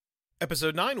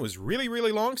Episode 9 was really,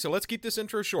 really long, so let's keep this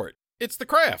intro short. It's The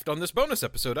Craft on this bonus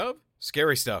episode of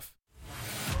Scary Stuff.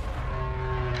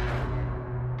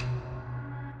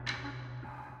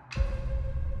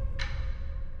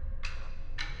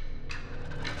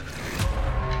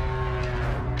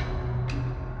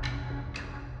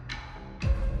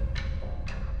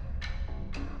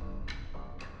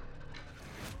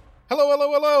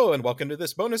 Hello, and welcome to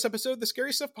this bonus episode of the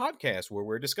Scary Stuff Podcast, where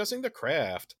we're discussing The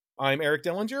Craft. I'm Eric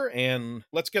Dillinger, and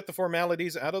let's get the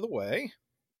formalities out of the way.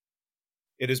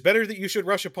 It is better that you should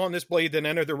rush upon this blade than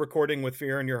enter the recording with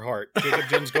fear in your heart. Jacob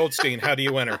Jens Goldstein, how do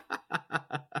you enter?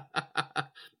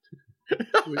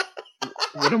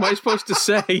 What am I supposed to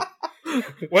say?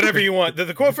 Whatever you want.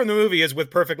 The quote from the movie is,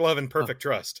 with perfect love and perfect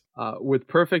trust. With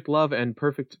perfect love and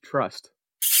perfect trust.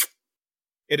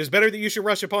 It is better that you should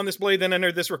rush upon this blade than enter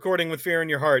this recording with fear in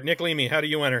your heart. Nick Leamy, how do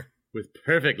you enter? With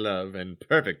perfect love and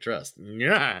perfect trust.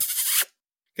 Yeah.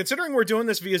 Considering we're doing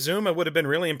this via Zoom, I would have been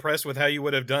really impressed with how you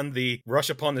would have done the rush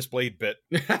upon this blade bit.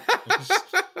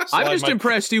 I'm just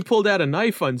impressed you pulled out a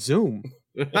knife on Zoom.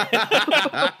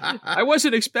 I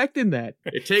wasn't expecting that.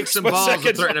 It takes some balls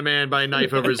to threaten a man by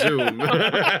knife over Zoom.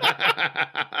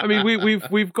 I mean,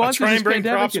 we've gone through this bring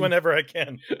pandemic props whenever I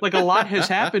can. Like, a lot has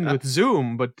happened with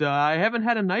Zoom, but I haven't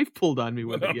had a knife pulled on me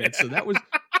with it yet. So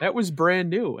that was brand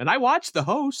new, and I watched the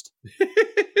host.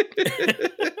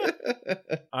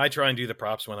 I try and do the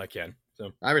props when I can.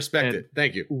 So I respect it.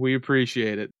 Thank you. We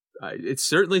appreciate it. It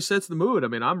certainly sets the mood. I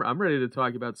mean, I'm ready to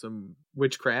talk about some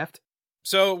witchcraft.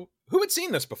 So, who had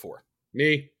seen this before?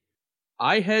 Me.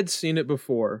 I had seen it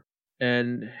before,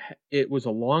 and it was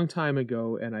a long time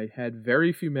ago, and I had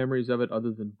very few memories of it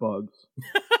other than bugs.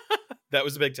 That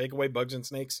was the big takeaway, bugs and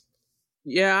snakes?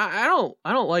 Yeah, I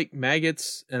don't like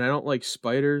maggots, and I don't like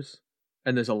spiders,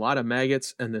 and there's a lot of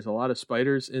maggots, and there's a lot of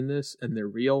spiders in this, and they're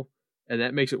real, and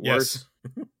that makes it worse.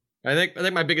 I think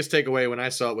my biggest takeaway when I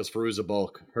saw it was Fairuza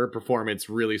Balk. Her performance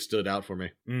really stood out for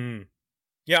me.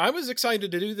 Yeah, I was excited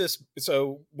to do this.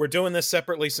 So we're doing this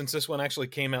separately since this one actually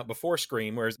came out before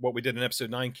Scream, whereas what we did in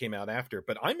episode 9 came out after.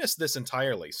 But I missed this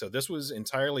entirely. So this was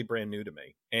entirely brand new to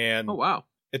me. And oh, wow.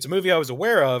 It's a movie I was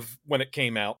aware of when it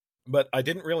came out, but I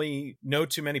didn't really know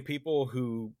too many people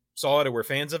who saw it or were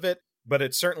fans of it. But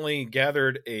it certainly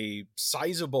gathered a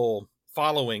sizable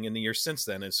following in the years since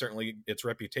then. And certainly its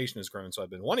reputation has grown. So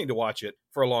I've been wanting to watch it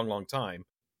for a long, long time.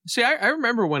 See, I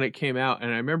remember when it came out,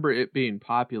 and I remember it being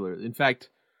popular. In fact,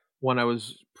 when I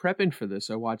was prepping for this,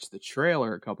 I watched the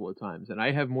trailer a couple of times, and I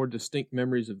have more distinct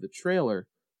memories of the trailer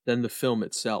than the film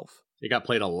itself. It got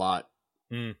played a lot.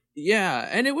 Yeah,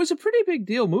 and it was a pretty big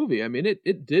deal movie. I mean,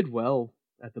 it did well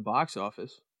at the box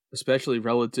office, especially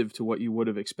relative to what you would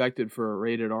have expected for a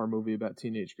rated R movie about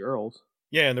teenage girls.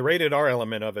 Yeah, and the rated R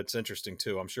element of it's interesting,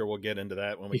 too. I'm sure we'll get into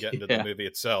that when we get into the movie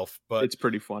itself. But it's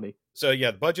pretty funny. So,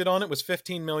 yeah, the budget on it was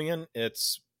 $15 million.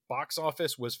 Its box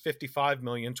office was $55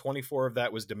 million. 24 of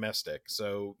that was domestic.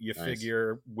 So you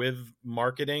figure with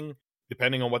marketing,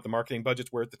 depending on what the marketing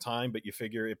budgets were at the time, but you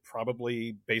figure it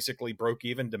probably basically broke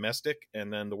even domestic,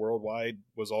 and then the worldwide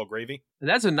was all gravy. And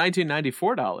that's in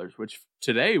 $1994, which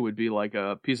today would be like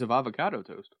a piece of avocado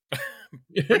toast.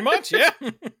 Pretty much, yeah.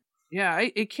 Yeah,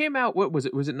 it came out, what was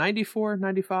it? Was it 94,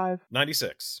 95?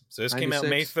 96. So this 96? came out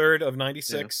May 3rd of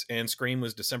 96, and Scream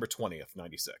was December 20th,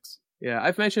 96. Yeah,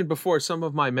 I've mentioned before, some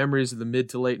of my memories of the mid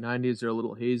to late 90s are a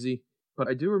little hazy, but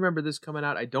I do remember this coming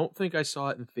out. I don't think I saw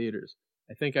it in theaters.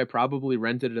 I think I probably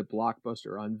rented it at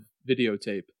Blockbuster on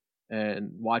videotape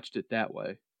and watched it that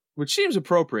way, which seems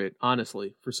appropriate,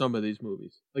 honestly, for some of these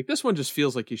movies. Like, this one just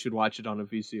feels like you should watch it on a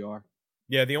VCR.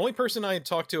 Yeah, the only person I had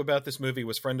talked to about this movie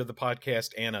was friend of the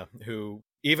podcast, Anna, who,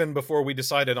 even before we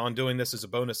decided on doing this as a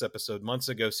bonus episode months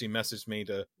ago, she messaged me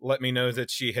to let me know that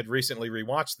she had recently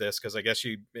rewatched this, because I guess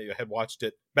she had watched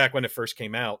it back when it first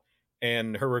came out.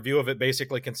 And her review of it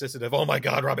basically consisted of, oh my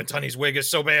God, Robin Tunney's wig is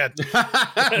so bad.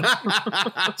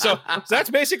 so that's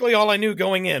basically all I knew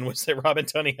going in, was that Robin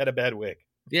Tunney had a bad wig.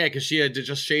 Yeah, because she had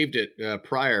just shaved it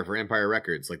prior for Empire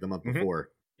Records, like the month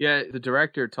before. Yeah, the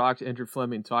director Andrew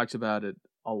Fleming talks about it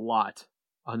a lot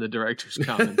on the director's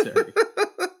commentary.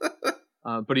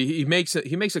 But he makes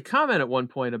a comment at one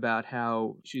point about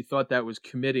how she thought that was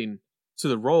committing to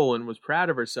the role and was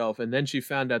proud of herself, and then she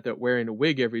found out that wearing a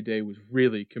wig every day was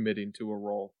really committing to a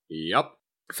role. Yep.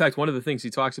 In fact, one of the things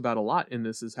he talks about a lot in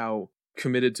this is how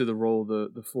committed to the role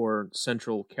the four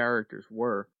central characters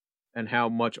were, and how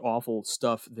much awful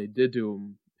stuff they did to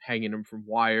him, hanging him from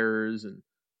wires and,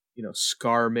 you know,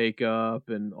 scar makeup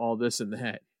and all this and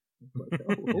that. Like,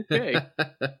 oh, okay.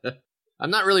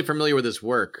 I'm not really familiar with his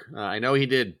work. I know he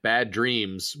did Bad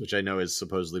Dreams, which I know is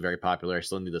supposedly very popular. I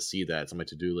still need to see that. It's on my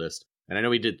to-do list. And I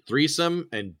know he did Threesome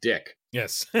and Dick.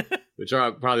 Yes. Which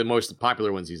are probably the most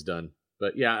popular ones he's done.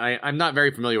 But yeah, I'm not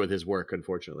very familiar with his work,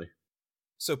 unfortunately.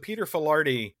 So Peter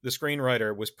Filardi, the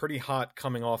screenwriter, was pretty hot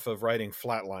coming off of writing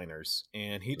Flatliners.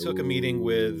 And he took a meeting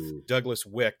with Douglas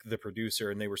Wick, the producer,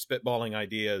 and they were spitballing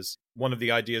ideas. One of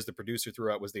the ideas the producer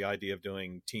threw out was the idea of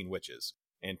doing teen witches.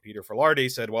 And Peter Filardi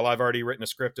said, well, I've already written a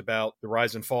script about the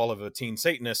rise and fall of a teen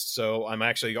Satanist, so I'm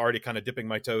actually already kind of dipping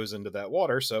my toes into that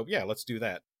water. So yeah, let's do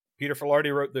that. Peter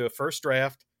Filardi wrote the first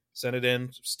draft, sent it in.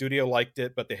 Studio liked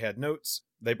it, but they had notes.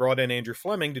 They brought in Andrew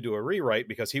Fleming to do a rewrite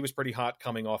because he was pretty hot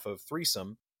coming off of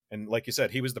Threesome. And like you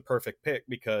said, he was the perfect pick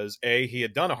because A, he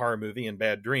had done a horror movie in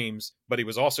Bad Dreams, but he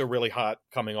was also really hot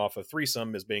coming off of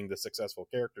Threesome as being the successful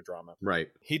character drama. Right.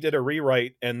 He did a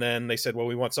rewrite, and then they said, well,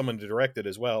 we want someone to direct it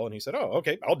as well. And he said, oh,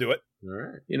 okay, I'll do it. All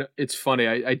right. You know, it's funny.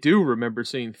 I do remember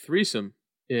seeing Threesome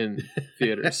in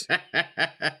theaters.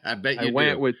 I bet you I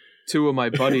went with two of my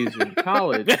buddies in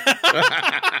college,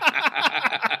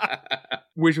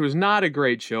 which was not a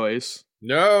great choice.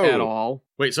 No. At all.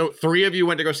 Wait, so 3 of you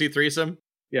went to go see Threesome?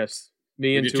 Yes.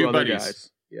 Me and two other guys.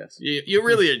 Yes. You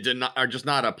really are just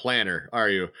not a planner, are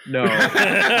you? No, not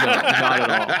at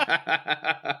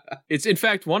all. It's in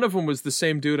fact one of them was the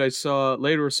same dude I saw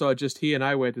later. Saw just he and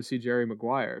I went to see Jerry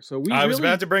Maguire. So I was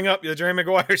about to bring up the Jerry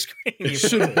Maguire screen. You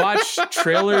should watch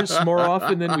trailers more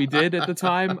often than we did at the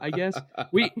time. I guess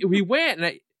we went and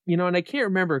I can't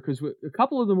remember because a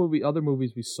couple of the other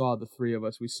movies we saw, the three of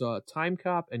us, we saw Time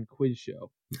Cop and Quiz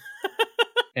Show.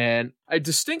 And I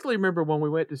distinctly remember when we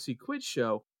went to see Quiz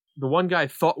Show, the one guy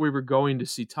thought we were going to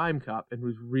see Time Cop and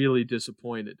was really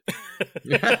disappointed.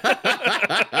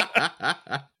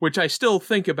 Which I still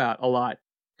think about a lot.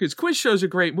 Because Quiz Show's a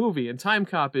great movie and Time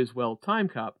Cop is, well, Time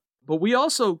Cop. But we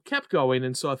also kept going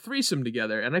and saw Threesome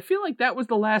together. And I feel like that was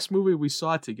the last movie we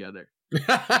saw together.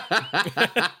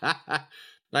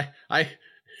 I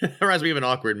reminds me of an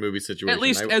awkward movie situation. At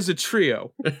least as a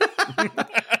trio.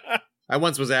 I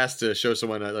once was asked to show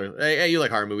someone, hey, you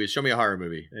like horror movies? Show me a horror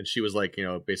movie. And she was like,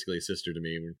 basically a sister to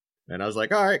me. And I was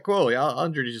like, all right, cool. Yeah, I'll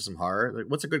introduce you to some horror. Like,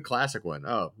 what's a good classic one?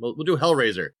 Oh, we'll do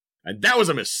Hellraiser. And that was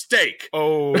a mistake.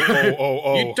 Oh.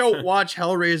 You don't watch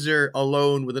Hellraiser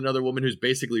alone with another woman who's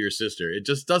basically your sister. It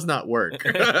just does not work.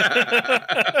 It's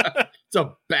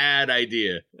a bad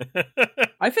idea.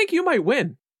 I think you might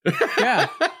win. Yeah.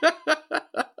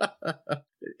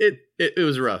 It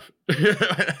was rough.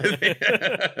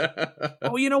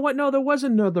 Oh, you know what? No, there was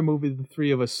another movie the three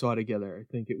of us saw together. I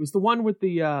think it was the one with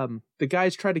the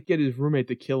guys try to get his roommate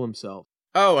to kill himself.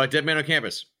 Oh, Dead Man on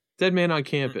Campus. Dead Man on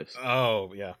Campus.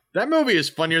 Oh, yeah. That movie is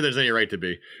funnier than there's any right to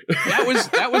be.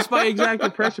 That was my exact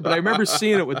impression, but I remember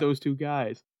seeing it with those two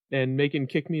guys and making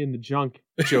kick me in the junk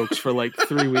jokes for like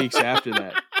 3 weeks after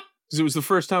that. Because it was the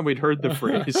first time we'd heard the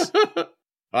phrase.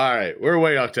 All right, we're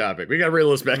way off topic. We got to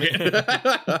reel this back in.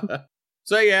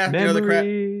 So yeah,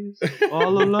 Memories, the crap.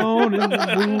 all alone in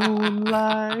the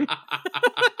moonlight.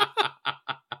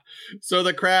 So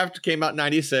The Craft came out in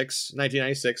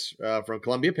 1996, from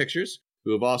Columbia Pictures,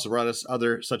 who have also brought us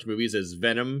other such movies as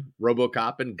Venom,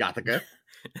 RoboCop, and Gothica.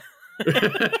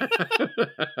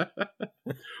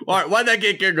 All right, why'd that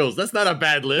get giggles? That's not a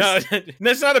bad list. No,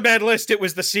 that's not a bad list. It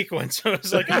was the sequence. It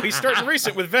was like, oh, he's starting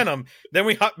recent with Venom. Then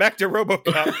we hop back to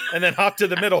RoboCop and then hop to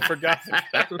the middle for Gothic.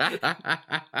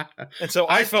 And so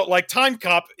I felt like Time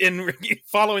Cop in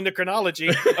following the chronology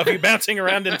of you bouncing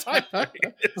around in time.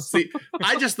 See,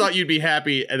 I just thought you'd be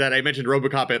happy that I mentioned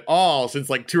RoboCop at all, since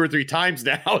like 2 or 3 times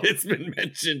now it's been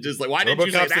mentioned. Just like, why didn't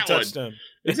you say that one? Touchstone.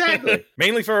 Exactly.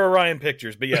 Mainly for Orion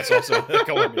Pictures, but yes, also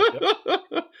Columbia.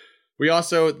 Yep.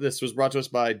 This was brought to us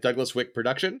by Douglas Wick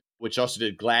Production, which also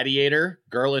did Gladiator,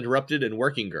 Girl Interrupted, and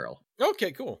Working Girl.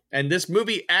 Okay, cool. And this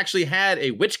movie actually had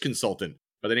a witch consultant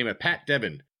by the name of Pat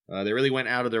Devin. They really went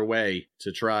out of their way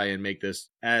to try and make this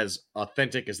as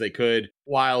authentic as they could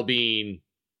while being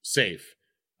safe.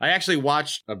 I actually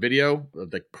watched a video of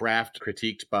The Craft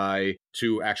critiqued by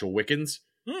 2 actual Wiccans.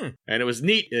 And it was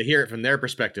neat to hear it from their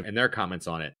perspective and their comments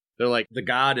on it. They're like, the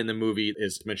god in the movie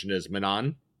is mentioned as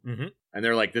Manon. Mm-hmm. And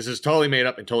they're like, this is totally made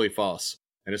up and totally false.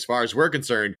 And as far as we're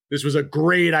concerned, this was a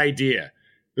great idea.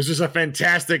 This was a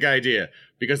fantastic idea.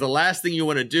 Because the last thing you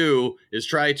want to do is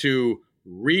try to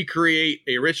recreate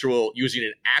a ritual using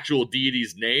an actual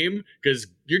deity's name, because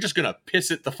you're just going to piss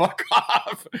it the fuck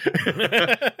off.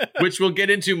 Which we'll get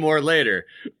into more later.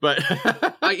 But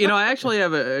I actually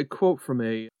have a quote from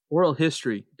a oral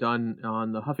history done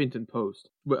on the Huffington Post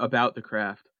about The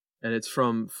Craft. And it's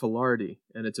from Filardi.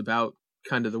 And it's about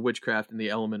kind of the witchcraft and the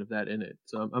element of that in it.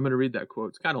 So I'm going to read that quote.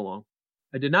 It's kind of long.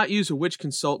 I did not use a witch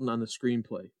consultant on the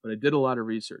screenplay, but I did a lot of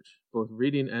research, both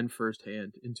reading and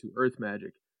firsthand, into earth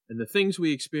magic and the things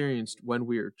we experienced when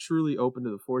we are truly open to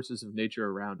the forces of nature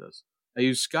around us. I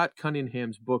use Scott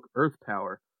Cunningham's book Earth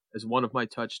Power as one of my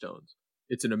touchstones.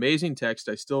 It's an amazing text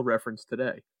I still reference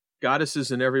today.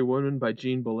 Goddesses in Every Woman by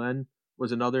Jean Bolen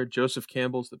was another. Joseph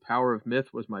Campbell's The Power of Myth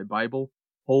was my Bible.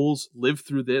 Hole's Live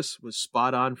Through This was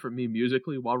spot on for me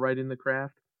musically while writing The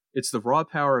Craft. It's the raw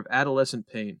power of adolescent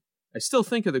pain. I still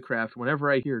think of The Craft whenever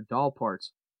I hear Doll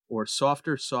Parts or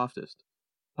Softer Softest.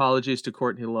 Apologies to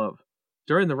Courtney Love.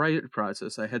 During the writing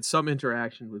process, I had some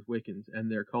interaction with Wiccans and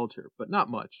their culture, but not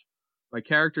much. My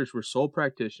characters were soul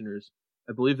practitioners.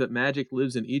 I believe that magic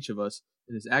lives in each of us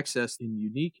and is accessed in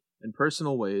unique and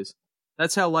personal ways.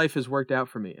 That's how life has worked out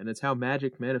for me, and it's how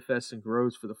magic manifests and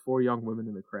grows for the 4 young women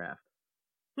in The Craft.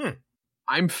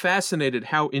 I'm fascinated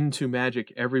how into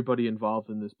magic everybody involved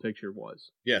in this picture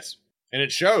was. Yes. And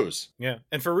it shows. Yeah.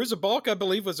 And Fairuza Balk, I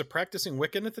believe, was a practicing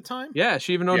Wiccan at the time. Yeah,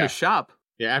 she even owned a shop.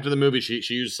 Yeah, after the movie, she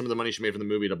used some of the money she made from the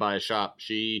movie to buy a shop.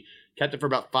 She kept it for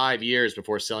about 5 years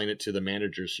before selling it to the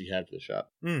managers she had for the shop.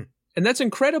 And that's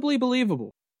incredibly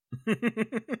believable.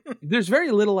 There's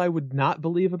very little I would not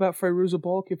believe about Fairuza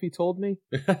Balk if he told me.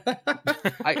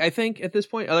 I think at this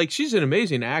point, like, she's an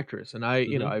amazing actress, and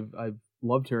I've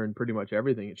loved her in pretty much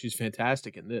everything, and she's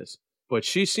fantastic in this. But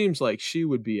she seems like she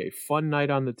would be a fun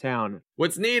night on the town.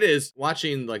 What's neat is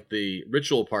watching like the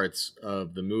ritual parts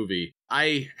of the movie.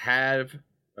 I have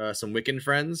some Wiccan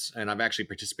friends, and I've actually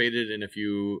participated in a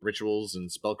few rituals and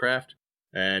spellcraft,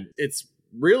 and it's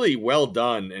really well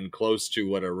done and close to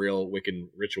what a real Wiccan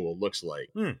ritual looks like.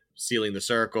 Sealing the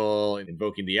circle,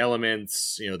 invoking the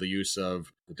elements, the use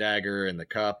of the dagger and the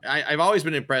cup. I've always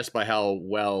been impressed by how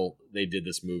well they did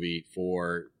this movie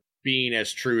for being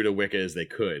as true to Wicca as they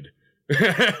could.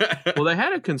 Well, they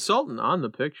had a consultant on the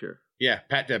picture. Yeah,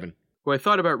 Pat Devin. Who I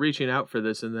thought about reaching out for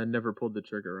this and then never pulled the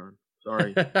trigger on.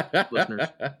 Sorry, listeners.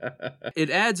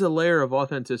 It adds a layer of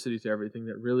authenticity to everything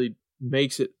that really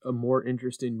makes it a more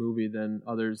interesting movie than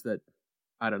others that,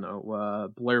 I don't know,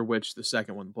 Blair Witch, the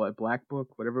second one, Black Book,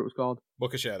 whatever it was called.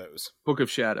 Book of Shadows. Book of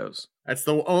Shadows. That's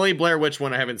the only Blair Witch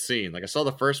one I haven't seen. Like, I saw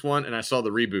the first one and I saw the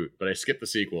reboot, but I skipped the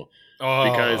sequel.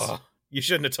 Oh, because you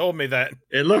shouldn't have told me that.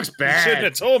 It looks bad. You shouldn't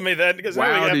have told me that, because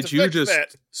wow, did you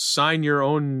just sign your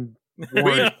own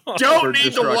warrant? We don't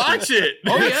need to watch it.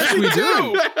 Oh, yes, we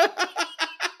do.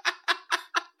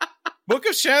 Book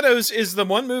of Shadows is the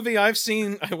one movie I've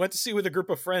seen. I went to see with a group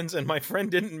of friends, and my friend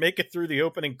didn't make it through the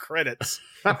opening credits.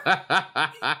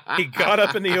 He got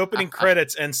up in the opening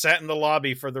credits and sat in the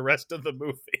lobby for the rest of the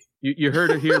movie. You heard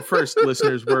it here first,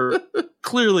 listeners. We're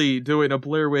clearly doing a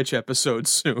Blair Witch episode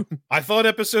soon. I thought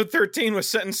episode 13 was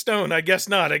set in stone. I guess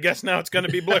not. I guess now it's going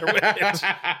to be Blair Witch.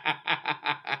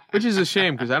 Which is a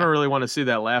shame, because I don't really want to see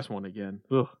that last one again.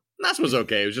 Ugh. Last one was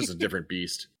okay. It was just a different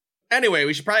beast. Anyway,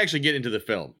 we should probably actually get into the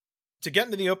film. To get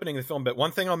into the opening of the film, but one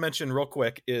thing I'll mention real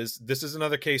quick is this is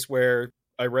another case where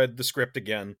I read the script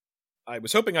again. I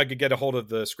was hoping I could get a hold of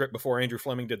the script before Andrew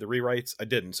Fleming did the rewrites. I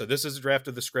didn't. So this is a draft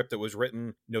of the script that was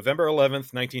written November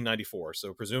 11th, 1994.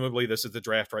 So presumably this is the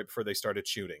draft right before they started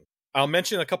shooting. I'll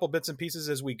mention a couple bits and pieces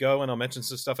as we go, and I'll mention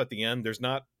some stuff at the end. There's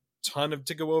not a ton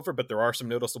to go over, but there are some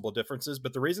noticeable differences.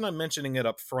 But the reason I'm mentioning it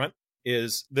up front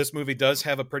is this movie does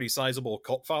have a pretty sizable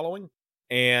cult following.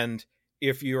 And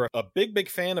if you're a big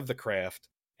fan of The Craft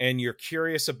and you're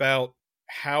curious about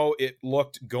how it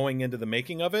looked going into the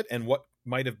making of it and what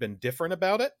might have been different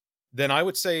about it, then I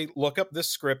would say look up this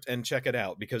script and check it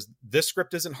out, because this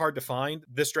script isn't hard to find.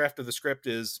 This draft of the script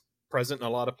is present in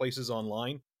a lot of places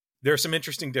online. There are some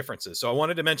interesting differences. So I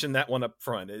wanted to mention that one up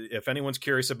front. If anyone's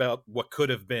curious about what could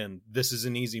have been, this is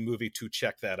an easy movie to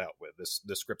check that out with.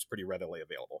 The script's pretty readily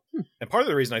available. And part of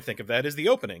the reason I think of that is the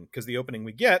opening, because the opening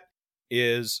we get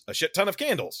is a shit ton of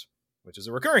candles, which is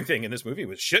a recurring thing in this movie,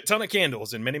 with shit ton of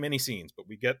candles in many, many scenes. But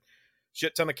we get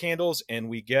shit ton of candles, and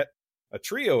we get a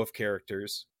trio of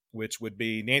characters, which would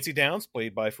be Nancy Downs,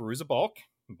 played by Fairuza Balk,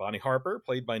 Bonnie Harper,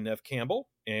 played by Neve Campbell,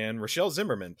 and Rochelle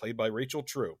Zimmerman, played by Rachel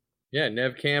True. Yeah,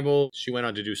 Neve Campbell, she went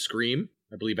on to do Scream,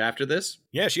 I believe, after this.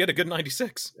 Yeah, she had a good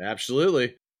 96.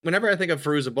 Absolutely. Whenever I think of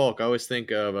Fairuza Balk, I always think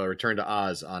of Return to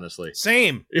Oz, honestly.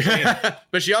 Same.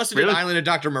 But she also did Island of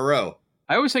Dr. Moreau.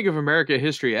 I always think of America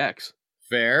History X.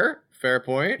 Fair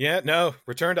point. Yeah, no,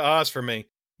 Return to Oz for me.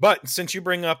 But since you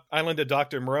bring up Island of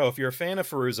Dr. Moreau, if you're a fan of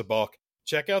Fairuza Balk,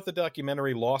 check out the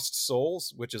documentary Lost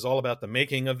Souls, which is all about the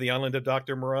making of the Island of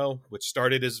Dr. Moreau, which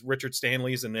started as Richard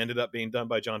Stanley's and ended up being done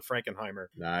by John Frankenheimer.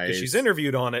 Nice. Because she's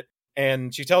interviewed on it,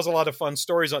 and she tells a lot of fun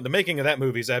stories on the making of that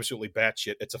movie. Is absolutely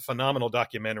batshit. It's a phenomenal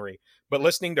documentary. But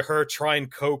listening to her try and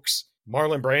coax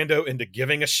Marlon Brando into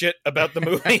giving a shit about the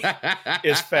movie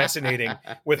is fascinating,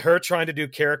 with her trying to do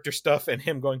character stuff and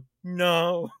him going,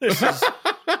 no, this is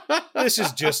This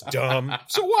is just dumb.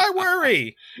 So why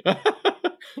worry?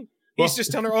 He's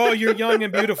just telling her, oh, you're young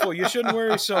and beautiful. You shouldn't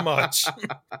worry so much.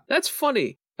 That's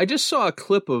funny. I just saw a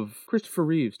clip of Christopher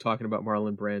Reeves talking about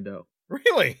Marlon Brando.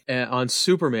 Really? On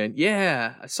Superman.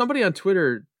 Yeah. Somebody on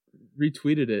Twitter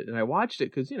retweeted it, and I watched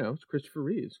it because, it's Christopher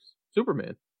Reeves,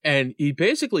 Superman. And he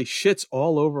basically shits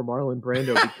all over Marlon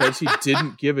Brando because he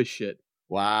didn't give a shit.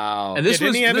 Wow. And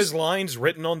didn't he have his lines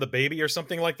written on the baby or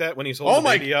something like that when he's holding the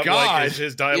baby up? God. Like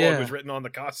his dialogue was written on the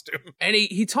costume. And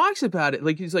he talks about it.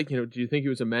 Like, he's like, do you think he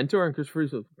was a mentor? And Christopher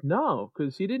Reeves goes, no,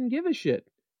 because he didn't give a shit.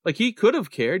 Like, he could have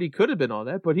cared. He could have been all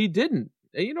that, but he didn't.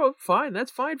 And, fine.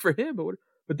 That's fine for him.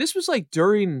 But this was like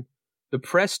during the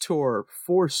press tour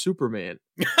for Superman.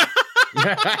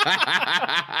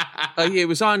 It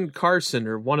was on Carson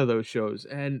or one of those shows,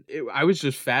 and I was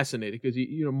just fascinated because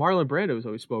Marlon Brando has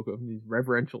always spoke of in these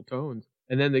reverential tones,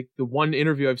 and then the one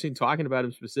interview I've seen talking about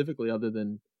him specifically, other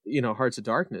than Hearts of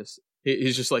Darkness,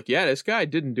 he's just like, yeah, this guy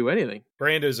didn't do anything.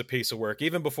 Brando's a piece of work,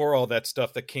 even before all that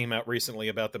stuff that came out recently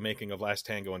about the making of Last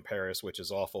Tango in Paris, which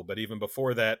is awful. But even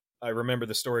before that, I remember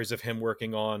the stories of him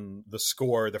working on the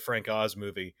score, the Frank Oz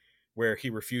movie, where he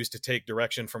refused to take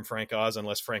direction from Frank Oz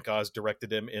unless Frank Oz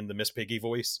directed him in the Miss Piggy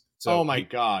voice. So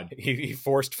God. He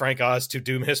forced Frank Oz to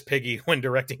do Miss Piggy when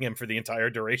directing him for the entire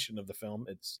duration of the film.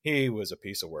 He was a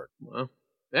piece of work. Well,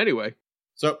 anyway.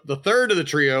 So the third of the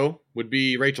trio would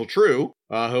be Rachel True,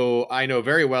 who I know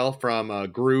very well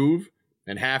from Groove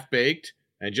and Half Baked.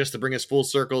 And just to bring us full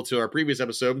circle to our previous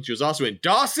episode, she was also in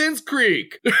Dawson's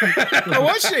Creek. Oh,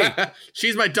 was she?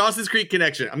 She's my Dawson's Creek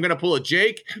connection. I'm going to pull a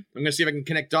Jake. I'm going to see if I can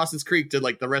connect Dawson's Creek to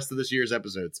the rest of this year's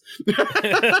episodes.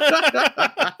 That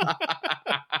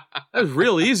was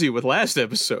real easy with last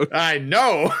episode. I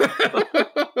know.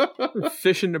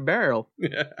 Fish in the barrel.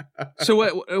 Yeah.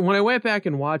 So when I went back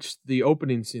and watched the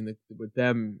opening scene with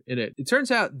them in it, it turns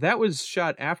out that was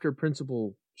shot after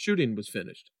principal shooting was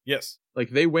finished. Yes. Like,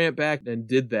 they went back and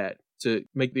did that to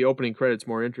make the opening credits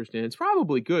more interesting. It's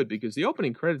probably good because the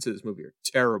opening credits of this movie are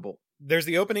terrible. There's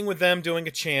the opening with them doing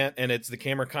a chant, and the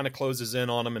camera kind of closes in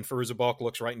on them, and Fairuza Balk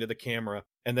looks right into the camera.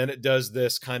 And then it does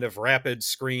this kind of rapid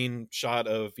screen shot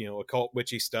of, occult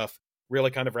witchy stuff.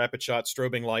 Really kind of rapid shot,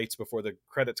 strobing lights before the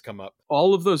credits come up.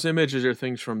 All of those images are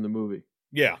things from the movie.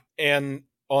 Yeah. And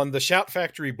on the Shout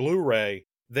Factory Blu-ray,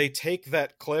 they take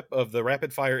that clip of the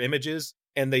rapid fire images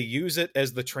and they use it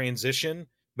as the transition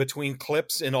between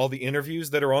clips in all the interviews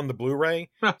that are on the Blu-ray.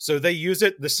 Huh. So they use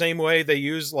it the same way they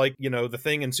use, the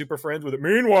thing in Super Friends with it.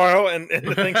 Meanwhile, and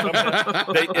the thing comes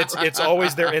out. It's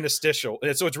always their interstitial.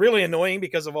 So it's really annoying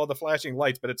because of all the flashing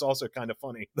lights, but it's also kind of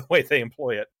funny the way they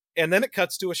employ it. And then it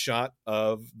cuts to a shot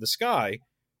of the sky,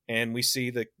 and we see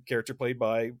the character played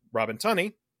by Robin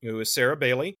Tunney, who is Sarah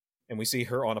Bailey, and we see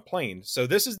her on a plane. So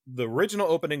this is the original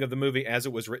opening of the movie as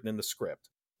it was written in the script,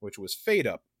 which was fade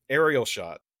up, aerial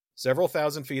shot, several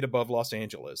thousand feet above Los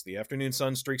Angeles. The afternoon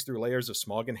sun streaks through layers of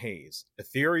smog and haze.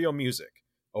 Ethereal music.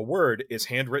 A word is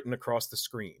handwritten across the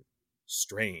screen.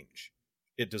 Strange.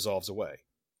 It dissolves away.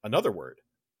 Another word.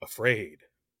 Afraid.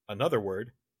 Another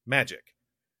word. Magic.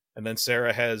 And then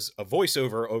Sarah has a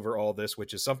voiceover over all this,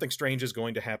 which is something strange is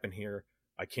going to happen here.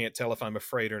 I can't tell if I'm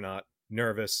afraid or not.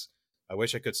 Nervous. I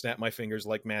wish I could snap my fingers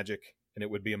like magic, and it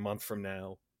would be a month from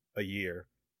now. A year.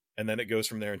 And then it goes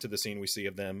from there into the scene we see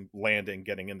of them landing,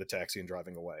 getting in the taxi and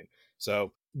driving away.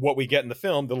 So what we get in the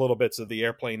film, the little bits of the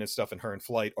airplane and stuff and her in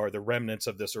flight, are the remnants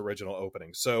of this original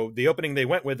opening. So the opening they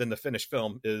went with in the finished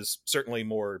film is certainly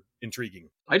more intriguing.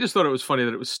 I just thought it was funny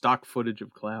that it was stock footage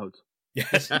of clouds.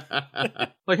 Yes.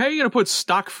 Like, how are you going to put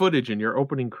stock footage in your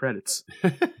opening credits?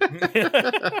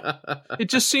 It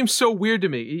just seems so weird to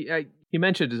me. He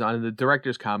mentioned it on the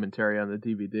director's commentary on the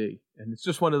DVD, and it's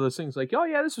just one of those things like, oh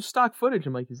yeah, this was stock footage.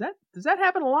 I'm like, does that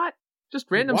happen a lot? Just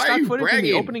random stock footage in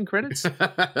the opening credits? And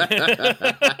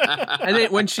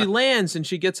then when she lands and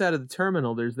she gets out of the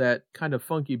terminal, there's that kind of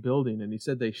funky building, and he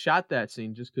said they shot that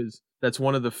scene just because that's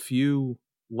one of the few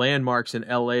landmarks in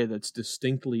LA that's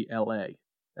distinctly LA.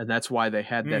 And that's why they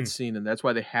had that scene, and that's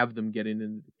why they have them getting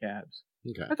into the cabs.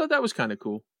 Okay. I thought that was kind of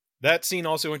cool. That scene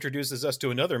also introduces us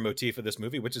to another motif of this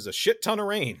movie, which is a shit ton of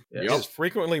rain. Yes. It is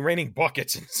frequently raining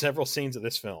buckets in several scenes of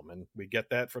this film, and we get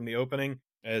that from the opening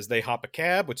as they hop a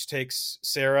cab, which takes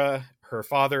Sarah, her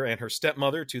father, and her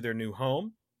stepmother to their new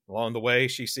home. Along the way,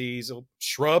 she sees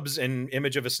shrubs and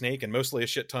image of a snake and mostly a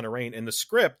shit ton of rain. In the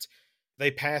script, they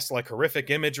pass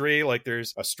horrific imagery, like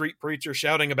there's a street preacher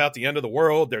shouting about the end of the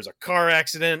world, there's a car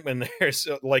accident, and there's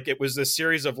it was this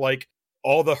series of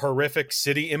all the horrific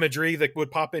city imagery that would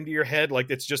pop into your head. Like,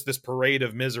 it's just this parade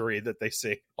of misery that they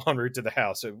see en route to the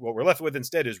house. So what we're left with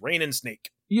instead is rain and snake.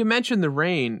 You mentioned the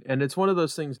rain, and it's one of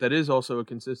those things that is also a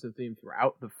consistent theme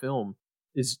throughout the film,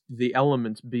 is the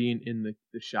elements being in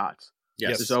the shots.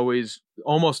 Yes. There's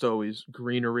almost always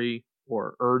greenery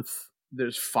or earth.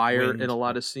 There's fire Wind. in a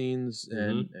lot of scenes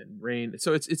and rain.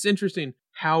 So it's interesting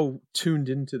how tuned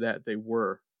into that they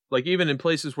were. Like, even in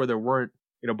places where there weren't,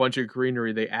 a bunch of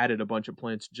greenery, they added a bunch of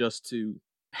plants just to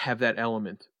have that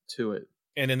element to it.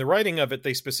 And in the writing of it,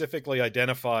 they specifically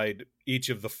identified each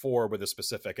of the four with a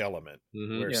specific element.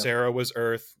 Where Sarah was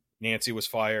earth, Nancy was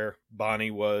fire, Bonnie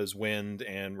was wind,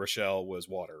 and Rochelle was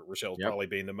water. Rochelle probably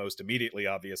being the most immediately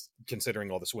obvious,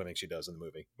 considering all the swimming she does in the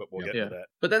movie. But we'll get to that.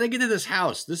 But then they get to this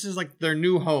house. This is like their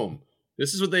new home.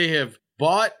 This is what they have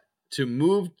bought to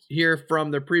move here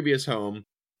from their previous home.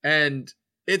 And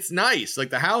it's nice. Like,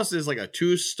 the house is like a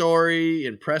 2-story,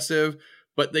 impressive,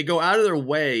 but they go out of their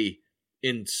way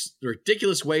in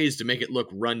ridiculous ways to make it look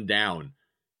run down.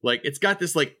 Like, it's got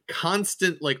this like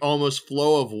constant, like almost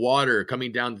flow of water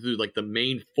coming down through like the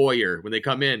main foyer when they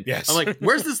come in. Yes. I'm like,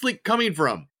 where's this leak coming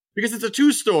from? Because it's a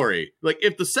 2-story. Like,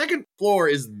 if the second floor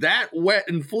is that wet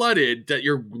and flooded that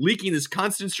you're leaking this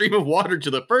constant stream of water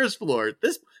to the first floor,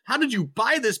 how did you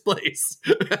buy this place?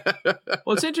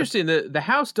 Well, it's interesting. The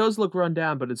house does look run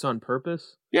down, but it's on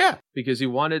purpose. Yeah. Because he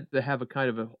wanted to have a kind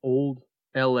of an old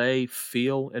LA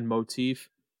feel and motif.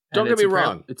 Don't get me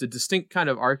wrong. It's a distinct kind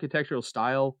of architectural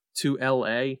style to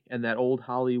LA and that old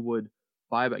Hollywood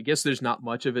vibe. I guess there's not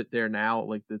much of it there now,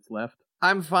 like, that's left.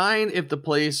 I'm fine if the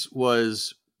place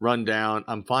was run down.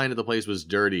 I'm fine if the place was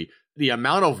dirty. The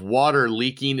amount of water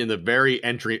leaking in the very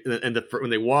entry and when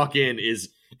they walk in is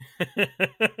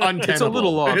untenable. It's a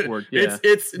little awkward. Yeah.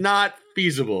 It's not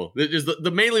feasible.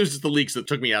 The mainly was just the leaks that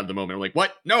took me out of the moment. I'm like,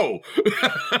 what? No.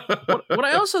 What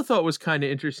I also thought was kind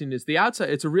of interesting is the outside.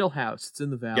 It's a real house. It's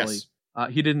in the valley. Yes.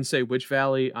 He didn't say which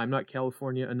valley. I'm not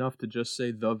California enough to just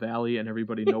say the valley and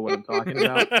everybody know what I'm talking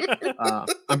about.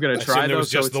 I'm going to try, though. It was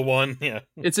just the one. Yeah.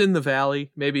 It's in the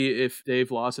valley. Maybe if Dave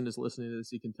Lawson is listening to this,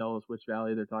 he can tell us which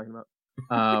valley they're talking about.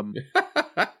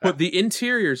 But the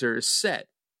interiors are set,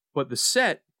 but the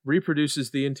set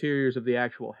reproduces the interiors of the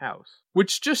actual house,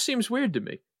 which just seems weird to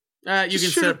me. You can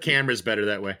set up cameras better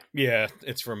that way. Yeah,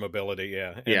 it's for mobility,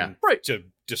 yeah. And right. To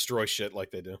destroy shit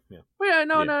like they do, yeah. Well, yeah,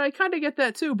 no, I kind of get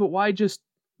that too, but why just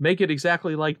make it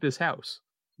exactly like this house?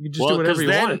 You can just do whatever you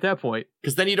want at that point.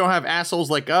 Because then you don't have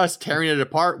assholes like us tearing it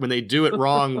apart when they do it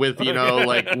wrong with,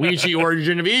 like Ouija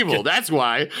Origin of Evil. That's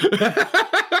why.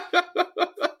 I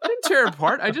didn't tear it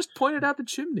apart. I just pointed out the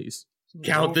chimneys.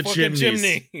 Count the chimneys.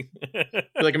 Chimney. I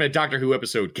feel like I'm in a Doctor Who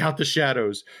episode. Count the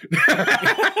shadows.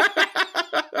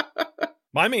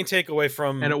 My main takeaway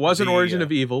from... And it wasn't Origin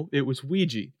of Evil. It was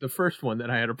Ouija, the first one that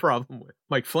I had a problem with.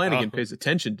 Mike Flanagan pays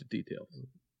attention to details.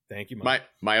 Thank you, Mike.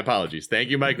 My apologies. Thank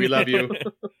you, Mike. We love you.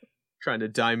 Trying to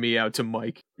dime me out to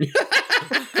Mike.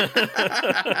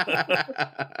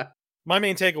 My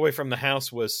main takeaway from the house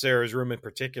was Sarah's room in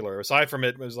particular. Aside from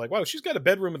it was like, wow, she's got a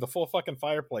bedroom with a full fucking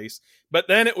fireplace. But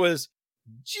then it was,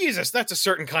 Jesus, that's a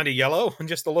certain kind of yellow. And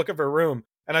just the look of her room.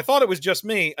 And I thought it was just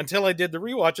me until I did the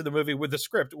rewatch of the movie with the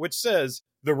script, which says,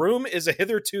 the room is a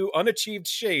hitherto unachieved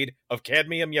shade of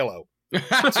cadmium yellow. It's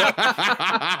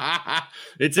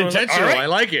intentional. Like, right. I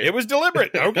like it. It was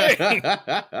deliberate. Okay.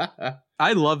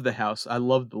 I love the house. I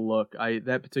love the look.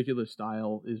 That particular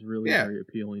style is really very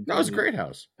appealing. That was a great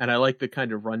house. And I like the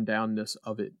kind of rundownness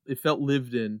of it. It felt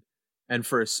lived in. And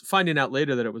for finding out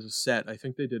later that it was a set, I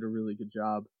think they did a really good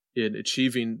job in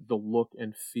achieving the look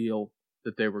and feel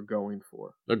that they were going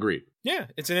for. Agreed. Yeah,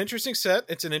 it's an interesting set.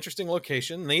 It's an interesting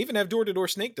location. They even have door-to-door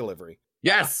snake delivery.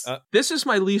 Yes. This is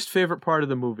my least favorite part of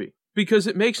the movie because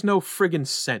it makes no friggin'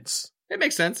 sense. It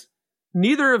makes sense.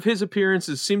 Neither of his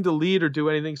appearances seem to lead or do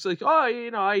anything. It's like,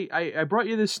 I brought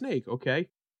you this snake, okay?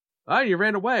 You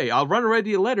ran away. I'll run away to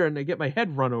you later and I get my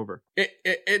head run over.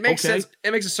 It makes sense.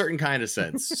 It makes a certain kind of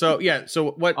sense. So, yeah. So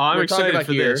what I'm we're talking about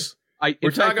for here... This.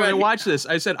 In fact, when I watched this,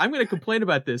 I said, I'm going to complain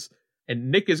about this. And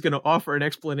Nick is going to offer an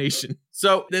explanation.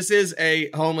 So this is a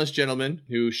homeless gentleman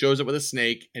who shows up with a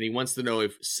snake, and he wants to know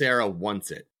if Sarah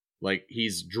wants it. Like,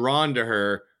 he's drawn to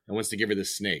her and wants to give her the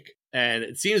snake. And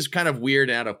it seems kind of weird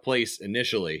and out of place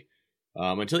initially,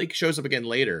 until he shows up again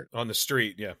later. On the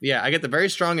street, yeah. Yeah, I get the very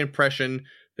strong impression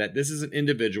that this is an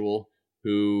individual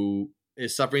who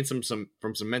is suffering from some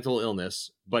mental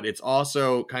illness, but it's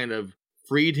also kind of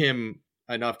freed him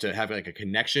enough to have like a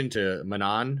connection to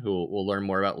Manon, who we'll learn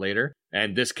more about later.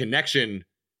 And this connection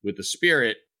with the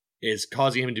spirit is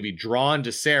causing him to be drawn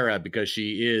to Sarah because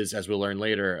she is, as we'll learn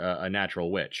later, a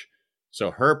natural witch.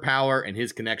 So her power and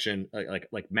his connection,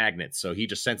 like magnets. So he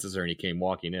just senses her and he came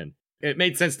walking in. It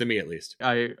made sense to me, at least.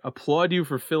 I applaud you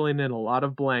for filling in a lot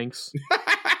of blanks.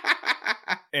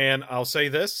 And I'll say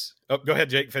this. Oh, go ahead,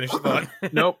 Jake. Finish the thought.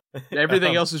 Nope.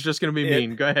 Everything else is just going to be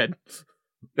mean. Go ahead.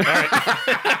 All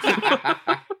right.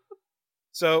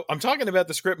 So I'm talking about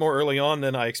the script more early on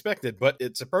than I expected, but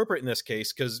it's appropriate in this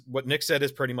case because what Nick said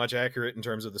is pretty much accurate in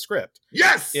terms of the script.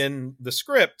 Yes! In the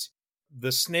script,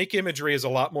 the snake imagery is a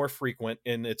lot more frequent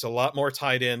and it's a lot more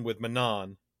tied in with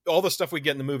Manon. All the stuff we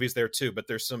get in the movies there too, but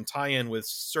there's some tie-in with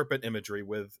serpent imagery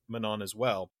with Manon as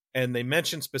well. And they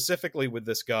mention specifically with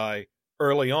this guy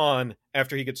early on,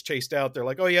 after he gets chased out, they're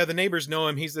like, oh yeah, the neighbors know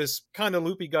him. He's this kind of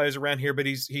loopy guy who's around here, but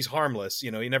he's harmless. You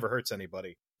know, he never hurts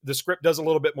anybody. The script does a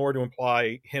little bit more to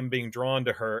imply him being drawn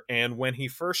to her. And when he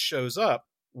first shows up,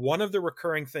 one of the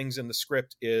recurring things in the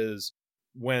script is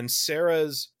when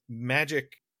Sarah's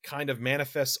magic kind of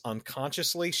manifests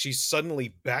unconsciously, she's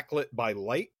suddenly backlit by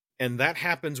light. And that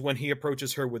happens when he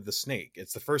approaches her with the snake.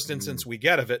 It's the first instance we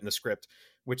get of it in the script,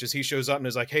 which is he shows up and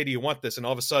is like, hey, do you want this? And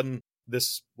all of a sudden,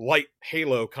 this light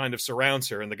halo kind of surrounds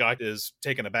her, and the guy is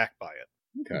taken aback by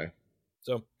it. Okay.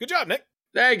 So, good job, Nick.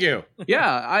 Thank you.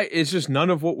 Yeah, it's just none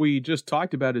of what we just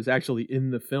talked about is actually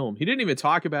in the film. He didn't even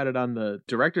talk about it on the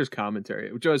director's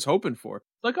commentary, which I was hoping for.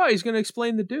 Like, oh, he's going to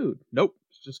explain the dude. Nope.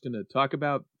 He's just going to talk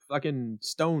about fucking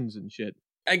stones and shit.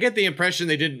 I get the impression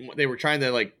they were trying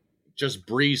to, like, just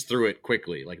breeze through it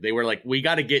quickly. Like, they were like, we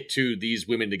got to get to these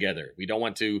women together. We don't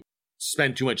want to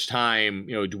spend too much time,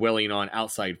 dwelling on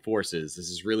outside forces. This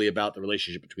is really about the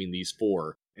relationship between these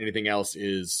four. Anything else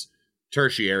is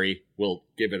tertiary. We'll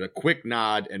give it a quick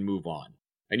nod and move on.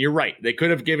 And you're right. They could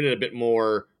have given it a bit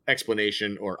more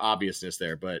explanation or obviousness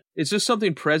there, but it's just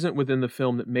something present within the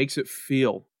film that makes it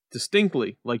feel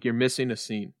distinctly like you're missing a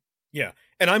scene. Yeah.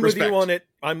 And I'm with you on it.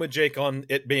 I'm with Jake on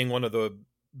it being one of the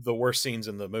worst scenes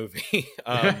in the movie.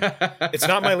 It's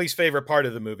not my least favorite part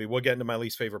of the movie. We'll get into my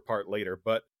least favorite part later,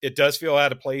 but it does feel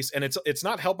out of place. And it's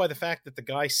not helped by the fact that the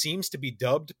guy seems to be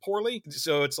dubbed poorly.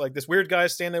 So it's like this weird guy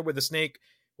standing there with a snake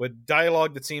with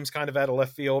dialogue that seems kind of out of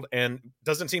left field and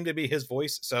doesn't seem to be his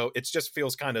voice. So it just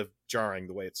feels kind of jarring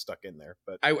the way it's stuck in there.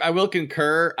 But I will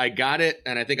concur. I got it.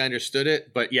 And I think I understood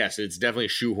it. But yes, it's definitely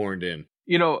shoehorned in.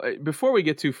 Before we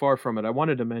get too far from it, I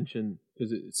wanted to mention,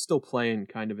 because it's still playing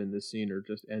kind of in this scene, or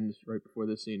just ends right before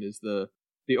this scene, is the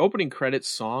opening credits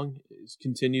song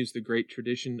continues the great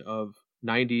tradition of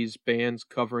 90s bands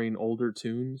covering older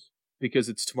tunes, because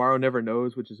it's Tomorrow Never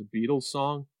Knows, which is a Beatles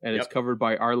song, and it's covered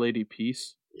by Our Lady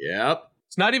Peace. Yep.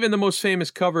 It's not even the most famous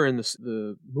cover in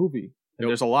the movie, and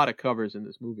there's a lot of covers in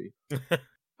this movie.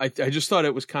 I just thought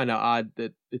it was kind of odd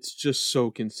that it's just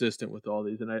so consistent with all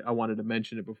these, and I wanted to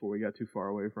mention it before we got too far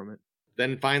away from it.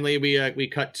 Then finally, we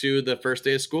cut to the first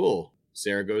day of school.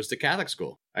 Sarah goes to Catholic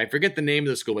school. I forget the name of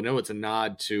the school, but no, it's a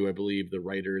nod to, I believe, the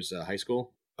writer's high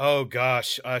school. Oh,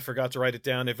 gosh, I forgot to write it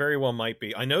down. It very well might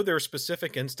be. I know there are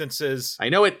specific instances. I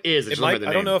know it is. I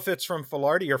don't know if it's from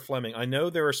Filardi or Fleming. I know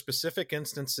there are specific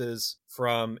instances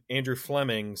from Andrew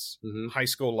Fleming's high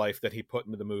school life that he put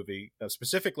into the movie,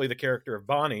 specifically the character of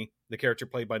Bonnie, the character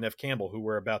played by Neve Campbell, who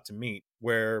we're about to meet,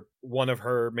 where one of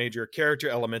her major character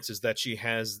elements is that she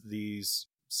has these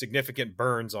significant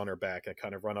burns on her back that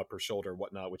kind of run up her shoulder and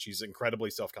whatnot, which she's incredibly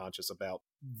self-conscious about.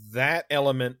 That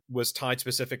element was tied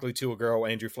specifically to a girl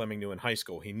Andrew Fleming knew in high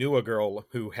school. He knew a girl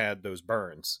who had those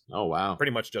burns. Oh, wow.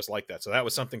 Pretty much just like that. So that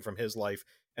was something from his life.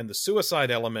 And the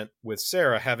suicide element with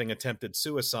Sarah having attempted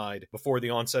suicide before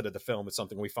the onset of the film is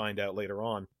something we find out later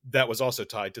on. That was also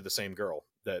tied to the same girl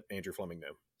that Andrew Fleming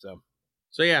knew.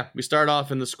 So yeah, we start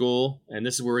off in the school, and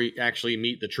this is where we actually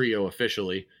meet the trio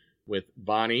officially, with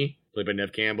Bonnie, played by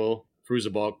Neve Campbell,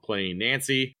 Fruzabalk playing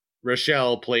Nancy,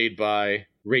 Rochelle, played by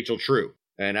Rachel True.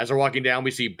 And as we're walking down,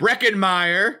 we see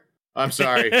Breckenmeyer. I'm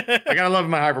sorry. I got a love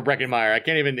in my heart for Breckenmeyer. I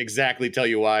can't even exactly tell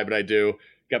you why, but I do.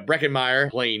 Got Breckenmeyer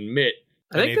playing Mitt.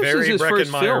 I think this is his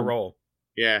first film. Role.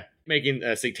 Yeah, making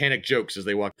satanic jokes as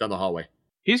they walk down the hallway.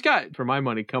 He's got, for my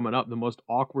money, coming up, the most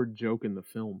awkward joke in the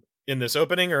film. In this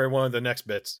opening or one of the next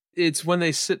bits? It's when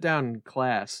they sit down in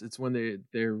class. It's when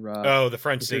they're the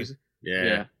French scene.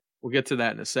 Yeah. We'll get to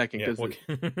that in a second.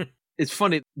 Yeah, it's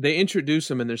funny. They introduce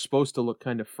them and they're supposed to look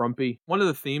kind of frumpy. One of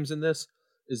the themes in this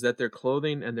is that their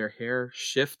clothing and their hair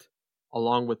shift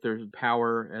along with their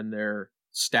power and their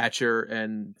stature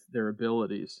and their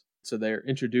abilities. So they're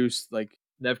introduced, like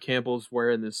Neve Campbell's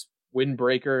wearing this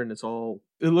windbreaker and it's all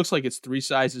it looks like it's 3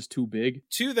 sizes too big.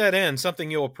 To that end, something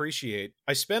you'll appreciate,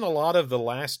 I spent a lot of the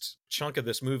last chunk of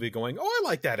this movie going, oh, I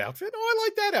like that outfit. Oh, I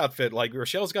like that outfit. Like,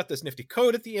 Rochelle's got this nifty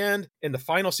coat at the end. In the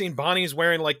final scene, Bonnie's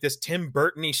wearing like this Tim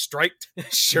Burton-y striped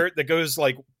shirt that goes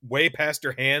like way past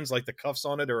her hands, like the cuffs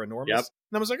on it are enormous. Yep.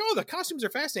 And I was like, oh, the costumes are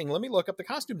fascinating. Let me look up the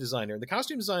costume designer. The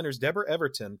costume designer is Deborah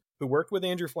Everton, who worked with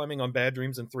Andrew Fleming on Bad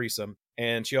Dreams and Threesome.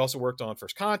 And she also worked on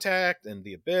First Contact and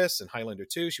The Abyss and Highlander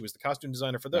 2. She was the costume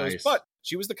designer for those. Nice. But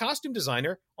she was the costume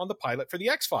designer on the pilot for The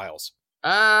X-Files.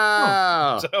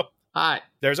 Oh. So Hi.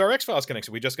 there's our X-Files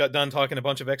connection. We just got done talking a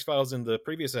bunch of X-Files in the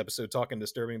previous episode, talking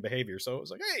disturbing behavior. So it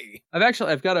was like, hey.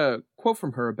 I've got a quote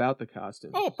from her about the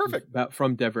costume. Oh, perfect.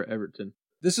 From Deborah Everton.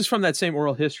 This is from that same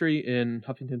oral history in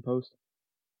Huffington Post.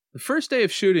 The first day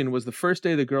of shooting was the first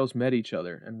day the girls met each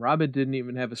other, and Robin didn't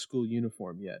even have a school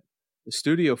uniform yet. The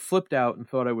studio flipped out and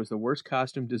thought I was the worst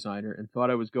costume designer and thought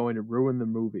I was going to ruin the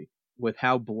movie with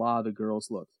how blah the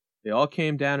girls looked. They all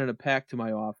came down in a pack to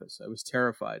my office. I was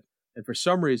terrified. And for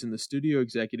some reason, the studio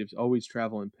executives always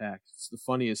travel in packs. It's the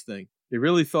funniest thing. They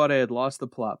really thought I had lost the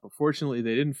plot, but fortunately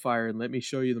they didn't fire and let me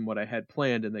show you them what I had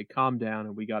planned, and they calmed down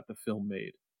and we got the film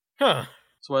made. Huh.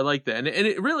 So I like that. And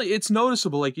it really, it's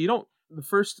noticeable. Like, the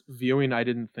first viewing, I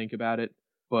didn't think about it,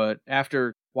 but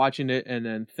after watching it and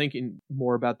then thinking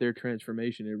more about their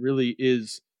transformation, it really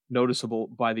is noticeable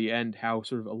by the end how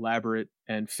sort of elaborate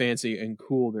and fancy and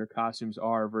cool their costumes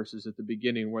are versus at the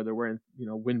beginning where they're wearing,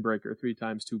 windbreaker 3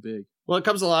 times too big. Well, it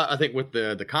comes a lot, I think, with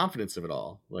the confidence of it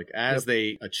all. Like, as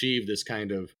they achieve this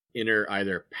kind of inner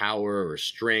either power or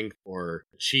strength or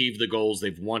achieve the goals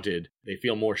they've wanted, they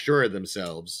feel more sure of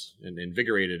themselves and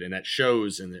invigorated, and that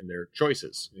shows in their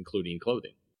choices, including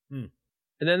clothing. And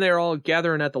then they're all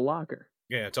gathering at the locker.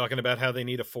 Yeah, talking about how they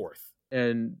need a fourth.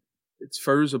 And it's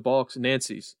Feruza Balk's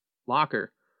Nancy's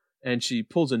locker, and she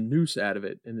pulls a noose out of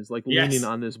it and is like leaning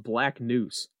on this black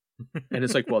noose. And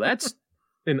it's like, well, that's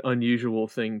an unusual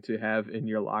thing to have in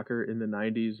your locker in the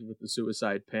 90s with the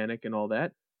suicide panic and all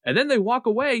that. And then they walk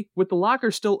away with the locker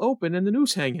still open and the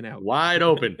noose hanging out. Wide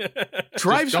open.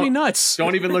 Drives me nuts.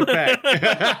 Don't even look back.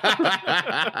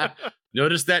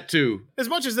 Notice that too. As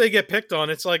much as they get picked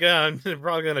on, it's like, I'm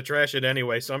probably going to trash it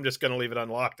anyway, so I'm just going to leave it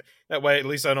unlocked. That way, at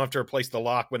least I don't have to replace the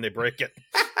lock when they break it.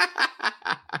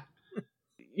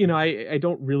 I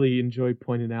don't really enjoy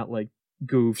pointing out like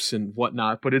goofs and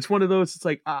whatnot, but it's one of those, it's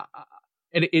like,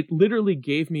 and it literally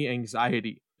gave me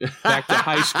anxiety back to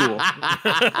high school.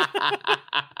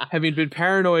 Having been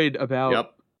paranoid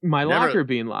about my locker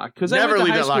being locked. Because never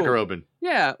leave that school, locker open.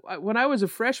 Yeah, when I was a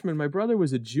freshman, my brother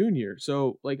was a junior,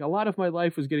 so like a lot of my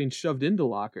life was getting shoved into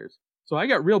lockers. So I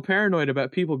got real paranoid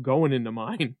about people going into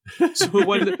mine. So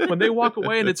when they walk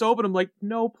away and it's open, I'm like,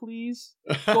 no, please,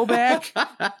 go back.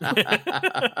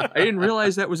 I didn't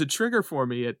realize that was a trigger for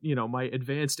me at, my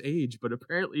advanced age, but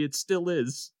apparently it still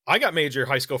is. I got major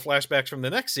high school flashbacks from the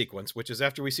next sequence, which is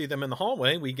after we see them in the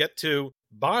hallway, we get to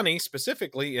Bonnie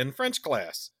specifically in French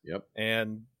class. Yep.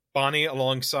 And Bonnie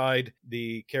alongside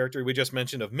the character we just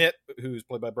mentioned of Mitt, who's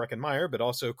played by Breckin Meyer, but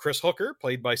also Chris Hooker,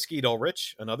 played by Skeet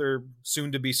Ulrich, another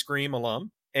soon-to-be Scream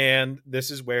alum. And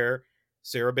this is where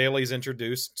Sarah Bailey's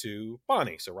introduced to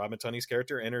Bonnie. So Robin Tunney's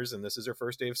character enters, and this is her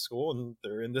first day of school, and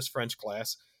they're in this French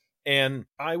class. And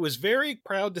I was very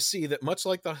proud to see that, much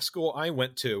like the school I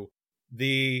went to,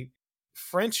 the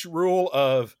French rule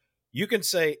of you can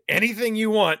say anything you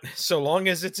want so long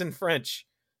as it's in French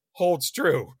holds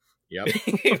true. Yep.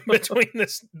 Between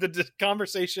the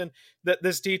conversation that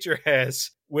this teacher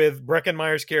has with Breckin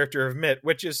Meyer's character of Mitt,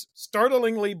 which is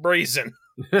startlingly brazen.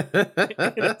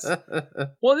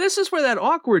 Well, this is where that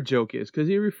awkward joke is, because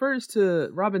he refers to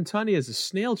Robin Tunney as a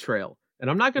snail trail. And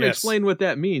I'm not going to explain what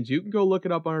that means. You can go look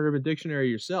it up on Urban Dictionary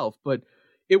yourself. But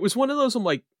it was one of those, I'm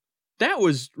like, that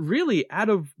was really out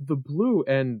of the blue.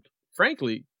 And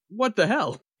frankly, what the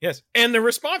hell? Yes, and the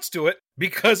response to it,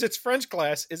 because it's French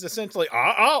class, is essentially,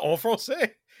 en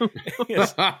français.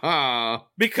 Yes.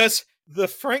 Because the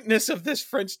frankness of this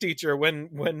French teacher, when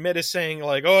Mitt is saying,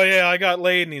 like, oh yeah, I got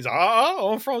laid, and he's,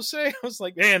 en français, I was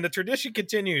like, man, the tradition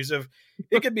continues of,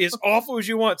 it could be as awful as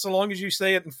you want, so long as you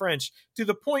say it in French, to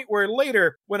the point where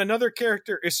later, when another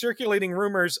character is circulating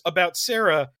rumors about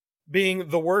Sarah being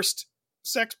the worst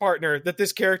sex partner that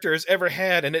this character has ever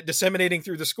had, and it disseminating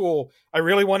through the school, I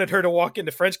really wanted her to walk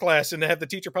into French class and to have the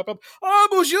teacher pop up,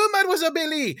 bonjour, mademoiselle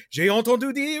Bailey, j'ai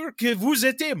entendu dire que vous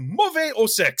étiez mauvais au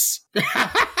sexe.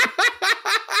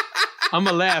 I'm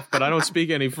gonna laugh, but I don't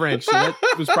speak any French, so that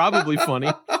was probably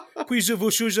funny. Puis je vous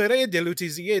suggérerais de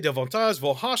l'utiliser davantage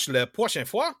vos haches la prochaine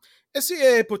fois.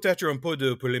 Essayez peut-être un peu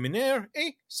de préliminaire,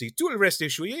 et si tout le reste est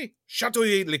chouillé,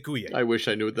 chatouillez les couilles. I wish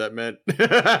I knew what that meant.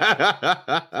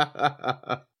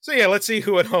 So yeah, let's see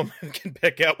who at home can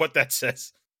pick out what that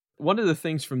says. One of the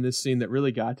things from this scene that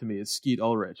really got to me is Skeet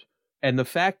Ulrich. And the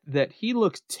fact that he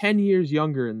looks 10 years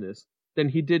younger in this than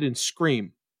he did in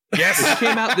Scream. Yes. Which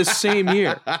came out the same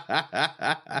year.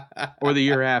 Or the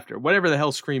year after. Whatever the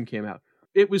hell Scream came out.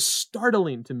 It was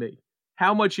startling to me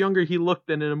how much younger he looked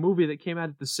than in a movie that came out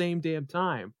at the same damn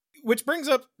time. Which brings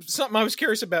up something I was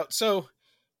curious about. So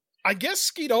I guess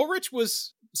Skeet Ulrich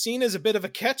was seen as a bit of a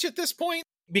catch at this point.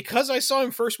 Because I saw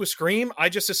him first with Scream, I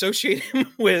just associate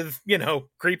him with,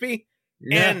 creepy.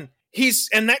 Yeah.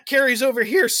 And that carries over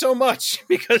here so much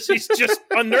because he's just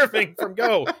unnerving from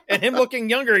go. And him looking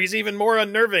younger, he's even more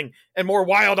unnerving and more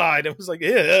wild-eyed. It was like,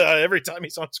 every time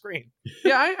he's on screen.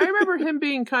 Yeah, I remember him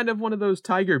being kind of one of those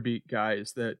Tiger Beat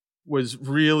guys that was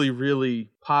really,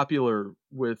 really popular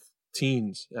with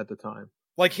teens at the time.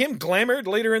 Like him glamored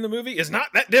later in the movie is not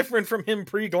that different from him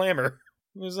pre-glamour.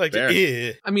 It was like,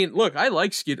 I mean, look, I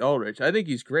like Skeet Ulrich. I think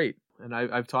he's great. And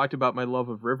I've talked about my love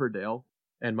of Riverdale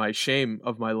and my shame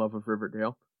of my love of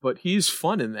Riverdale. But he's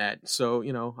fun in that. So,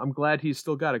 I'm glad he's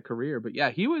still got a career. But yeah,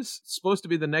 he was supposed to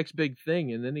be the next big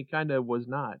thing. And then he kind of was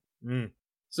not. Mm.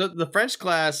 So the French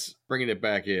class, bringing it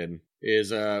back in,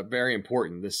 is very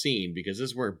important, the scene, because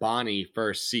this is where Bonnie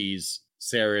first sees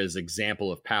Sarah's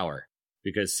example of power.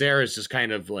 Because Sarah's just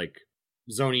kind of like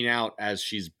zoning out as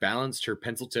she's balanced her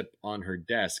pencil tip on her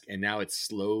desk, and now it's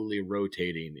slowly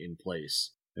rotating in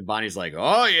place. And Bonnie's like,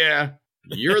 oh yeah,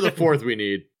 you're the fourth we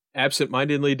need.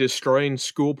 Absent-mindedly destroying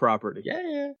school property.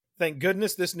 Yeah. Thank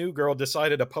goodness this new girl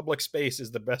decided a public space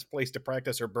is the best place to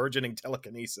practice her burgeoning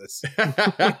telekinesis.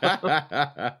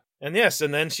 And yes,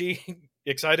 and then she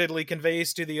excitedly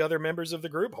conveys to the other members of the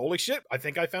group, holy shit, I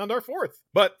think I found our fourth.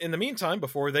 But in the meantime,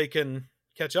 before they can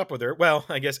catch up with her, well,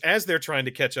 I guess as they're trying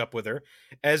to catch up with her,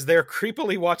 as they're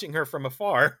creepily watching her from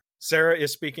afar, Sarah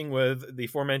is speaking with the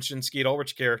aforementioned Skeet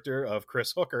Ulrich character of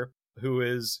Chris Hooker, who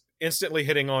is instantly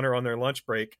hitting on her on their lunch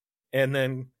break, and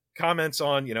then comments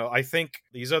on, I think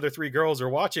these other three girls are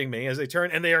watching me, as they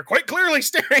turn, and they are quite clearly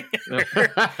staring at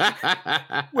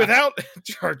her without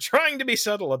trying to be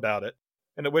subtle about it.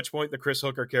 And at which point the Chris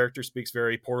Hooker character speaks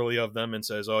very poorly of them and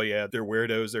says, oh yeah, they're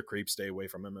weirdos, they're creeps, stay away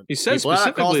from them. He says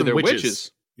specifically they're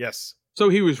witches. Yes. So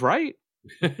he was right.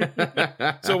 So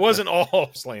it wasn't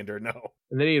all slander, no.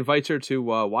 And then he invites her to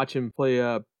watch him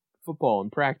play football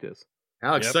in practice.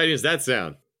 How exciting does that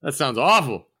sound? That sounds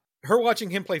awful. Her watching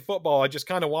him play football, I just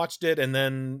kind of watched it, and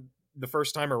then the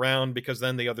first time around, because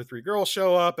then the other three girls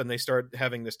show up and they start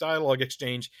having this dialogue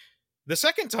exchange. The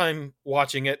second time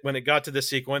watching it, when it got to this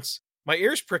sequence, my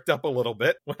ears pricked up a little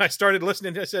bit. When I started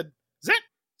listening, I said, is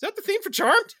that the theme for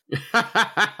Charmed?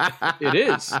 It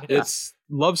is. It's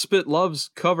Love Spit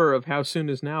Love's cover of How Soon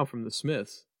Is Now from the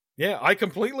Smiths. Yeah, I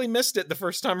completely missed it the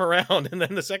first time around, and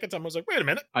then the second time I was like, wait a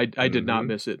minute. I did not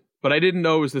miss it, but I didn't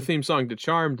know it was the theme song to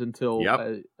Charmed until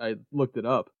I looked it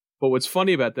up. But what's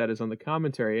funny about that is on the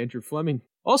commentary, Andrew Fleming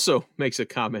also makes a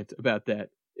comment about that.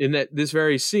 In this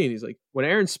very scene, he's like, when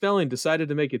Aaron Spelling decided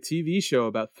to make a TV show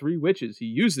about three witches, he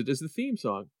used it as the theme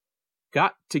song.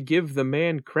 Got to give the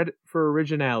man credit for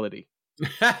originality.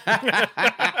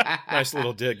 Nice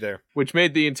little dig there. Which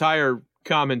made the entire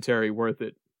commentary worth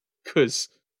it, because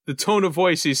the tone of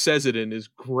voice he says it in is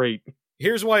great.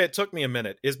 Here's why it took me a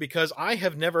minute, is because I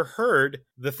have never heard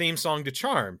the theme song to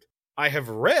Charmed. I have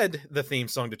read the theme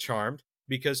song to Charmed,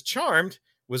 because Charmed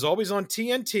was always on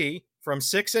TNT from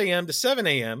 6 a.m. to 7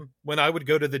 a.m. when I would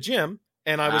go to the gym,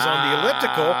 and I was on the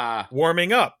elliptical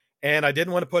warming up. And I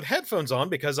didn't want to put headphones on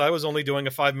because I was only doing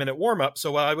a 5-minute warm-up,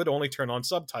 so I would only turn on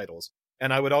subtitles.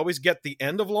 And I would always get the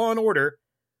end of Law & Order,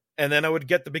 and then I would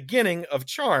get the beginning of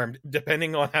Charmed,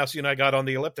 depending on how soon I got on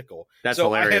the elliptical. That's so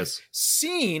hilarious. I have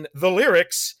seen the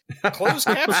lyrics, closed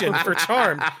caption for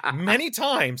Charmed, many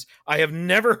times. I have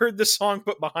never heard the song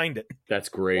put behind it. That's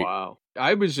great. Wow.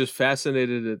 I was just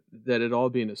fascinated that it all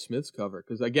being a Smiths cover,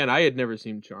 because, again, I had never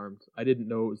seen Charmed. I didn't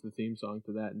know it was the theme song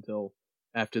to that until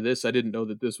after this. I didn't know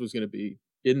that this was going to be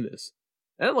in this.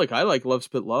 And, I like Love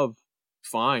Spit Love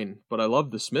fine, but I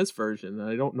love the Smiths version. And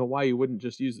I don't know why you wouldn't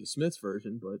just use the Smiths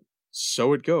version, but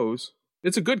so it goes.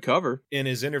 It's a good cover. In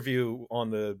his interview on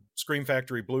the Scream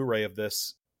Factory Blu-ray of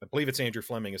this, I believe it's Andrew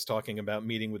Fleming is talking about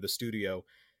meeting with the studio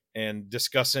and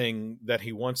discussing that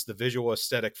he wants the visual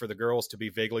aesthetic for the girls to be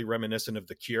vaguely reminiscent of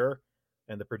The Cure.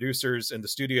 And the producers and the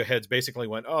studio heads basically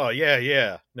went, oh,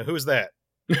 yeah. Now, who's that?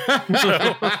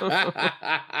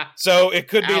 So it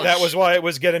could be that was why it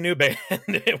was get a new band.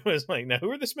 It was like, now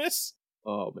who are the Smiths?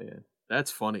 Oh, man.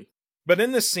 That's funny. But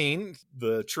in this scene,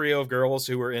 the trio of girls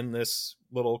who were in this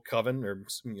little coven, or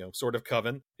sort of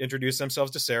coven, introduce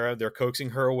themselves to Sarah. They're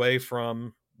coaxing her away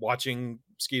from watching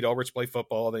Skeet Ulrich play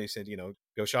football. They said,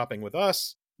 go shopping with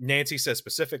us. Nancy says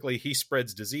specifically, he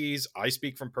spreads disease. I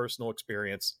speak from personal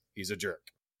experience. He's a jerk.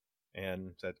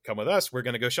 And said, come with us. We're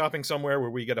going to go shopping somewhere where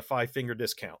we get a 5-finger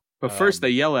discount. But first they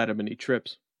yell at him and he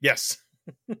trips. Yes.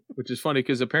 Which is funny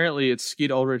because apparently it's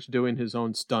Skeet Ulrich doing his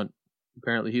own stunt.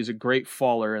 Apparently he's a great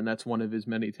faller and that's one of his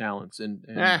many talents. And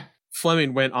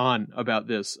Fleming went on about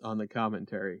this on the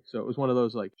commentary. So it was one of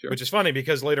those like... Sure. Which is funny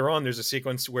because later on there's a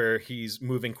sequence where he's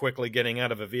moving quickly, getting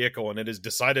out of a vehicle, and it is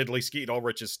decidedly Skeet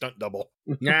Ulrich's stunt double.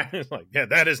 It's like, yeah,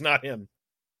 that is not him.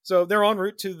 So they're en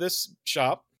route to this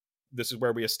shop. This is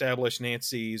where we establish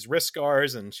Nancy's wrist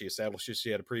scars, and she establishes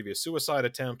she had a previous suicide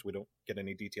attempt. We don't get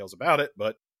any details about it,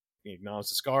 but he acknowledges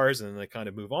the scars, and then they kind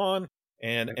of move on.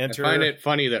 And enter... I find it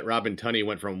funny that Robin Tunney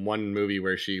went from one movie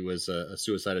where she was a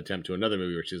suicide attempt to another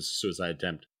movie where she was a suicide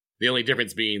attempt. The only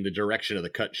difference being the direction of the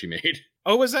cut she made.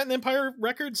 Oh, was that in Empire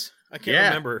Records? I can't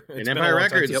remember. In Empire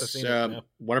Records,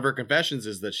 one of her confessions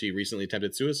is that she recently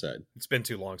attempted suicide. It's been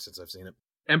too long since I've seen it.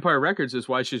 Empire Records is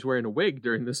why she's wearing a wig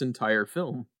during this entire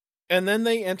film. And then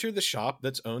they enter the shop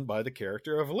that's owned by the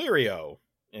character of Lirio.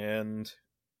 And...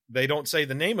 they don't say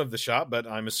the name of the shop, but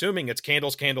I'm assuming it's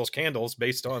Candles, Candles, Candles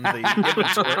based on the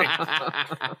inventory,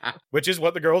 which is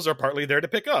what the girls are partly there to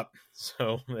pick up.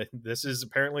 So this is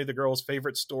apparently the girls'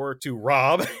 favorite store to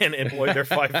rob and employ their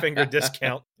 5-finger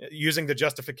discount using the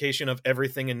justification of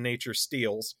everything in nature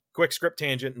steals. Quick script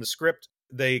tangent. In the script,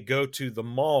 they go to the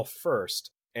mall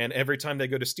first. And every time they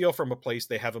go to steal from a place,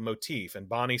 they have a motif. And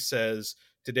Bonnie says,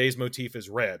 today's motif is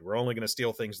red. We're only going to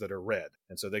steal things that are red.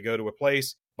 And so they go to a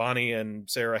place. Bonnie and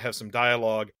Sarah have some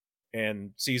dialogue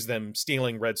and sees them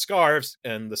stealing red scarves.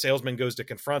 And the salesman goes to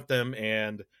confront them.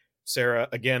 And Sarah,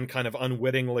 again, kind of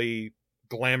unwittingly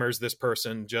glamours this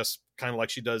person, just kind of like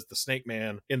she does the Snake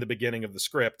Man in the beginning of the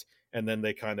script. And then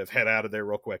they kind of head out of there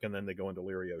real quick. And then they go into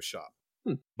Lirio's shop.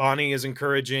 Bonnie is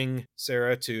encouraging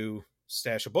Sarah to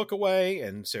stash a book away,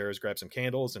 and Sarah's grabbed some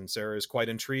candles, and Sarah is quite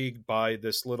intrigued by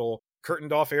this little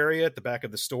curtained off area at the back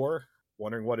of the store,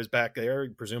 wondering what is back there,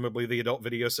 presumably the adult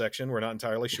video section. We're not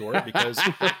entirely sure, because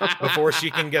before she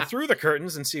can get through the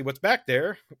curtains and see what's back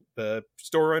there, the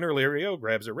store owner Lirio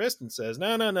grabs her wrist and says,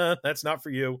 no, that's not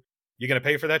for you. You gonna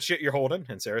pay for that shit you're holding?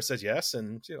 And Sarah says yes.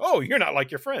 And she, oh, you're not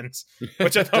like your friends,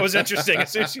 which I thought was interesting.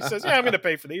 As soon as she says, yeah, I'm gonna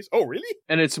pay for these. Oh, really?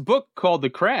 And it's a book called The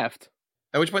Craft.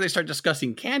 At which point they start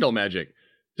discussing candle magic.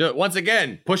 So once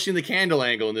again, pushing the candle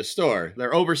angle in this store.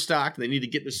 They're overstocked and they need to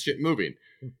get this shit moving.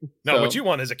 No, what you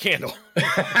want is a candle.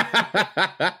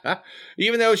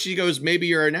 Even though she goes, maybe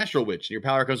you're a natural witch and your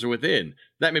power comes from within.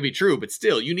 That may be true, but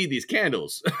still, you need these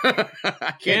candles.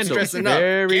 I can't stress enough.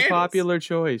 Very popular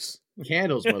choice.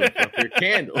 Candles, motherfucker.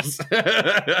 Candles.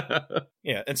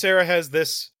 Yeah, and Sarah has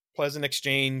this pleasant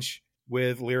exchange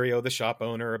with Lirio, the shop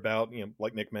owner, about,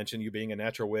 like Nick mentioned, you being a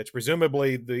natural witch.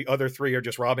 Presumably, the other three are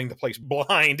just robbing the place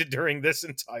blind during this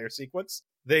entire sequence.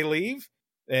 They leave,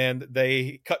 and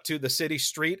they cut to the city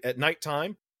street at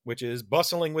nighttime, which is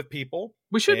bustling with people.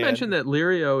 We should mention that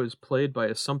Lirio is played by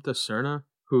Assumpta Serna,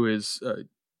 who is a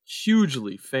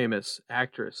hugely famous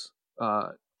actress,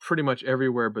 pretty much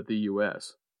everywhere but the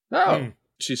U.S. Oh.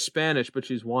 She's Spanish, but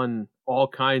she's won all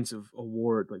kinds of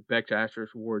awards, like Best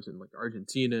Actress awards in like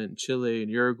Argentina and Chile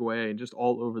and Uruguay and just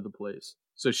all over the place.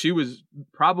 So she was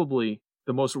probably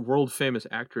the most world famous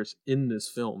actress in this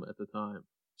film at the time.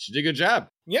 She did a good job.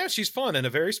 Yeah, she's fun in a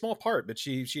very small part, but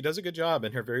she does a good job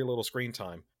in her very little screen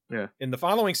time. Yeah. In the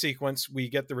following sequence, we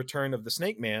get the return of the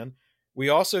Snake Man. We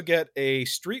also get a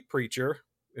street preacher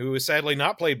who is sadly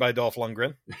not played by Dolph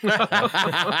Lundgren.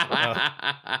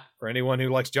 For anyone who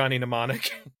likes Johnny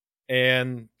Mnemonic.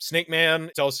 And Snake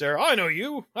Man tells Sarah, I know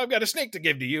you. I've got a snake to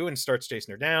give to you, and starts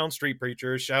chasing her down. Street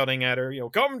preacher shouting at her,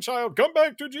 come, child, come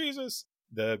back to Jesus.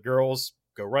 The girls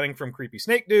go running from creepy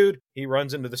snake dude. He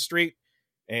runs into the street,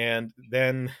 and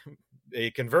then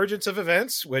a convergence of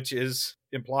events, which is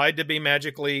implied to be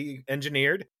magically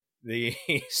engineered. The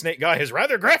snake guy is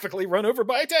rather graphically run over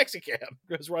by a taxi cab,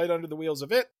 goes right under the wheels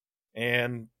of it,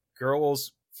 and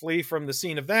girls flee from the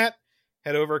scene of that,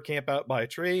 head over, camp out by a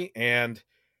tree, and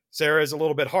Sarah is a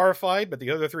little bit horrified, but the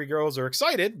other three girls are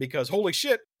excited because, holy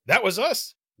shit, that was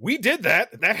us. We did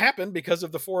that. That happened because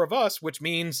of the four of us, which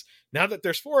means now that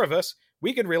there's four of us,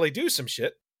 we can really do some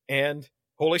shit, and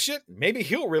holy shit, maybe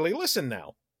he'll really listen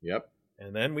now. Yep.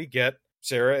 And then we get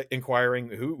Sarah inquiring,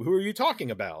 who are you talking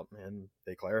about? And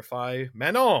they clarify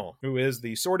Manon, who is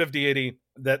the sort of deity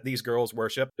that these girls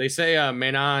worship. They say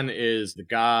Manon is the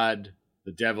god,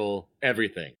 the devil,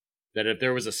 everything. That if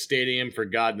there was a stadium for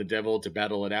God and the devil to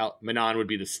battle it out, Manon would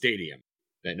be the stadium.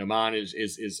 That Manon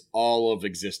is all of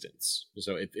existence.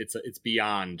 So it's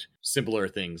beyond simpler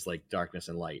things like darkness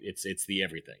and light. It's the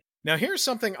everything. Now here's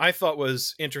something I thought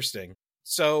was interesting.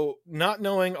 So, not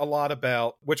knowing a lot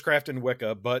about witchcraft and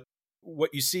Wicca, but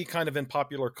what you see kind of in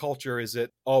popular culture is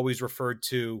it always referred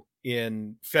to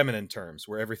in feminine terms,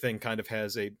 where everything kind of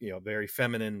has a very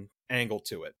feminine angle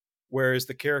to it. Whereas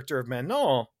the character of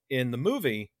Manon in the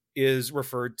movie is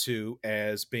referred to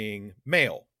as being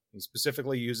male. He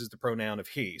specifically uses the pronoun of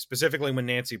he, specifically when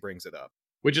Nancy brings it up.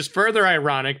 Which is further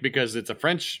ironic because it's a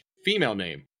French female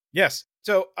name. Yes.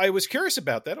 So I was curious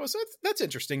about that. That's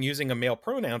interesting, using a male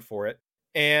pronoun for it.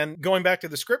 And going back to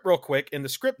the script real quick, in the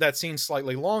script, that scene's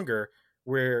slightly longer,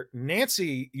 where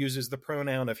Nancy uses the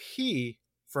pronoun of he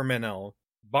for Manon.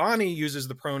 Bonnie uses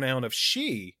the pronoun of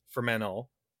she for Manon.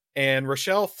 And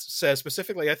Rochelle says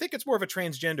specifically, I think it's more of a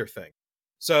transgender thing.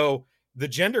 So the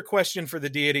gender question for the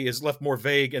deity is left more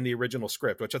vague in the original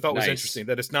script, which I thought was interesting,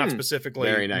 that it's not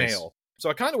specifically male. So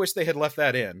I kind of wish they had left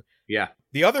that in. Yeah.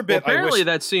 The other bit, apparently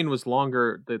that scene was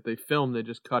longer that they filmed. They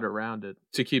just cut around it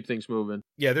to keep things moving.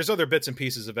 Yeah, there's other bits and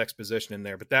pieces of exposition in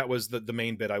there, but that was the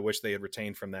main bit I wish they had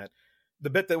retained from that. The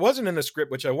bit that wasn't in the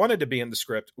script, which I wanted to be in the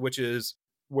script, which is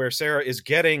where Sarah is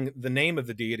getting the name of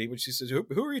the deity, which she says,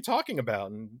 who are you talking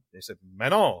about? And they said,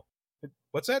 Manon.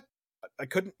 What's that? I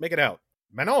couldn't make it out.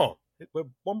 Manon.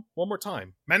 One more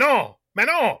time. Manon.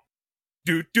 Manon.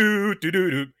 Do do do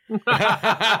do do.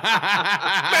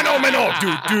 Manon, Manon,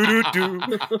 do do do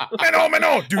do. Manon,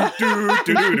 Manon, do do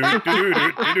do do do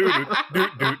do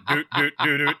do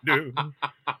do do do.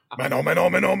 Manon,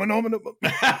 Manon, Manon, Manon, Manon.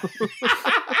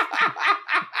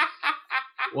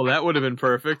 Well, that would have been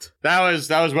perfect. That was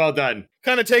well done.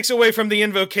 Kind of takes away from the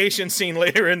invocation scene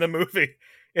later in the movie.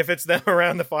 If it's them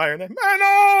around the fire, and then,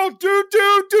 Manon, do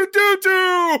do do do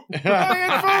do,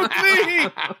 I invoke thee,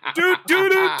 do do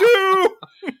do do.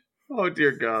 Oh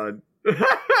dear God.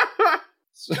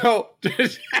 So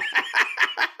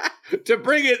to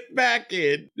bring it back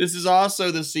in, this is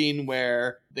also the scene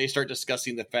where they start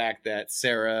discussing the fact that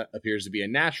Sarah appears to be a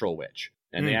natural witch,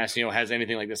 and they ask, has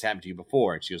anything like this happened to you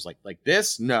before? And she was like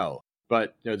this, no.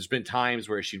 But there's been times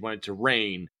where she'd want it to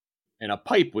rain, and a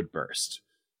pipe would burst.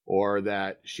 Or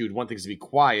that she would want things to be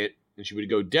quiet and she would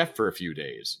go deaf for a few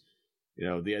days.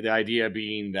 The idea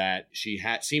being that she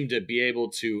seemed to be able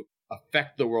to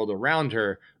affect the world around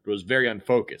her, but was very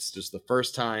unfocused. Just the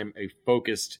first time a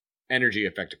focused energy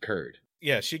effect occurred.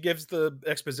 Yeah, she gives the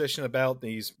exposition about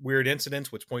these weird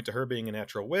incidents which point to her being a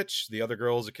natural witch. The other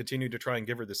girls continue to try and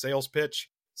give her the sales pitch.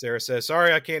 Sarah says,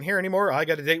 sorry, I can't hear anymore. I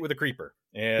got a date with a creeper.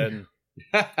 And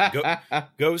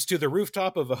goes to the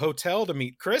rooftop of a hotel to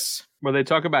meet Chris. Where they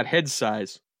talk about head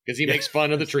size. Because he makes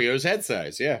fun of the trio's head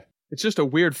size, yeah. It's just a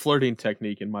weird flirting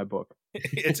technique in my book.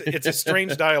 It's a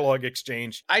strange dialogue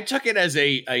exchange. I took it as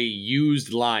a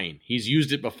used line. He's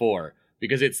used it before.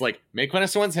 Because it's like, make fun of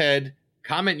someone's head,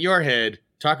 comment your head,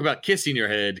 talk about kissing your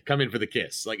head, come in for the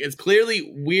kiss. Like, it's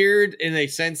clearly weird in a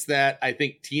sense that I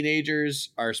think teenagers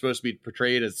are supposed to be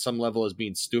portrayed at some level as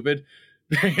being stupid.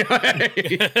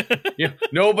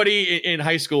 Nobody in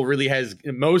high school really has.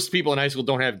 Most people in high school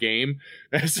don't have game,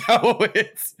 so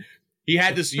he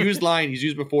had this used line he's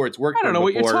used before. It's worked. I don't know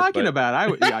what you're talking about.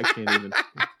 I can't even.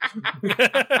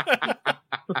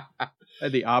 I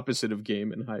had the opposite of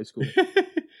game in high school.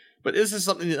 But this is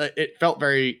something that it felt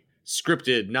very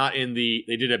scripted. Not in they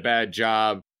did a bad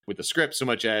job with the script so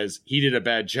much as he did a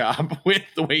bad job with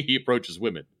the way he approaches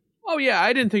women. Oh, yeah,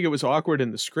 I didn't think it was awkward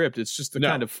in the script. It's just the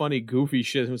kind of funny, goofy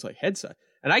shit. It was like head size.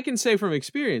 And I can say from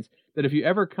experience that if you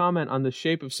ever comment on the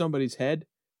shape of somebody's head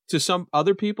to some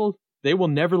other people, they will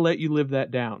never let you live that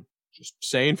down. Just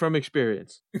saying from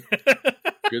experience.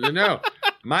 Good to know.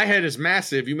 My head is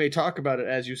massive. You may talk about it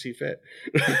as you see fit.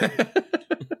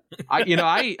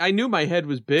 I knew my head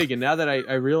was big, and now that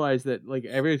I realize that like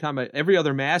every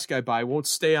other mask I buy won't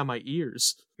stay on my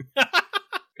ears.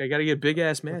 I gotta get a big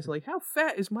ass mask. Like, how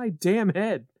fat is my damn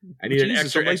head? I need an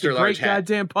extra large hat.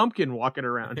 Goddamn pumpkin walking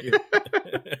around here.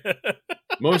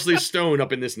 Mostly stone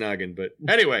up in this noggin, but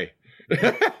anyway.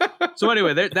 So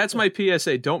anyway, that's my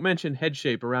PSA. Don't mention head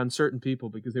shape around certain people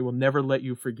because they will never let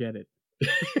you forget it.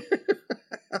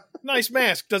 Nice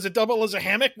mask. Does it double as a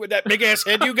hammock with that big ass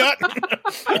head you got?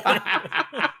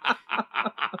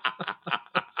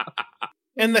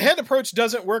 And the head approach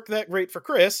doesn't work that great for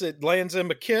Chris. It lands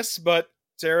him a kiss, but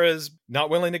Sarah's not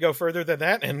willing to go further than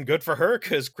that, and good for her,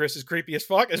 because Chris is creepy as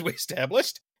fuck, as we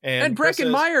established. And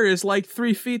Breckenmeyer is like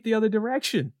 3 feet the other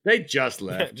direction. They just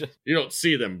left. You don't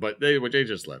see them, but they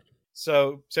just left.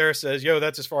 So Sarah says, yo,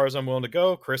 that's as far as I'm willing to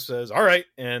go. Chris says, all right.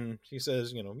 And she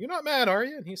says, you're not mad, are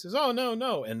you? And he says, oh,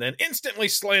 no. And then instantly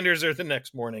slanders her the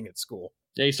next morning at school.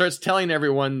 Yeah, he starts telling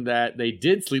everyone that they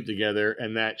did sleep together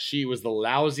and that she was the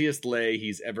lousiest lay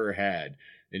he's ever had.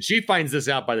 And she finds this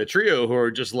out by the trio, who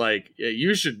are just like, yeah,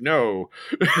 you should know.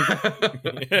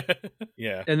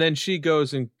 Yeah. And then she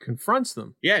goes and confronts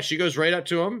them. Yeah, she goes right up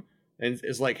to him and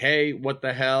is like, hey, what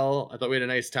the hell? I thought we had a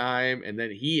nice time. And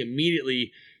then he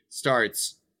immediately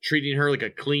starts treating her like a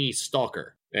clingy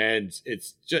stalker. And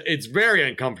it's very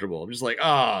uncomfortable. I'm just like,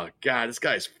 oh, God, this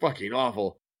guy's fucking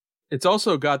awful. It's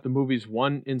also got the movie's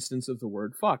one instance of the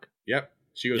word fuck. Yep.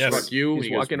 She goes, Yes. fuck you. He's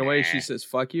and he walking goes, away. nah. She says,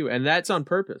 fuck you. And that's on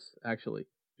purpose, actually,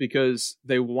 because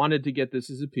they wanted to get this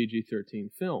as a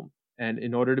PG-13 film. And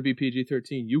in order to be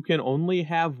PG-13, you can only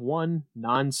have one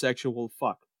non-sexual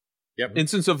fuck. Yep.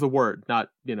 Instance of the word, not,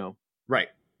 Right.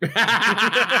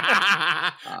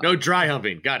 No dry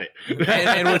humping. Got it.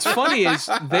 and what's funny is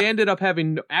they ended up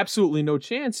having absolutely no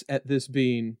chance at this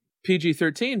being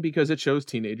PG-13 because it shows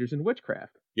teenagers in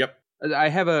witchcraft. Yep. I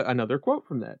have another quote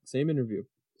from that same interview.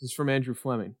 This is from Andrew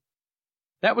Fleming.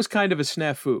 That was kind of a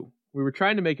snafu. We were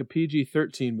trying to make a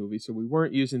PG-13 movie, so we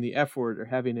weren't using the F word or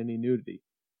having any nudity.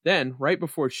 Then, right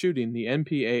before shooting, the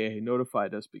MPAA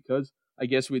notified us because I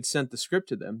guess we'd sent the script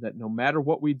to them that no matter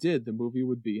what we did, the movie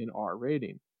would be an R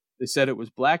rating. They said it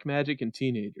was black magic and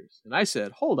teenagers. And I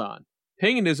said, hold on.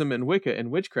 Paganism and Wicca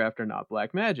and witchcraft are not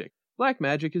black magic. Black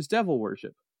magic is devil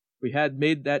worship. We had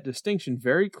made that distinction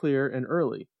very clear and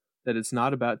early, that it's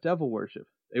not about devil worship.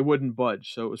 They wouldn't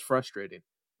budge, so it was frustrating.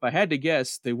 If I had to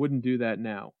guess, they wouldn't do that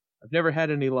now. I've never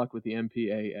had any luck with the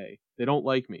MPAA. They don't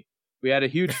like me. We had a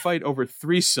huge fight over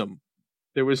threesome.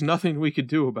 There was nothing we could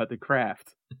do about the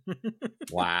craft.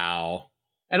 Wow.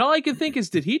 And all I can think is,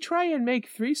 did he try and make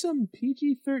threesome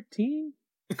PG-13?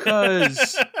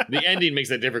 Because The ending makes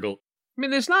that difficult. I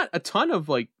mean, there's not a ton of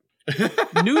like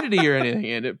nudity or anything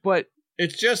in it, but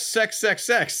It's just sex.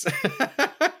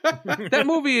 that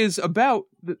movie is about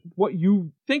what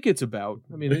you think it's about.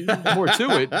 I mean, there's more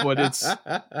to it, but it's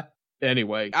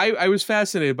anyway. I was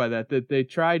fascinated by that they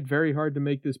tried very hard to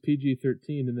make this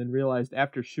PG-13 and then realized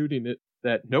after shooting it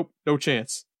that nope, no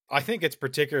chance. I think it's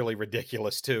particularly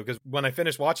ridiculous, too, because when I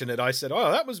finished watching it, I said,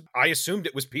 I assumed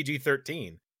it was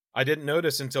PG-13. I didn't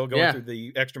notice until going through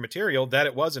the extra material that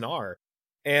it was an R.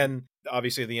 And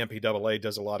obviously the MPAA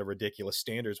does a lot of ridiculous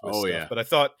standards with stuff. Yeah. But I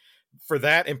thought for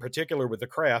that in particular with the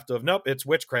craft of, nope, it's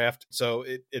witchcraft, so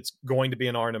it's going to be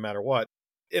an R no matter what.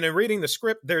 And in reading the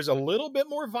script, there's a little bit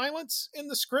more violence in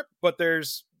the script, but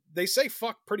they say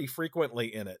fuck pretty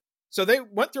frequently in it. So they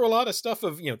went through a lot of stuff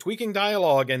of, tweaking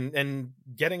dialogue and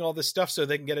getting all this stuff so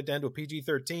they can get it down to a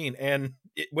PG-13. And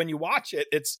when you watch it,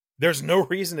 there's no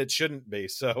reason it shouldn't be.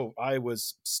 So I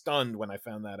was stunned when I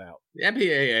found that out. The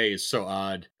MPAA is so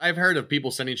odd. I've heard of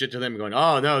people sending shit to them and going,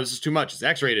 oh, no, this is too much. It's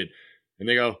X-rated. And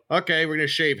they go, okay, we're going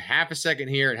to shave half a second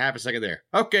here and half a second there.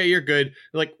 Okay, you're good.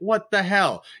 They're like, what the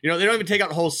hell? They don't even take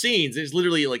out whole scenes. They just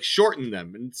literally like shorten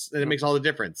them. And it makes all the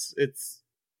difference.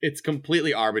 It's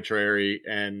completely arbitrary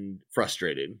and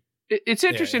frustrating. It's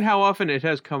interesting how often it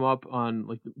has come up on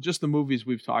like just the movies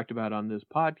we've talked about on this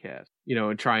podcast,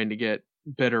 and trying to get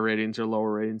better ratings or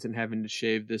lower ratings and having to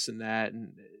shave this and that.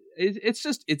 And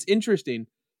it's interesting.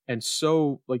 And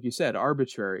so, like you said,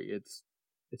 arbitrary.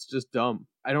 It's just dumb.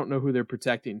 I don't know who they're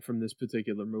protecting from this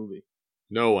particular movie.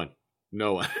 No one.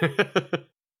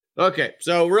 Okay,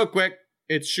 so real quick,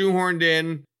 it's shoehorned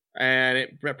in, and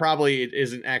it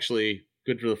isn't actually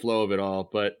good for the flow of it all,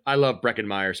 but I love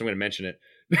Breckenmeyer, so I'm going to mention it.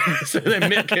 so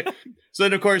then,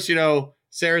 of course,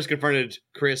 Sarah's confronted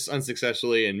Chris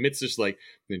unsuccessfully, and Mitt's just like,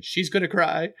 then she's going to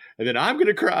cry, and then I'm going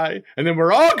to cry, and then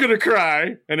we're all going to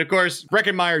cry. And of course,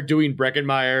 Breckenmeyer doing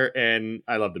Breckenmeyer, and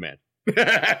I love the man.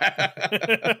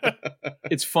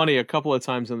 It's funny, a couple of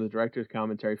times in the director's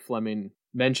commentary, Fleming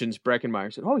mentions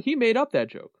Breckenmeyer, said, oh, he made up that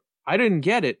joke. I didn't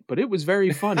get it, but it was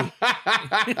very funny.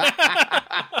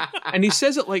 And he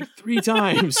says it like 3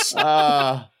 times.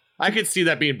 I could see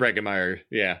that being Breckenmeyer,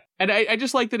 yeah. And I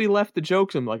just like that he left the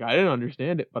jokes. I'm like, I didn't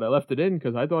understand it, but I left it in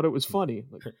because I thought it was funny.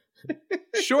 Like,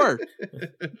 sure.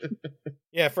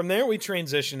 Yeah, from there we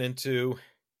transition into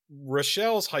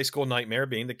Rochelle's high school nightmare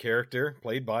being the character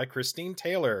played by Christine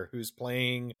Taylor, who's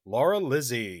playing Laura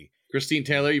Lizzie. Christine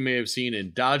Taylor you may have seen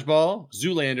in Dodgeball,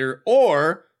 Zoolander,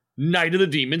 or Night of the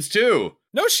Demons 2.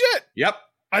 No shit! Yep.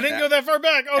 I didn't go that far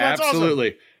back. Oh, that's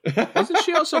absolutely. awesome. Wasn't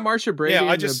she also Marsha Brady in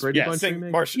the Brady Bunch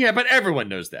remake? Marsha. Yeah, but everyone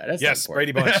knows that. That's yes,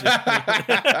 Brady Bunch.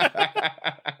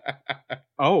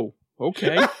 Oh,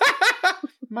 okay.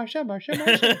 Marsha.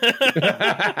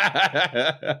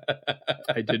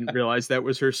 I didn't realize that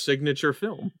was her signature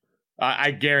film.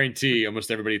 I guarantee almost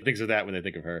everybody thinks of that when they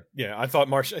think of her. Yeah, I thought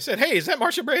Marsha. I said, hey, is that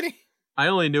Marsha Brady? I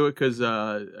only knew it because,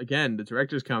 again, the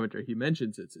director's commentary, he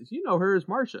mentions it. Says, you know her as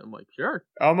Marsha. I'm like, sure.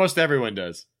 Almost everyone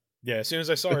does. Yeah, as soon as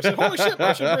I saw her, I said, holy shit,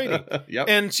 Marcia Brady. Yep.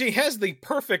 And she has the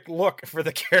perfect look for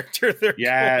the character they're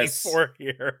going for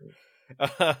here.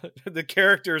 The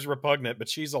character is repugnant, but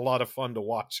she's a lot of fun to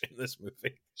watch in this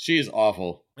movie. She is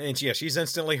awful. And she's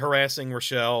instantly harassing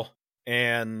Rochelle.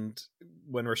 And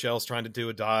when Rochelle's trying to do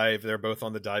a dive, they're both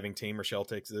on the diving team.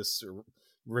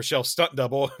 Rochelle's stunt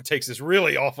double takes this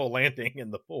really awful landing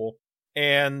in the pool.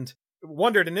 And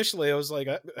wondered initially, I was like,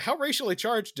 how racially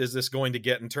charged is this going to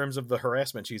get in terms of the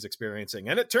harassment she's experiencing?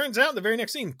 And it turns out in the very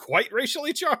next scene, quite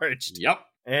racially charged. Yep.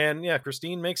 And yeah,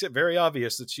 Christine makes it very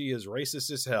obvious that she is racist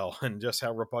as hell and just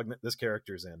how repugnant this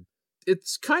character's in.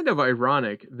 It's kind of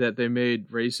ironic that they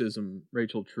made racism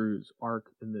Rachel True's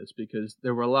arc in this, because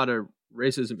there were a lot of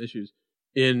racism issues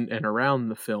in and around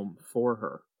the film for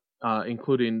her,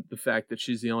 including the fact that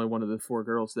she's the only one of the four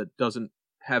girls that doesn't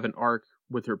have an arc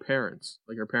with her parents.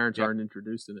 Like, her parents aren't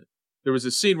introduced in it. There was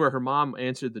a scene where her mom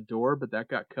answered the door, but that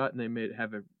got cut, and they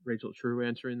have a Rachel True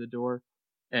answering the door.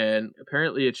 And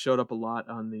apparently it showed up a lot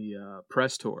on the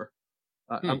press tour.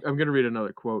 I'm going to read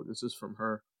another quote. This is from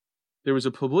her. There was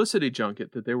a publicity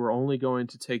junket that they were only going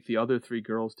to take the other three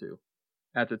girls to.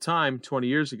 At the time, 20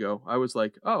 years ago, I was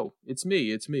like, oh, it's me,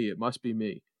 it must be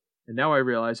me. And now I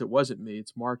realize it wasn't me,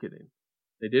 it's marketing.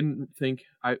 They didn't think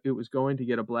it was going to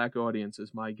get a black audience,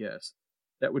 is my guess.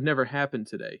 That would never happen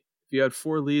today. If you had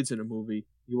 4 leads in a movie,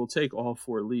 you will take all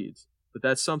 4 leads. But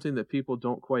that's something that people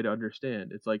don't quite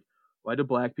understand. It's like, why do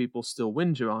black people still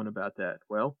whinge on about that?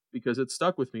 Well, because it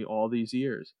stuck with me all these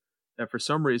years. That for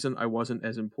some reason I wasn't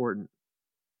as important.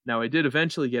 Now, I did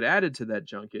eventually get added to that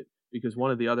junket because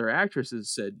one of the other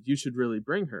actresses said, you should really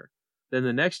bring her. Then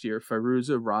the next year,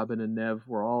 Fairuza, Robin, and Nev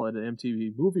were all at an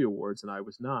MTV Movie Awards, and I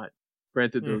was not.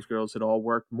 Granted, those girls had all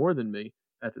worked more than me.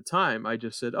 At the time, I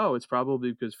just said, oh, it's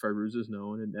probably because Fairuza's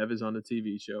known and Nev is on a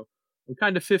TV show. I'm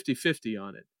kind of 50-50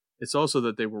 on it. It's also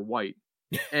that they were white.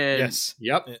 And yes.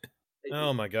 Yep.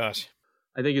 Oh, my gosh.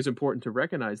 I think it's important to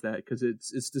recognize that, because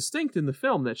it's distinct in the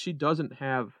film that she doesn't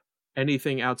have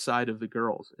anything outside of the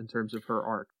girls in terms of her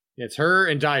arc. It's her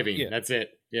and diving. Yeah. That's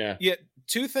it. Yeah. Yeah,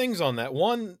 2 things on that.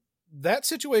 One, that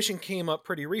situation came up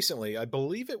pretty recently. I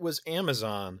believe it was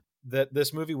Amazon that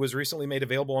this movie was recently made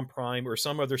available on Prime or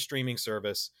some other streaming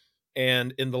service.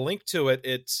 And in the link to it,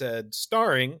 it said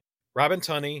starring Robin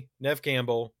Tunney, Nev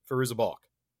Campbell, Fairuza Balk.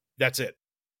 That's it.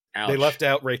 Ouch. They left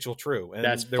out Rachel True. And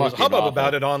That's there was a fucking hubbub awful.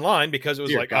 about it online because it was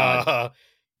Dear like, God.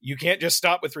 you can't just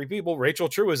stop with 3 people. Rachel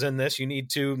True is in this. You need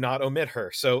to not omit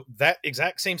her. So that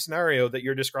exact same scenario that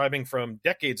you're describing from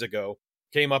decades ago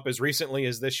came up as recently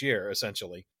as this year,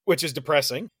 essentially, which is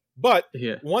depressing. But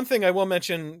one thing I will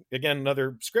mention, again,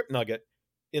 another script nugget.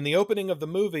 In the opening of the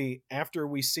movie, after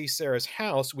we see Sarah's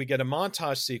house, we get a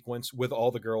montage sequence with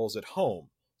all the girls at home.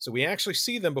 So we actually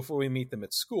see them before we meet them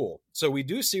at school. So we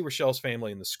do see Rochelle's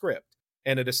family in the script.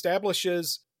 And it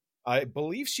establishes, I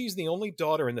believe she's the only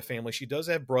daughter in the family. She does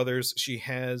have brothers. She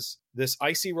has this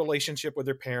icy relationship with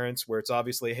her parents where it's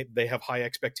obviously they have high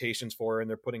expectations for her and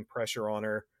they're putting pressure on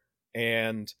her.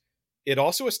 And it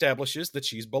also establishes that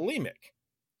she's bulimic.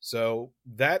 So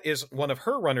that is one of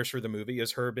her runners for the movie,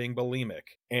 is her being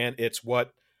bulimic. And it's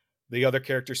what the other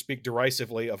characters speak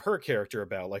derisively of her character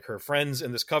about. Like, her friends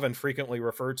in this coven frequently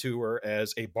refer to her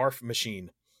as a barf machine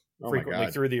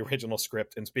frequently through the original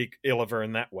script and speak ill of her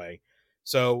in that way.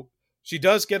 So she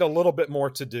does get a little bit more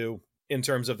to do in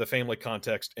terms of the family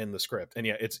context in the script. And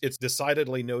yeah, it's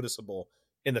decidedly noticeable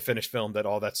in the finished film that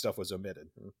all that stuff was omitted.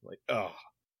 Like, oh.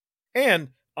 And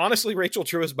honestly, Rachel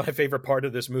True is my favorite part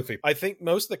of this movie. I think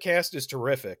most of the cast is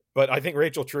terrific, but I think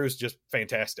Rachel True is just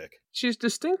fantastic. She's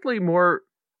distinctly more,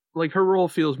 like, her role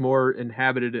feels more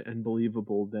inhabited and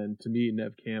believable than, to me,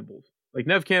 Nev Campbell's. Like,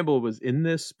 Nev Campbell was in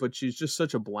this, but she's just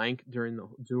such a blank during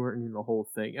the whole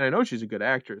thing. And I know she's a good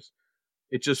actress.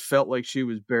 It just felt like she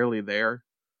was barely there,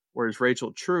 whereas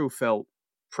Rachel True felt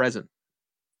present.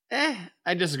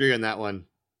 I disagree on that one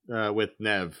with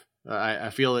Nev. I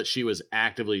feel that she was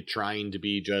actively trying to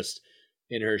be just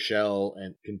in her shell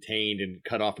and contained and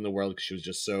cut off in the world because she was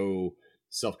just so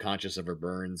self-conscious of her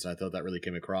burns. I thought that really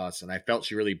came across, and I felt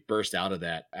she really burst out of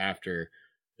that after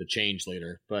the change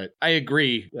later. But I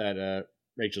agree that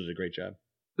Rachel did a great job.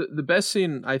 The best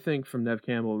scene, I think, from Nev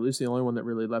Campbell, at least the only one that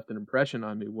really left an impression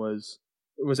on me, was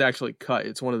actually cut.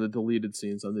 It's one of the deleted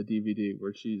scenes on the DVD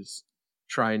where she's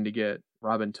trying to get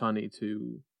Robin Tunney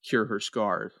to cure her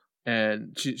scars.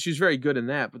 And she's very good in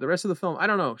that, but the rest of the film, I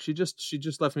don't know. She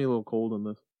just left me a little cold on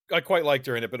this. I quite liked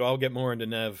her in it, but I'll get more into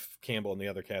Nev Campbell and the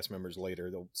other cast members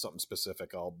later. Something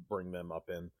specific, I'll bring them up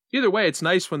in. Either way, it's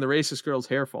nice when the racist girl's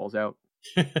hair falls out.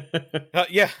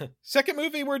 Yeah, second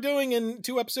movie we're doing in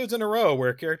 2 episodes in a row where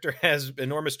a character has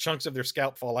enormous chunks of their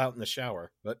scalp fall out in the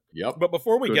shower. But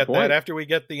before we get that, after we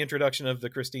get the introduction of the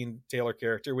Christine Taylor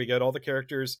character, we get all the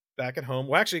characters back at home.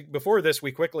 Well, actually, before this,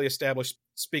 we quickly established,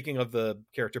 speaking of the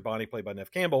character Bonnie, played by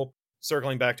Neve Campbell,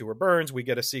 circling back to her burns, we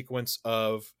get a sequence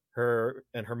of her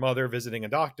and her mother visiting a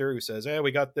doctor who says, hey, we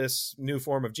got this new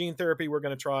form of gene therapy we're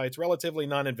going to try. It's relatively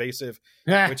non-invasive,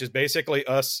 which is basically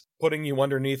us putting you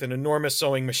underneath an enormous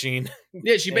sewing machine.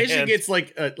 Yeah, she basically gets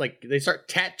like they start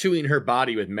tattooing her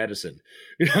body with medicine.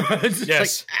 It's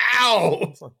yes. Like,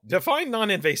 ow! Define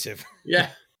non-invasive. Yeah.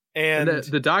 And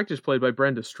the doctor's played by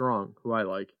Brenda Strong, who I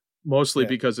like, mostly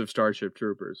because of Starship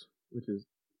Troopers, which is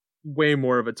way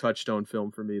more of a touchstone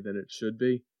film for me than it should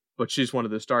be. But she's one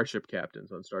of the Starship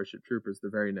captains on Starship Troopers the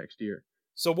very next year.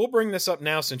 So we'll bring this up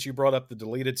now since you brought up the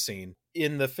deleted scene.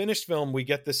 In the finished film, we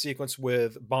get this sequence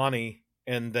with Bonnie,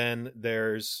 and then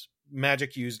there's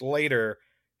magic used later,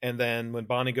 and then when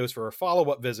Bonnie goes for her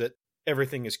follow-up visit,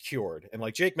 everything is cured. And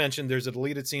like Jake mentioned, there's a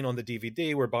deleted scene on the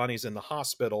DVD where Bonnie's in the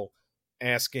hospital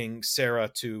asking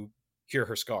Sarah to cure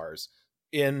her scars.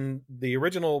 In the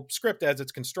original script as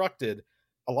it's constructed,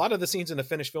 a lot of the scenes in the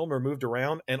finished film are moved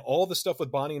around, and all the stuff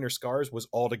with Bonnie and her scars was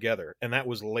all together, and that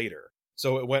was later.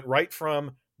 So it went right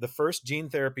from the first gene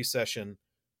therapy session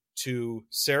to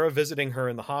Sarah visiting her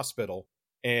in the hospital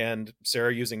and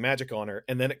Sarah using magic on her,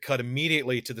 and then it cut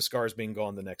immediately to the scars being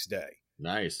gone the next day.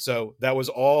 Nice. So that was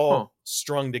all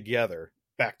strung together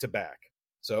back to back.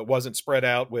 So it wasn't spread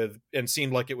out and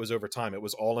seemed like it was over time. It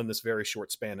was all in this very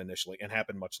short span initially and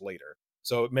happened much later.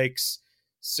 So it makes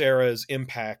Sarah's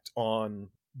impact on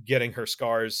getting her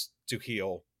scars to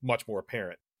heal much more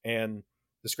apparent. And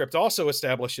the script also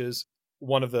establishes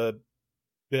one of the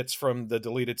bits from the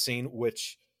deleted scene,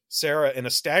 which Sarah, in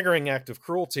a staggering act of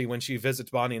cruelty when she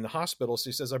visits Bonnie in the hospital,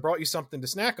 she says, I brought you something to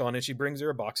snack on, and she brings her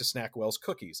a box of Snackwell's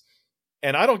cookies.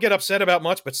 And I don't get upset about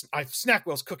much, but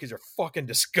Snackwell's cookies are fucking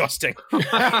disgusting.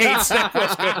 I hate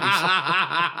Snackwell's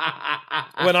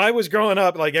cookies. When I was growing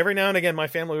up, like every now and again, my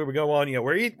family would go on,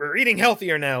 we're eating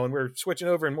healthier now, and we're switching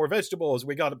over and more vegetables.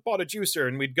 We bought a juicer,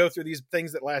 and we'd go through these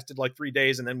things that lasted like 3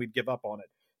 days, and then we'd give up on it.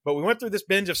 But we went through this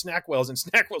binge of Snackwells, and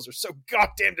Snackwells are so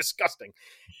goddamn disgusting.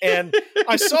 And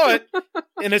I saw it,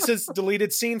 and it's this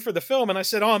deleted scene for the film, and I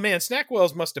said, oh man,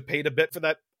 Snackwells must have paid a bit for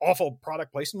that awful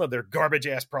product placement of their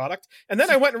garbage-ass product. And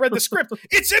then I went and read the script.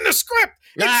 It's in the script!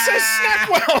 It says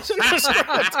Snackwells in the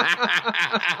script!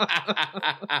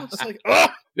 It's like,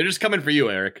 they're just coming for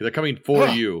you, Eric. They're coming for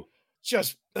you.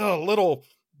 Just little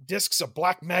discs of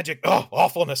black magic.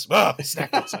 Awfulness.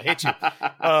 Snackwells, I hate you.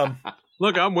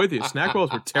 Look, I'm with you.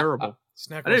 Snackwells were terrible.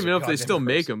 I don't even know if they still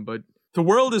make them, but the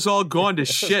world is all gone to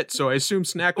shit, so I assume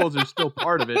Snackwells are still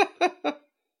part of it.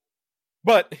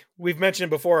 But we've mentioned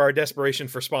before our desperation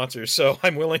for sponsors, so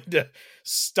I'm willing to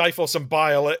stifle some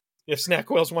bile if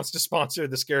Snackwells wants to sponsor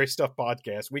the Scary Stuff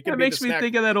podcast. That makes me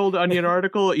think of that old Onion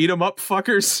article, Eat 'em up,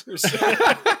 fuckers.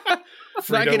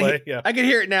 I can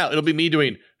hear it now. It'll be me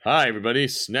doing, hi, everybody,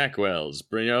 Snackwells.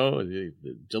 Bring the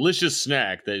delicious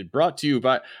snack that brought to you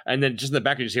by... And then just in the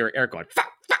back, you just hear Eric going,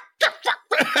 fuck.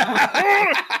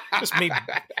 Just me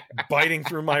biting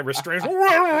through my restraints.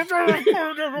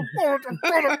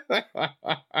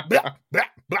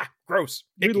 Gross.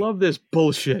 We love this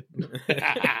bullshit.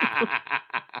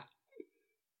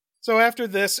 So after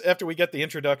we get the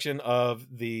introduction of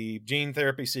the gene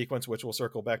therapy sequence, which we'll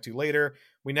circle back to later,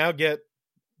 we now get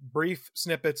brief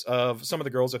snippets of some of the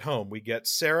girls at home. We get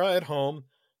Sarah at home.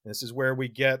 This is where we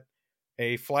get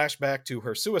a flashback to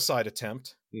her suicide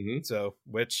attempt. Mm-hmm. So,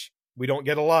 which we don't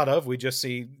get a lot of. We just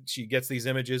see she gets these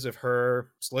images of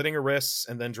her slitting her wrists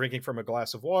and then drinking from a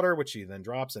glass of water, which she then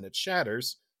drops and it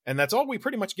shatters. And that's all we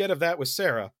pretty much get of that with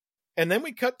Sarah. And then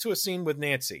we cut to a scene with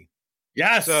Nancy.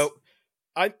 Yes. So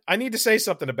I need to say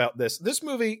something about this. This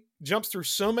movie jumps through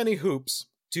so many hoops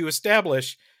to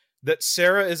establish that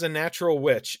Sarah is a natural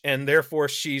witch, and therefore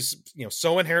she's,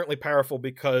 so inherently powerful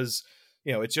because,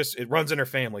 it runs in her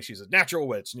family. She's a natural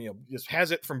witch, just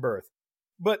has it from birth.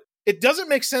 But it doesn't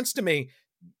make sense to me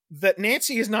that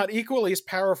Nancy is not equally as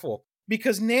powerful,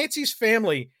 because Nancy's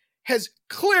family has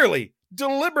clearly,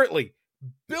 deliberately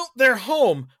built their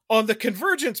home on the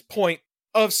convergence point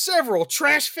of several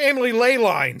trash family ley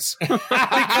lines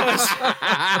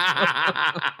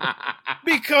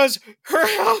because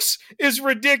her house is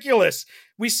ridiculous.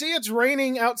 We see it's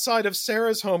raining outside of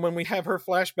Sarah's home when we have her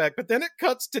flashback, but then it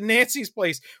cuts to Nancy's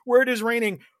place where it is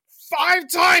raining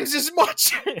 5 times as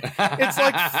much. It's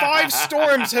like 5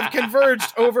 storms have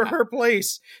converged over her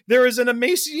place. There is an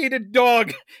emaciated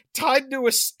dog tied to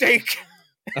a stake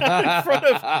in front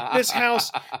of this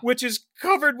house, which is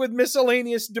covered with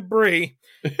miscellaneous debris.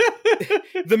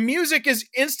 The music is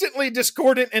instantly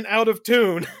discordant and out of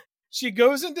tune. She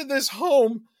goes into this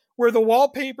home where the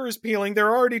wallpaper is peeling. There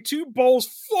are already 2 bowls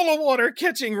full of water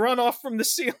catching runoff from the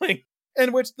ceiling,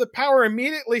 in which the power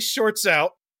immediately shorts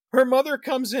out. Her mother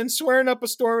comes in swearing up a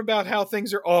storm about how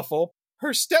things are awful.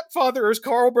 Her stepfather is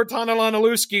Carl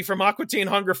Bertana from Aqua Teen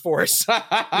Hunger Force.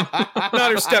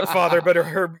 Not her stepfather, but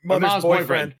her mother's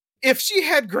boyfriend. If she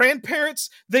had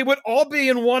grandparents, they would all be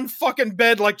in one fucking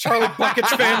bed like Charlie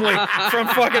Bucket's family from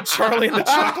fucking Charlie and the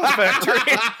Chocolate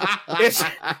Factory.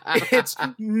 It's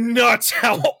nuts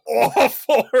how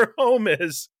awful her home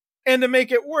is. And to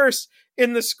make it worse,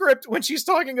 in the script, when she's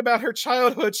talking about her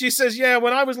childhood, she says, yeah,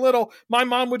 when I was little, my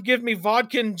mom would give me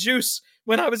vodka and juice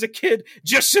when I was a kid,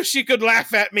 just so she could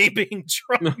laugh at me being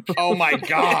drunk. Oh my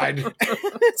God.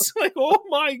 It's like, oh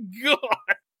my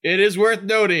God. It is worth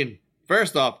noting,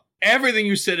 first off, everything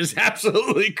you said is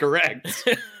absolutely correct.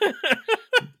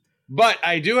 But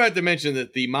I do have to mention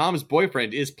that the mom's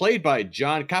boyfriend is played by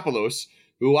John Kapelos,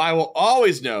 who I will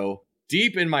always know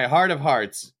deep in my heart of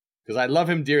hearts, because I love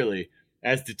him dearly,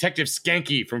 as Detective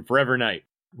Skanky from Forever Night.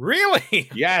 Really?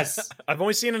 Yes. I've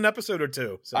only seen an episode or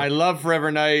 2. So. I love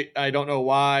Forever Night. I don't know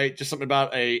why. Just something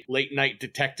about a late night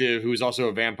detective who's also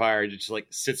a vampire just like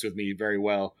sits with me very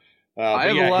well. I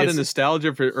have a lot of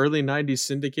nostalgia for early 90s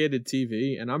syndicated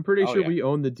TV, and I'm pretty sure we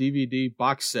own the DVD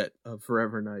box set of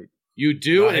Forever Night. You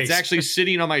do? Nice. And it's actually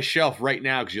sitting on my shelf right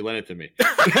now because you lent it to me.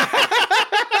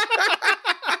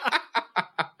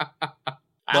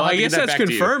 Well, I guess that's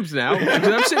confirmed now.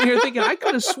 I'm sitting here thinking, I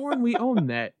could have sworn we owned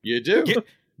that. You do.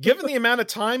 Given the amount of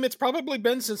time it's probably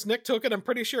been since Nick took it, I'm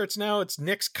pretty sure it's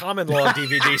Nick's common law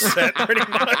DVD set, pretty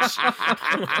much.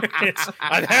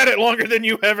 I've had it longer than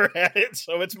you ever had it,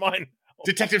 so it's mine.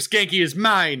 Detective Skanky is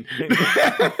mine.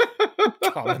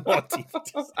 Common law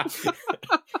DVD.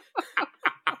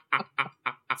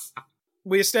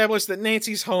 We established that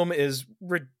Nancy's home is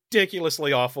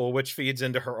ridiculously awful, which feeds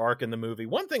into her arc in the movie.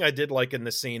 One thing I did like in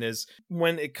this scene is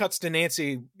when it cuts to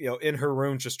Nancy, in her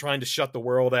room, just trying to shut the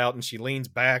world out, and she leans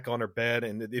back on her bed,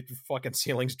 and the fucking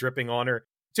ceiling's dripping on her.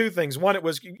 2 things. One, it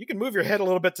was, you can move your head a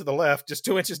little bit to the left, just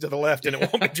 2 inches to the left, and it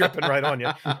won't be dripping right on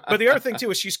you. But the other thing, too,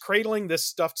 is she's cradling this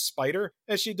stuffed spider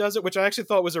as she does it, which I actually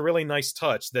thought was a really nice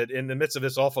touch, that in the midst of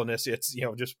this awfulness, it's,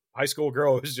 just high school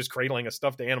girl who's just cradling a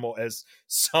stuffed animal as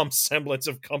some semblance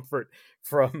of comfort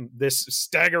from this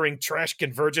staggering trash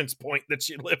convergence point that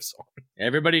she lives on.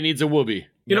 Everybody needs a whoopee.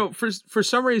 You know, for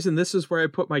some reason, this is where I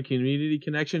put my community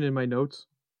connection in my notes.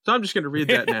 So I'm just going to read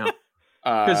that now.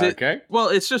 Okay. Well,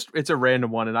 it's a random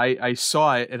one, and I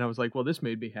saw it, and I was like, well, this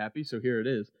made me happy, so here it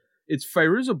is. It's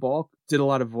Fairuza Balk did a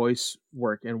lot of voice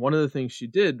work, and one of the things she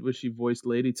did was she voiced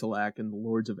Lady Talak in the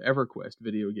Lords of EverQuest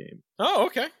video game. Oh,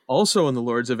 okay. Also in the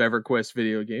Lords of EverQuest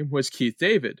video game was Keith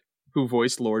David, who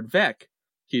voiced Lord Vec.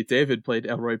 Keith David played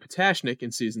Elroy Patashnik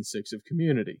in Season 6 of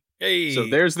Community. Hey. So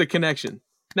there's the connection.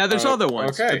 Now, there's other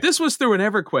ones, but this was through an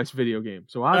EverQuest video game,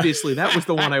 so obviously that was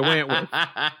the one I went with.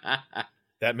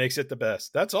 That makes it the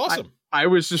best. That's awesome. I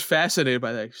was just fascinated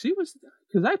by that.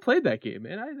 Because I played that game,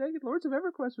 man. I think Lords of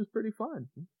EverQuest was pretty fun.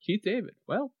 Keith David.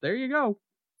 Well, there you go.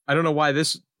 I don't know why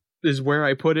this is where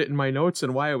I put it in my notes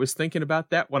and why I was thinking about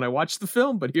that when I watched the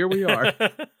film, but here we are.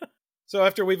 So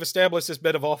after we've established this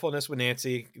bit of awfulness with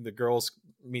Nancy, the girls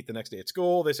meet the next day at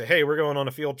school. They say, hey, we're going on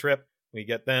a field trip. We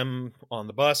get them on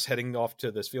the bus heading off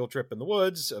to this field trip in the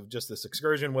woods of just this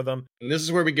excursion with them. And this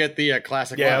is where we get the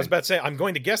classic line. I was about to say, I'm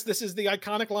going to guess this is the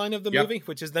iconic line of the movie,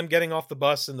 which is them getting off the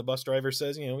bus, and the bus driver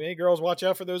says, hey, girls, watch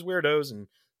out for those weirdos. And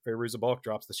Fairuza Balk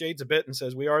drops the shades a bit and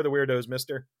says, we are the weirdos,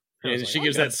 mister. And she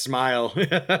gives that smile.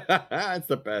 It's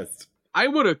the best. I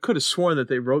could have sworn that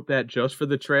they wrote that just for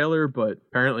the trailer, but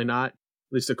apparently not,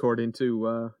 at least according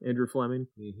to Andrew Fleming.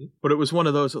 Mm-hmm. But it was one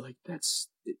of those, like, that's...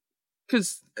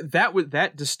 Because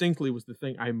that distinctly was the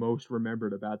thing I most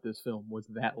remembered about this film, was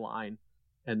that line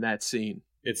and that scene.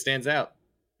 It stands out.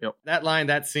 Yep. That line,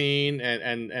 that scene,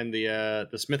 and the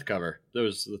Smith cover.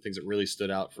 Those are the things that really stood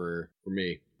out for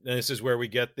me. And this is where we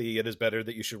get the "it is better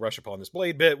that you should rush upon this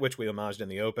blade" bit, which we homaged in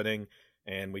the opening.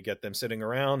 And we get them sitting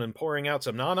around and pouring out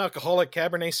some non-alcoholic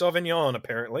Cabernet Sauvignon,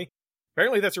 apparently.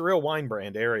 Apparently that's a real wine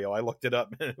brand, Ariel. I looked it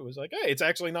up and it was like, hey, it's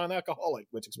actually non-alcoholic,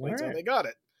 which explains how they got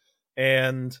it.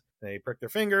 And they prick their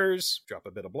fingers, drop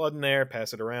a bit of blood in there,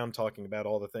 pass it around, talking about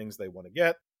all the things they want to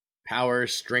get. Power,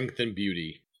 strength, and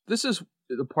beauty. This is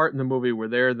the part in the movie where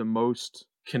they're the most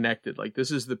connected. Like, this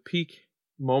is the peak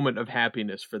moment of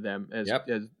happiness for them as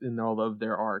in all of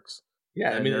their arcs.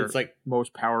 Yeah, I mean, it's like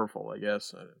most powerful, I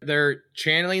guess. They're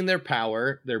channeling their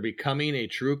power. They're becoming a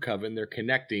true coven. They're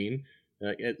connecting.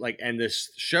 And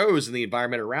this shows in the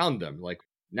environment around them. Like,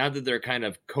 now that they're kind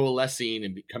of coalescing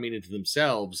and coming into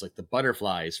themselves, like the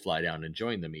butterflies fly down and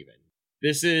join them even.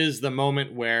 This is the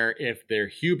moment where if their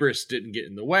hubris didn't get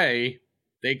in the way,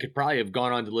 they could probably have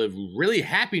gone on to live really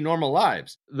happy, normal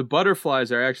lives. The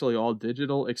butterflies are actually all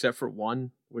digital, except for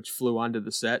one, which flew onto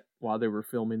the set while they were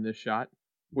filming this shot,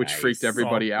 which freaked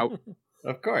everybody out.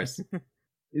 Of course.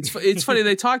 It's funny,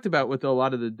 they talked about with a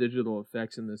lot of the digital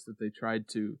effects in this that they tried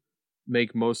to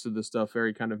make most of the stuff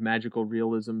very kind of magical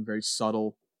realism, very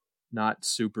subtle, not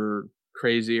super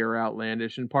crazy or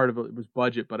outlandish, and part of it was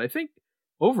budget, but I think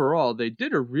overall they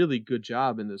did a really good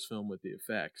job in this film with the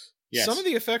effects. Yes. Some of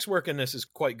the effects work in this is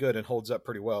quite good and holds up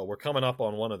pretty well. We're coming up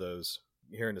on one of those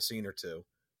here in a scene or two.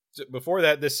 So before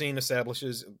that, this scene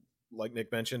establishes, like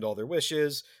Nick mentioned, all their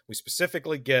wishes. We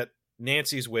specifically get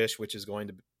Nancy's wish, which is going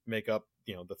to make up,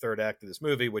 the third act of this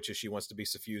movie, which is she wants to be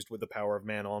suffused with the power of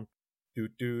Manon.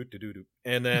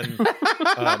 And then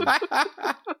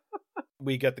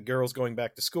we get the girls going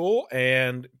back to school,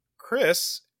 and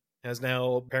Chris has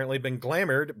now apparently been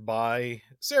glamored by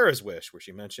Sarah's wish, where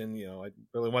she mentioned, I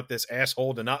really want this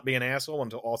asshole to not be an asshole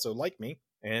and to also like me.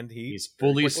 And he's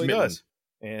fully smitten. Does.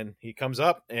 And he comes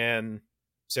up, and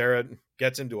Sarah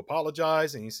gets him to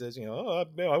apologize, and he says, I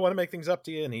want to make things up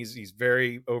to you. And he's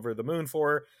very over the moon for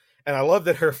her. And I love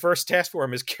that her first task for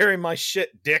him is carry my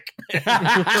shit, dick.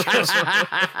 Hands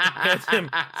him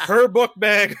her book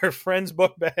bag, her friend's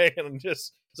book bag, and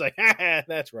it's like,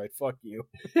 that's right, fuck you.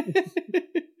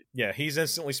 Yeah, he's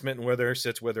instantly smitten with her,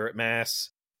 sits with her at mass.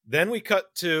 Then we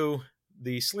cut to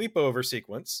the sleepover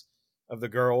sequence of the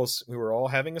girls who were all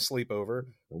having a sleepover.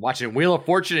 We're watching Wheel of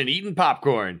Fortune and eating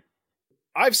popcorn.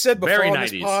 I've said before on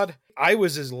this pod, I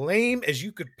was as lame as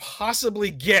you could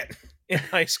possibly get in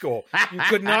high school. You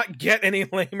could not get any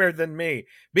lamer than me.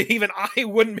 But even I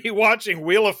wouldn't be watching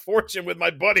Wheel of Fortune with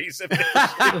my buddies if it was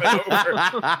sleeping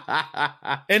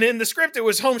over. And in the script, it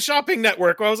was Home Shopping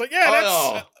Network, where I was like,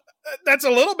 that's a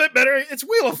little bit better. It's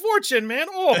Wheel of Fortune, man.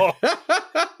 Oh.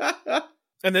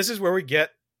 And this is where we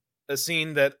get a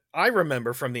scene that I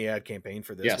remember from the ad campaign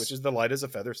for this, which is the light as a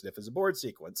feather, stiff as a board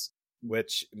sequence,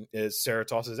 which is Sarah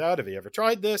tosses out. Have you ever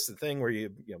tried this? The thing where you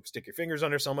stick your fingers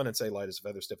under someone and say light as a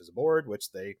feather, stiff as a board,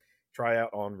 which they try out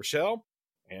on Rochelle.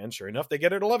 And sure enough, they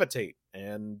get her to levitate.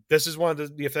 And this is one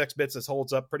of the effects bits that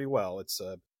holds up pretty well. It's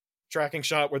a tracking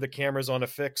shot where the camera's on a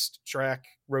fixed track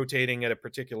rotating at a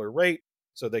particular rate.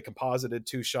 So they composited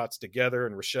two shots together,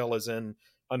 and Rochelle is in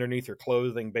underneath her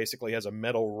clothing, basically has a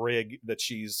metal rig that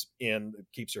she's in that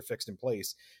keeps her fixed in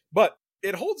place. But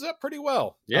it holds up pretty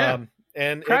well. Yeah.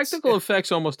 And practical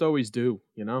effects almost always do,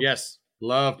 Yes.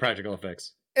 Love practical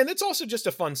effects. And it's also just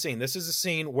a fun scene. This is a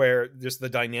scene where just the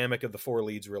dynamic of the four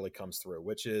leads really comes through,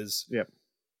 which is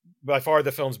by far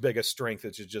the film's biggest strength,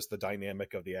 which is just the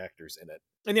dynamic of the actors in it.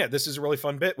 And yeah, this is a really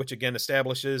fun bit, which again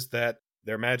establishes that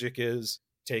their magic is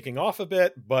taking off a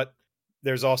bit, but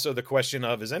there's also the question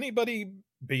of, is anybody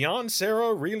beyond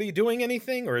Sarah really doing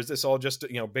anything, or is this all just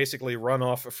basically run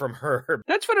off from her?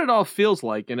 That's what it all feels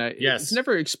like, and it's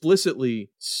never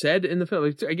explicitly said in the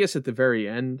film. I guess at the very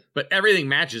end, but everything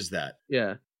matches that.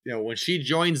 Yeah, when she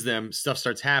joins them, stuff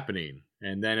starts happening,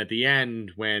 and then at the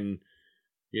end, when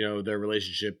their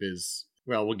relationship is,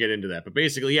 well, we'll get into that, but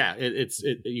basically, it's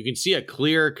you can see a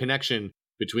clear connection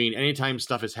between anytime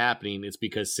stuff is happening, it's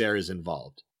because Sarah's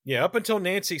involved. Yeah, up until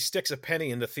Nancy sticks a penny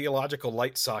in the theological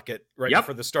light socket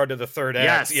before the start of the third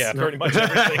act. Yes. Yeah, pretty much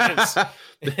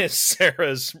everything is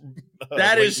Sarah's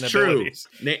that is true.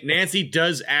 Nancy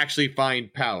does actually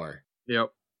find power.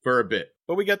 Yep. For a bit.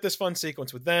 But we get this fun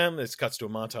sequence with them. This cuts to a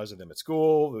montage of them at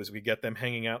school. As we get them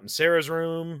hanging out in Sarah's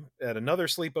room at another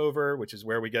sleepover, which is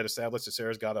where we get established that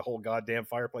Sarah's got a whole goddamn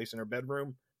fireplace in her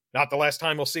bedroom. Not the last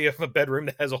time we'll see a bedroom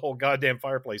that has a whole goddamn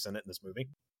fireplace in it in this movie.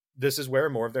 This is where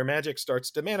more of their magic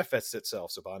starts to manifest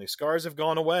itself. So Bonnie's scars have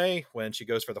gone away when she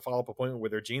goes for the follow-up appointment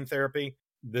with her gene therapy.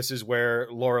 This is where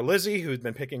Laura Lizzie, who's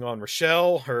been picking on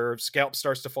Rochelle, her scalp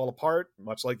starts to fall apart,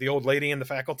 much like the old lady in The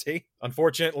Faculty.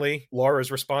 Unfortunately, Laura's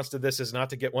response to this is not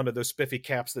to get one of those spiffy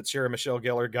caps that Sarah Michelle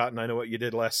Gellar got in I Know What You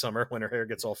Did Last Summer when her hair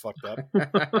gets all fucked up.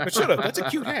 But shut up, that's a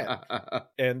cute hat.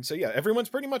 And so yeah, everyone's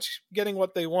pretty much getting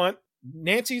what they want.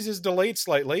 Nancy's is delayed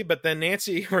slightly, but then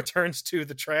Nancy returns to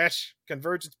the trash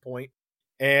convergence point,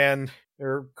 and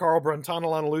her Carl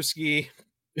Bruntanalaluski,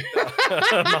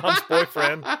 mom's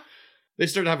boyfriend, they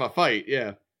start to have a fight.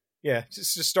 Yeah,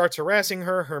 just starts harassing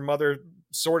her. Her mother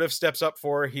sort of steps up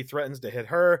for her. He threatens to hit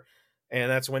her,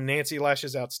 and that's when Nancy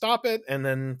lashes out, "Stop it!" And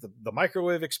then the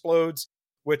microwave explodes.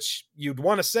 which you'd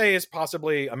want to say is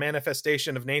possibly a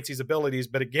manifestation of Nancy's abilities.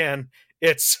 But again,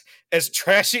 it's as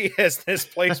trashy as this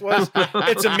place was.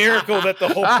 It's a miracle that the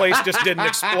whole place just didn't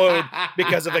explode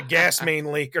because of a gas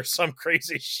main leak or some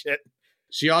crazy shit.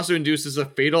 She also induces a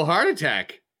fatal heart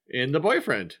attack in the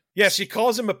boyfriend. Yeah, she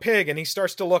calls him a pig and he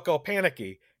starts to look all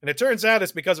panicky. And it turns out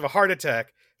it's because of a heart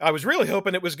attack. I was really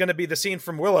hoping it was going to be the scene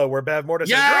from Willow where Bav Morta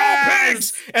says, "You're all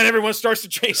pigs!" And everyone starts to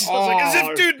chase. I was like, as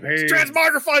if dude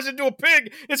transmogrifies into a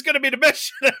pig, it's going to be the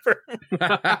best shit ever.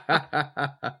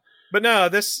 But no,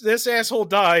 this asshole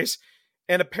dies.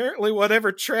 And apparently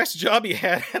whatever trash job he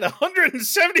had a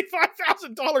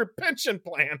 $175,000 pension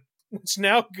plan, which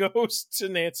now goes to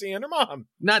Nancy and her mom.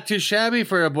 Not too shabby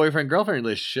for a boyfriend-girlfriend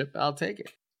relationship. I'll take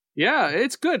it. Yeah,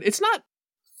 it's good. It's not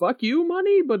fuck you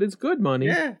money, but it's good money.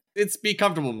 Yeah, it's be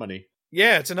comfortable money.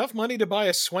 Yeah, it's enough money to buy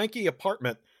a swanky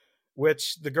apartment,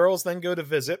 which the girls then go to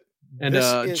visit. And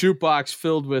a jukebox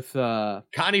filled with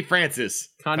Connie Francis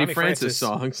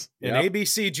songs. An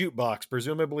ABC jukebox,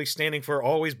 presumably standing for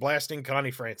always blasting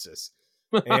Connie Francis.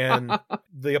 And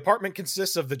the apartment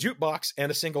consists of the jukebox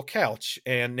and a single couch.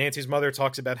 And Nancy's mother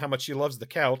talks about how much she loves the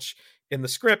couch. In the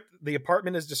script, the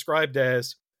apartment is described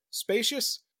as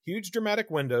spacious, huge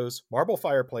dramatic windows, marble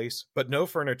fireplace, but no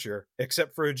furniture,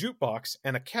 except for a jukebox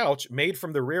and a couch made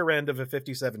from the rear end of a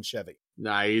 57 Chevy.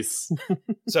 Nice.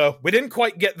 So we didn't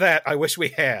quite get that. I wish we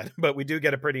had, but we do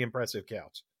get a pretty impressive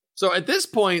couch. So at this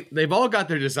point, they've all got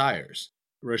their desires.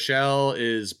 Rochelle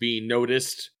is being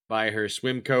noticed by her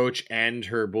swim coach, and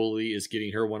her bully is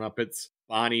getting her one-uppets.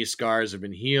 Bonnie's scars have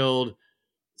been healed.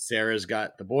 Sarah's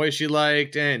got the boy she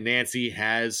liked, and Nancy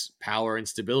has power and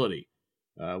stability.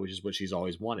 Which is what she's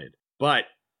always wanted. But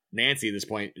Nancy, at this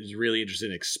point, is really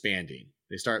interested in expanding.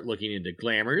 They start looking into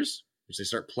glamours, which they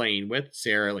start playing with.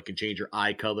 Sarah can change her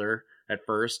eye color at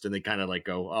first, and they kind of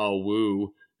go, oh,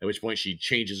 woo. At which point she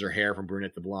changes her hair from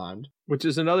brunette to blonde. Which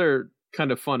is another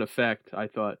kind of fun effect, I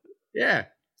thought. Yeah.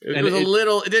 It was a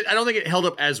little... I don't think it held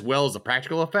up as well as the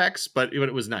practical effects, but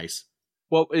it was nice.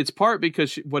 Well, it's part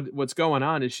because what's going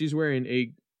on is she's wearing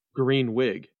a green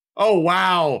wig. Oh,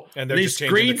 wow. And they're just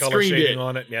changing the color shading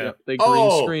on it. Yeah. They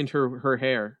green screened her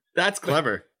hair. That's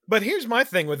clever. But here's my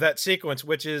thing with that sequence,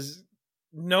 which is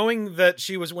knowing that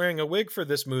she was wearing a wig for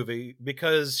this movie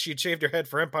because she'd shaved her head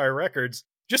for Empire Records.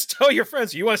 Just tell your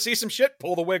friends, you want to see some shit?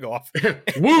 Pull the wig off.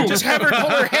 Woo! Just have her pull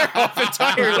her hair off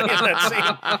entirely in that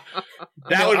scene.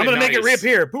 I'm going to make it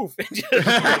reappear. Poof.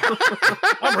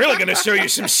 I'm really going to show you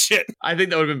some shit. I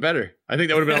think that would have been better. I think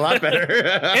that would have been a lot better.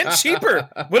 And cheaper.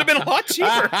 Would have been a lot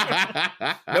cheaper.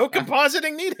 No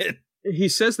compositing needed. He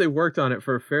says they worked on it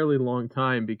for a fairly long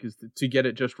time because to get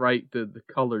it just right, the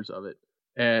colors of it.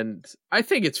 And I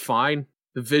think it's fine.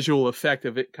 The visual effect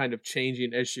of it kind of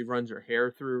changing as she runs her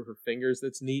hair through her fingers,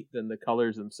 that's neat, than the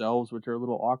colors themselves, which are a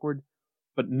little awkward.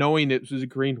 But knowing it was a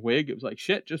green wig, it was like,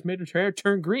 shit, just made her hair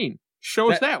turn green.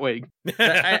 Show us that wig.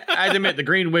 I admit the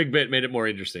green wig bit made it more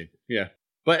interesting. Yeah.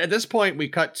 But at this point, we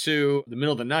cut to the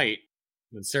middle of the night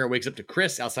when Sarah wakes up to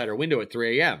Chris outside her window at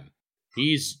 3 a.m.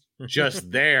 He's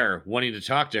just there wanting to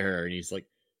talk to her. And he's like,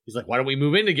 why don't we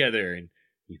move in together? And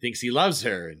he thinks he loves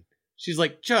her. And she's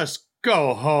like, just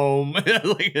go home.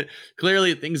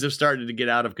 Clearly things have started to get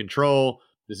out of control.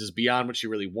 This is beyond what she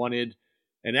really wanted.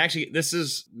 And actually, this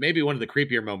is maybe one of the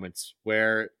creepier moments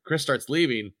where Chris starts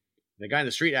leaving. And the guy in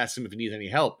the street asks him if he needs any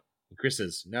help. And Chris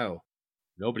says, no,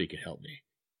 nobody can help me.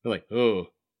 They're like, oh.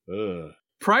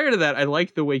 Prior to that, I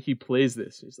like the way he plays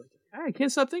this. He's like, I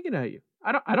can't stop thinking about you.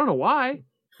 I don't know why.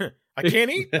 I can't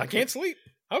eat. I can't sleep.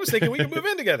 I was thinking we could move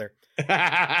in together.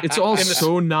 It's all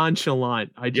so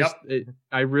nonchalant.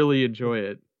 I really enjoy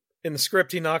it. In the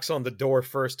script, he knocks on the door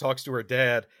first, talks to her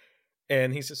dad,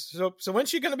 and he says, so when's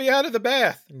she going to be out of the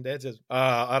bath? And Dad says,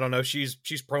 I don't know. She's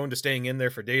prone to staying in there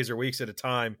for days or weeks at a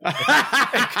time.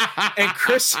 and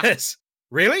Chris says,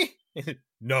 really?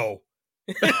 No.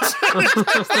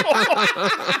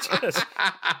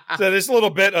 So this little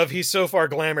bit of he's so far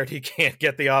glamored he can't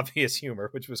get the obvious humor,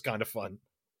 which was kind of fun.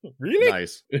 Really?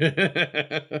 Nice.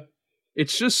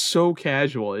 It's just so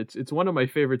casual. It's one of my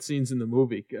favorite scenes in the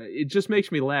movie. It just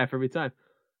makes me laugh every time.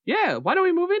 Yeah, why don't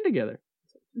we move in together?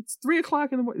 It's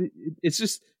 3:00 in the morning. It's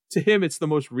just, to him, it's the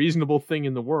most reasonable thing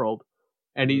in the world.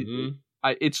 And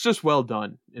it's just well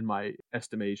done, in my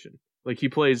estimation. He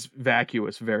plays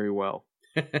vacuous very well.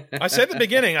 I said at the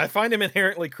beginning, I find him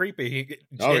inherently creepy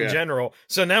in general.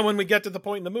 So now when we get to the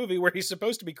point in the movie where he's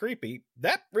supposed to be creepy,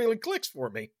 that really clicks for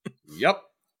me. Yep.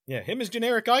 Yeah, him as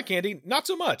generic eye candy, not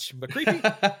so much, but creepy,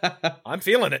 I'm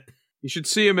feeling it. You should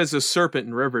see him as a serpent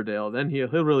in Riverdale. Then he'll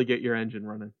really get your engine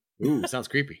running. Ooh, sounds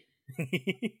creepy.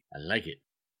 I like it.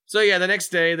 So yeah, the next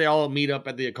day they all meet up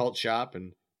at the occult shop,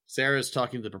 and Sarah's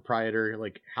talking to the proprietor,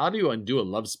 like, how do you undo a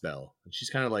love spell? And she's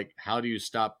kind of like, how do you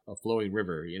stop a flowing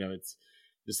river? You know,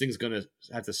 this thing's going to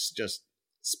have to just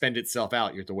spend itself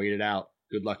out. You have to wait it out.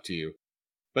 Good luck to you.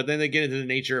 But then they get into the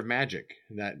nature of magic,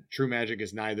 and that true magic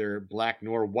is neither black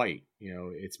nor white. You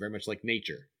know, it's very much like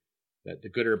nature, that the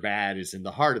good or bad is in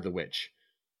the heart of the witch,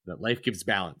 that life gives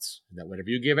balance, and that whatever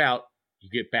you give out, you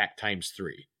get back times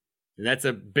 3. And that's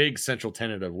a big central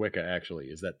tenet of Wicca, actually,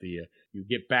 is that you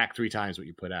get back 3 times what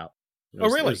you put out. Oh,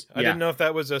 really? I didn't know if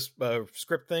that was a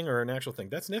script thing or an actual thing.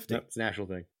 That's nifty. No, it's an actual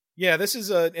thing. Yeah, this is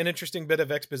an interesting bit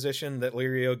of exposition that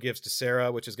Lirio gives to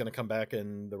Sarah, which is going to come back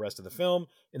in the rest of the film.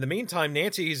 In the meantime,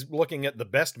 Nancy's looking at the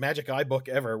best magic eye book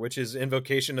ever, which is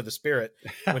Invocation of the Spirit.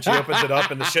 When she opens it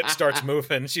up and the shit starts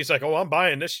moving, she's like, oh, I'm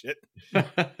buying this shit.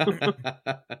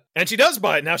 And she does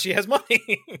buy it. Now she has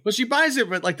money. Well, she buys it,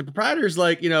 but like the proprietor's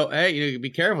like, hey,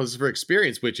 be careful. This is for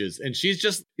experienced witches. And she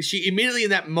immediately in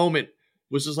that moment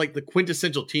was just like the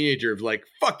quintessential teenager of like,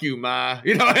 fuck you, ma.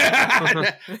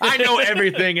 I know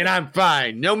everything and I'm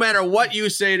fine. No matter what you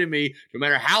say to me, no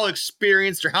matter how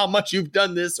experienced or how much you've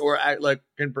done this or I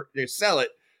can sell it.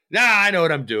 Nah, I know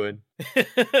what I'm doing.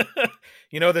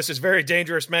 This is very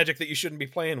dangerous magic that you shouldn't be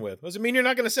playing with. Does it mean you're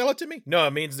not going to sell it to me? No,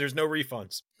 it means there's no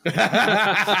refunds.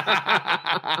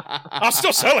 I'll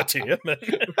still sell it to you.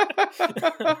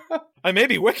 I may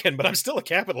be Wiccan, but I'm still a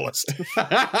capitalist.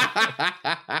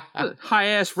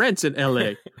 High-ass rents in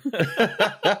L.A.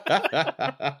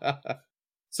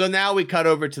 So now we cut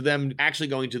over to them actually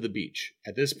going to the beach.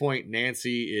 At this point,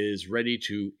 Nancy is ready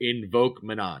to invoke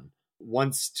Manon,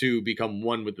 wants to become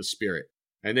one with the spirit.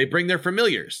 And they bring their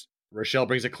familiars. Rochelle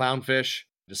brings a clownfish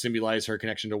to symbolize her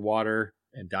connection to water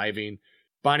and diving.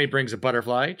 Bonnie brings a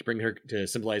butterfly to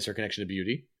symbolize her connection to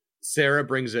beauty. Sarah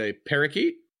brings a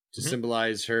parakeet to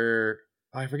symbolize her...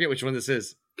 I forget which one this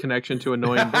is. Connection to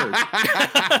annoying birds.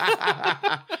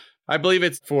 I believe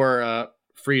it's for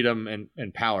freedom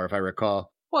and power, if I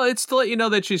recall. Well, it's to let you know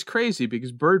that she's crazy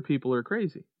because bird people are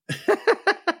crazy.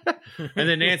 And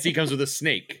then Nancy comes with a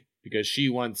snake because she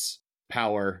wants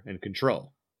power and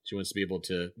control. She wants to be able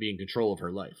to be in control of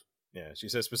her life. Yeah, she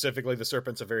says specifically the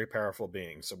serpent's a very powerful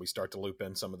being, so we start to loop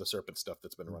in some of the serpent stuff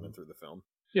that's been running through the film.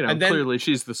 Clearly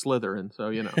she's the Slytherin, so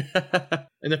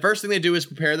And the first thing they do is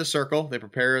prepare the circle. They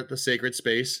prepare the sacred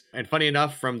space. And funny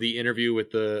enough, from the interview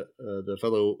with the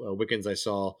fellow Wiccans I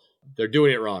saw, they're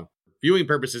doing it wrong. Viewing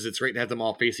purposes, it's great to have them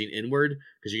all facing inward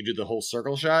because you can do the whole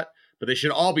circle shot, but they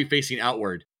should all be facing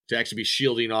outward to actually be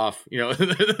shielding off,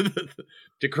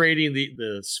 to creating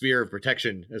the sphere of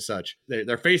protection as such.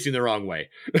 They're facing the wrong way.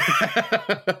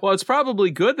 Well, it's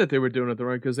probably good that they were doing it the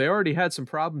wrong because they already had some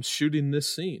problems shooting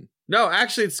this scene. No,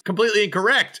 actually, it's completely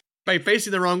incorrect. By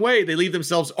facing the wrong way, they leave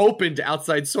themselves open to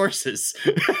outside sources.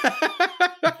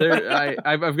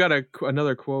 I've got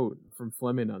another quote from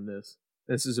Fleming on this.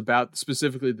 This is about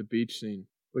specifically the beach scene,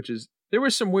 which is, there were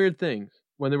some weird things.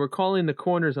 When they were calling the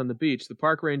corners on the beach, the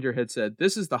park ranger had said,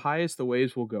 this is the highest the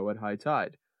waves will go at high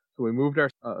tide. So we moved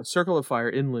our circle of fire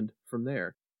inland from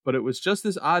there. But it was just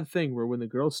this odd thing where when the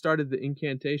girls started the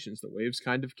incantations, the waves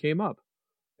kind of came up.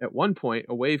 At one point,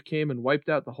 a wave came and wiped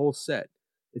out the whole set.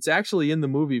 It's actually in the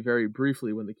movie very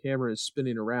briefly when the camera is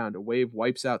spinning around, a wave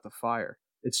wipes out the fire.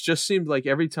 It just seemed like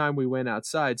every time we went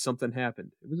outside, something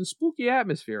happened. It was a spooky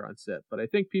atmosphere on set, but I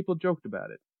think people joked about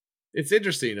it. It's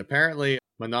interesting. Apparently,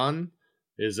 Manon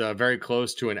is very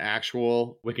close to an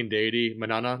actual Wiccan deity,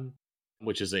 Manannan,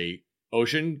 which is a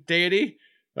ocean deity.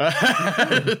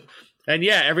 And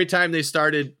yeah, every time they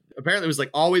started, apparently it was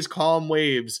like always calm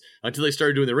waves until they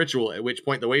started doing the ritual, at which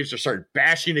point the waves just started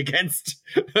bashing against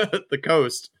the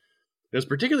coast. It was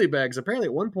particularly bad because apparently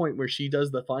at one point where she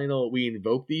does the final "we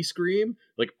invoke thee" scream,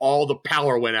 like all the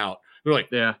power went out. They're like,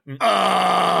 yeah.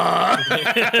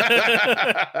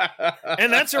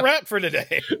 And that's a wrap for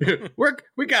today.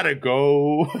 We gotta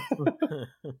go.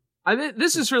 I think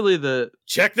this is really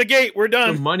check the gate. We're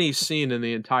done. The money scene in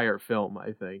the entire film,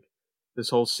 I think. This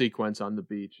whole sequence on the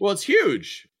beach. Well, it's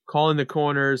huge. Calling the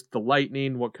corners, the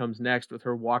lightning, what comes next with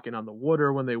her walking on the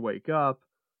water when they wake up,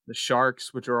 the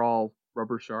sharks, which are all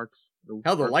rubber sharks.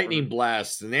 The lightning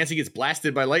blasts. And Nancy gets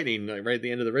blasted by lightning right at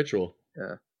the end of the ritual.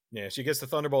 Yeah. Yeah, she gets the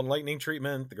thunderbolt and lightning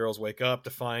treatment. The girls wake up to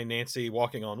find Nancy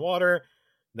walking on water.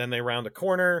 Then they round a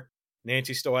corner.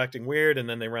 Nancy's still acting weird, and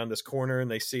then they round this corner and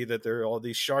they see that there are all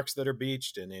these sharks that are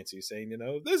beached, and Nancy's saying,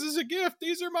 this is a gift.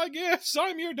 These are my gifts.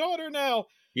 I'm your daughter now.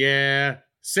 Yeah.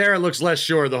 Sarah looks less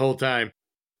sure the whole time.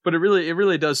 But it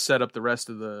really does set up the rest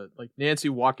of Nancy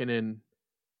walking in,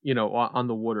 on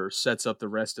the water sets up the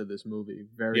rest of this movie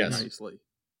very nicely.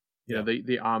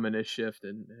 The ominous shift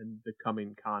and the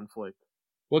coming conflict.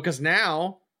 Well, because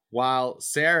now, while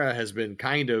Sarah has been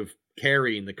kind of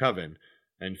carrying the coven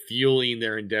and fueling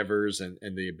their endeavors and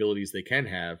the abilities they can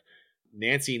have,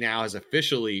 Nancy now has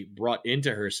officially brought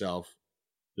into herself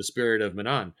the spirit of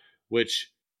Manon,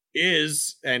 which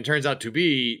is and turns out to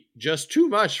be just too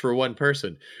much for one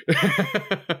person.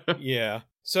 Yeah.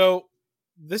 So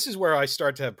this is where I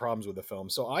start to have problems with the film.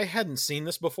 So I hadn't seen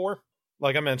this before,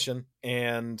 like I mentioned,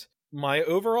 and my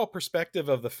overall perspective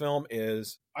of the film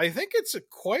is I think it's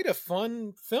quite a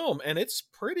fun film, and it's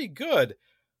pretty good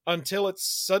until it's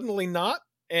suddenly not.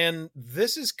 And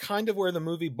this is kind of where the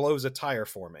movie blows a tire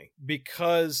for me,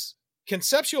 because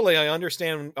conceptually I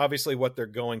understand obviously what they're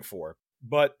going for,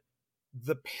 but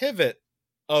the pivot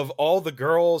of all the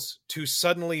girls to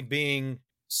suddenly being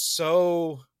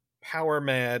so power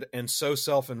mad and so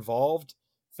self-involved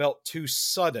felt too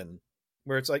sudden,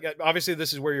 where it's like, obviously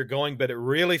this is where you're going, but it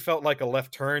really felt like a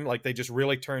left turn, like they just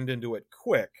really turned into it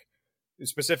quick,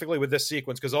 specifically with this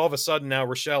sequence, because all of a sudden now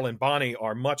Rochelle and Bonnie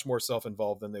are much more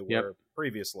self-involved than they were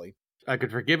previously. I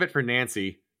could forgive it for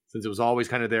Nancy, since it was always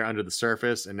kind of there under the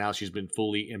surface, and now she's been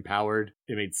fully empowered.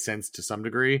 It made sense to some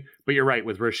degree. But you're right,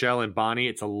 with Rochelle and Bonnie,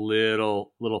 it's a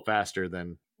little faster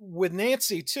than... With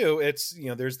Nancy, too, it's,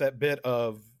 there's that bit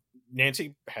of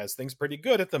Nancy has things pretty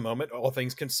good at the moment, all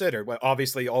things considered. Well,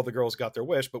 obviously, all the girls got their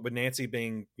wish, but with Nancy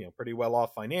being, pretty well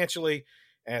off financially,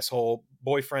 asshole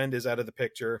boyfriend is out of the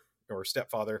picture, or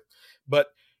stepfather. But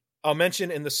I'll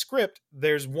mention in the script,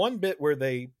 there's one bit where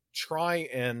they try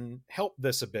and help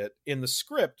this a bit. In the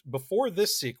script, before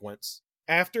this sequence,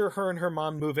 after her and her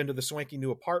mom move into the swanky new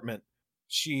apartment,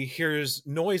 she hears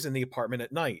noise in the apartment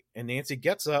at night, and Nancy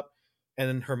gets up,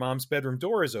 and her mom's bedroom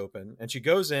door is open, and she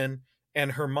goes in,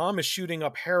 and her mom is shooting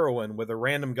up heroin with a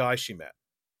random guy she met.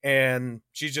 And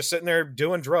she's just sitting there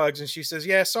doing drugs, and she says,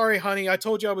 yeah, sorry, honey, I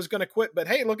told you I was going to quit, but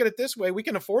hey, look at it this way, we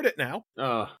can afford it now.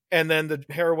 And then the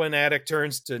heroin addict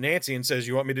turns to Nancy and says,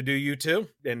 you want me to do you too?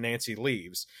 And Nancy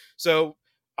leaves. So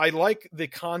I like the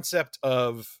concept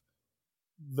of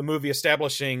the movie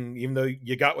establishing, even though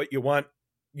you got what you want,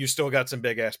 you still got some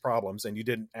big ass problems, and you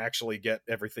didn't actually get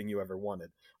everything you ever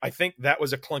wanted. I think that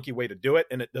was a clunky way to do it,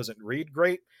 and it doesn't read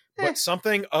great, but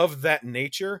something of that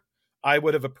nature I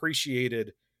would have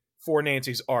appreciated for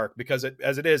Nancy's arc, because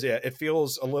as it is, it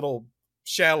feels a little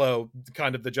shallow,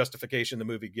 kind of the justification the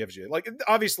movie gives you. Like,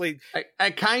 obviously...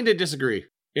 I kind of disagree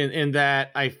in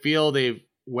that I feel they've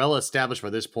well established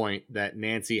by this point that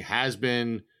Nancy has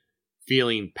been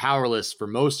feeling powerless for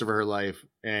most of her life,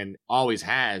 and always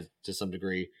has to some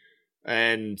degree.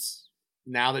 And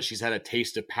now that she's had a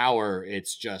taste of power,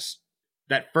 it's just...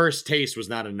 that first taste was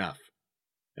not enough.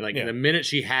 And the minute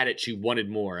she had it, she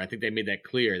wanted more. I think they made that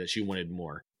clear that she wanted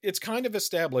more. It's kind of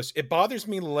established. It bothers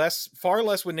me far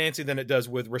less with Nancy than it does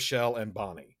with Rochelle and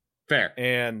Bonnie. Fair.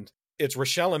 And it's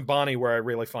Rochelle and Bonnie where I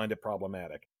really find it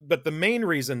problematic. But the main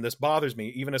reason this bothers me,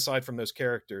 even aside from those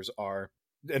characters, are,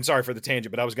 and sorry for the tangent,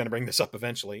 but I was going to bring this up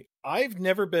eventually. I've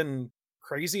never been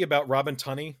crazy about Robin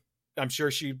Tunney. I'm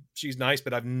sure she's nice,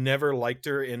 but I've never liked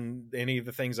her in any of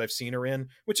the things I've seen her in,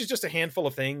 which is just a handful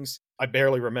of things. I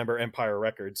barely remember Empire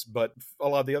Records, but a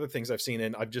lot of the other things I've seen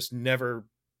in, I've just never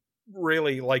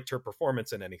really liked her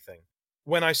performance in anything.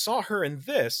 When I saw her in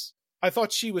this, I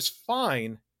thought she was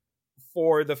fine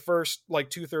for the first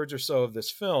 2/3 or so of this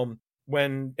film,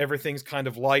 when everything's kind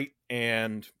of light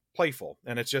and playful,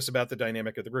 and it's just about the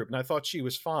dynamic of the group. And I thought she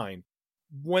was fine.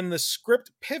 When the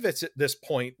script pivots at this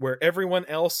point, where everyone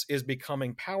else is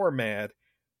becoming power mad,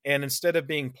 and instead of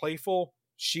being playful,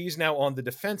 she's now on the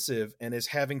defensive and is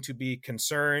having to be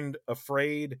concerned,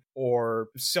 afraid, or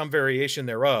some variation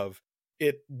thereof,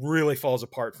 it really falls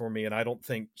apart for me, and I don't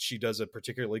think she does a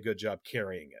particularly good job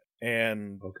carrying it.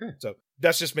 And so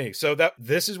that's just me. So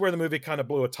this is where the movie kind of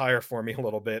blew a tire for me a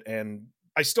little bit, and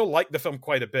I still like the film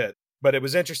quite a bit, but it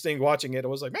was interesting watching it. I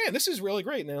was like, man, this is really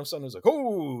great. And then all of a sudden I was like,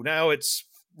 oh, now it's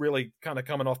really kind of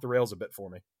coming off the rails a bit for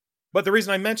me. But the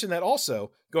reason I mentioned that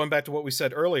also, going back to what we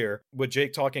said earlier with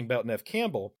Jake talking about Neve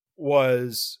Campbell,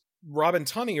 was Robin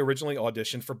Tunney originally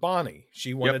auditioned for Bonnie.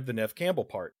 She wanted the Neve Campbell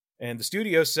part. And the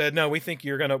studio said, no, we think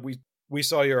we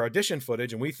saw your audition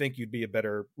footage and we think you'd be a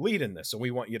better lead in this. So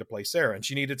we want you to play Sarah. And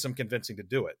she needed some convincing to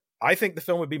do it. I think the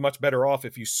film would be much better off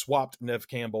if you swapped Neve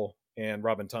Campbell and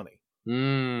Robin Tunney.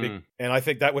 And I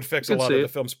think that would fix a lot of the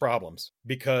film's problems,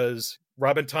 because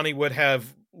Robin Tunney would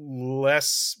have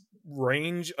less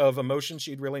range of emotion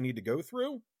she'd really need to go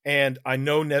through. And I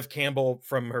know Neve Campbell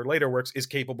from her later works is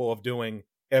capable of doing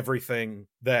everything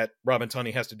that Robin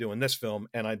Tunney has to do in this film,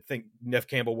 and I think Neve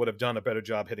Campbell would have done a better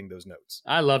job hitting those notes.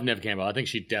 I love Neve Campbell. I think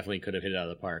she definitely could have hit it out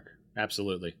of the park.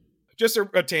 Absolutely. Just a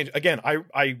tangent. Again,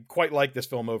 I quite like this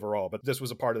film overall, but this was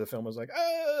a part of the film I was like,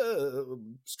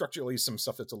 structurally some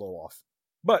stuff that's a little off.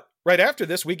 But right after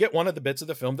this, we get one of the bits of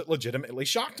the film that legitimately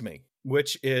shocked me,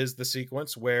 which is the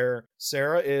sequence where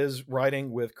Sarah is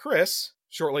riding with Chris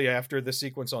shortly after the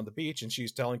sequence on the beach, and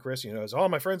she's telling Chris, all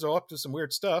my friends are up to some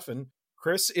weird stuff, and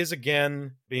Chris is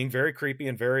again being very creepy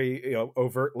and very,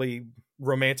 overtly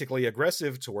romantically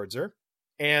aggressive towards her.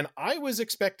 And I was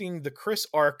expecting the Chris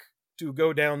arc to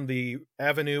go down the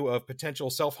avenue of potential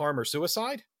self-harm or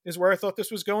suicide, is where I thought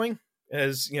this was going,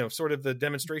 as, sort of the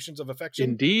demonstrations of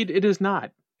affection. Indeed, it is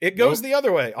not. It goes the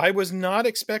other way. I was not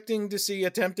expecting to see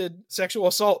attempted sexual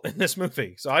assault in this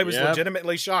movie, so I was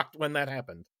legitimately shocked when that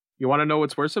happened. You want to know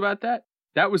what's worse about that?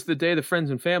 That was the day the friends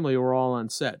and family were all on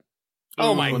set.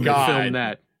 Oh my God. They filmed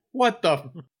that. What the?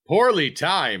 Poorly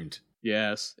timed.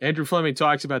 Yes. Andrew Fleming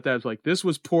talks about that. It's like, this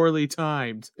was poorly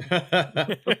timed.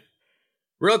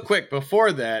 Real quick,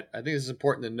 before that, I think this is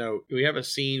important to note. We have a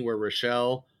scene where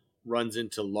Rochelle runs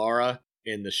into Laura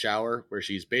in the shower, where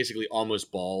she's basically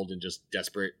almost bald and just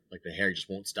desperate. Like, the hair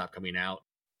just won't stop coming out.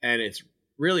 And it's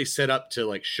really set up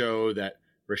to, show that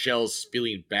Rochelle's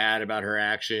feeling bad about her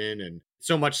action, and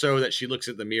so much so that she looks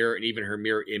at the mirror and even her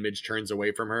mirror image turns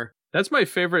away from her. That's my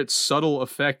favorite subtle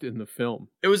effect in the film.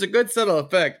 It was a good subtle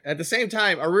effect. At the same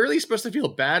time, are we really supposed to feel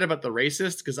bad about the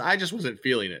racist? Because I just wasn't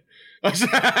feeling it.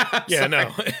 Yeah,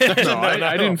 no.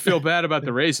 I didn't feel bad about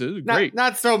the racist. It was great.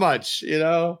 Not so much, It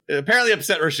apparently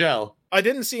upset Rochelle. I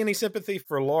didn't see any sympathy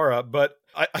for Laura, but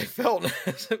I felt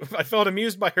I felt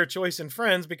amused by her choice in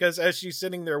Friends, because as she's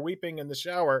sitting there weeping in the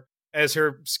shower, as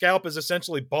her scalp is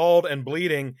essentially bald and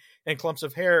bleeding and clumps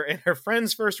of hair, and her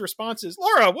friend's first response is,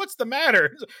 Laura, what's the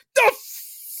matter? The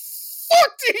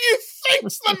fuck do you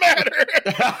think's the matter?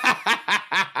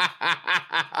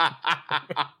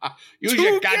 Use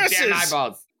your goddamn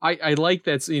eyeballs. I like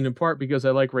that scene in part because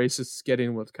I like racists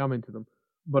getting what's coming to them.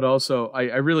 But also,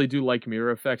 I really do like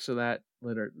mirror effects of that.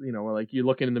 Where you're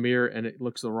looking in the mirror and it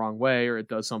looks the wrong way or it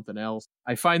does something else.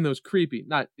 I find those creepy.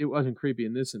 It wasn't creepy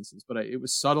in this instance, but it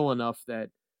was subtle enough that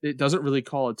it doesn't really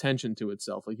call attention to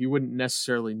itself. Like, you wouldn't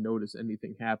necessarily notice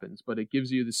anything happens, but it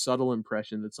gives you the subtle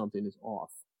impression that something is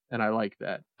off. And I like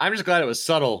that. I'm just glad it was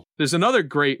subtle. There's another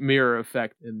great mirror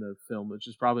effect in the film, which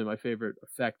is probably my favorite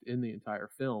effect in the entire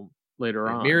film later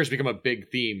on. Mirrors become a big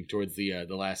theme towards the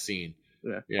last scene.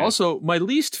 Yeah. Also, my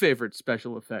least favorite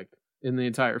special effect in the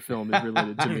entire film is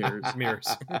related to mirrors.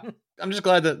 I'm just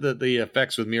glad that the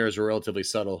effects with mirrors were relatively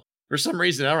subtle. For some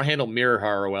reason, I don't handle mirror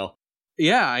horror well.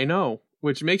 Yeah, I know.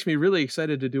 Which makes me really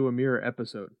excited to do a mirror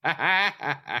episode.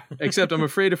 Except I'm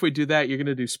afraid if we do that, you're going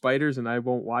to do spiders and I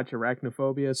won't watch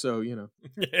Arachnophobia, so,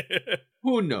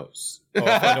 Who knows? Oh,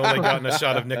 if I'd only gotten a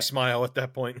shot of Nick's smile at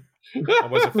that point. I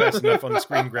wasn't fast enough on the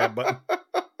screen grab button.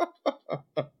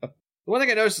 The one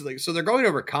thing I noticed is, so they're going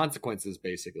over consequences,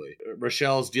 basically.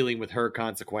 Rochelle's dealing with her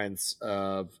consequence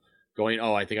of going,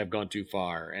 I think I've gone too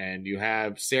far. And you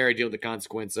have Sarah deal with the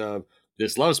consequence of,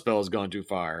 this love spell has gone too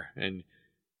far. And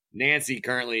Nancy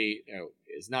currently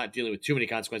is not dealing with too many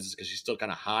consequences because she's still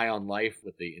kind of high on life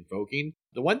with the invoking.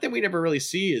 The one thing we never really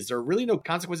see is there are really no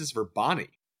consequences for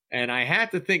Bonnie. And I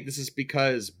have to think this is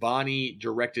because Bonnie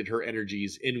directed her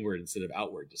energies inward instead of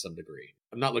outward to some degree.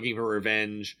 I'm not looking for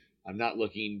revenge. I'm not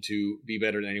looking to be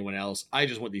better than anyone else. I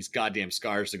just want these goddamn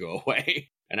scars to go away.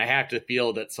 And I have to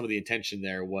feel that some of the intention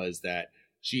there was that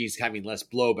she's having less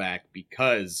blowback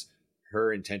because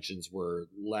her intentions were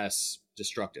less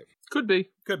destructive. Could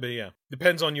be, yeah.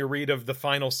 Depends on your read of the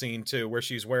final scene, too, where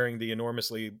she's wearing the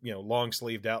enormously,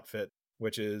 long-sleeved outfit,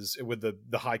 which is with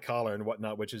the high collar and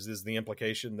whatnot, which is the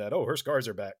implication that, her scars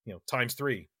are back, times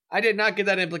 3. I did not get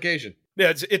that implication.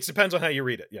 Yeah, it depends on how you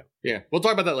read it, yeah. Yeah, we'll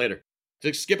talk about that later.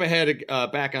 To skip ahead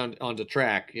back onto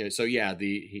track, so yeah,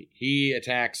 he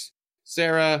attacks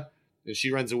Sarah,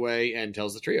 she runs away and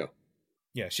tells the trio.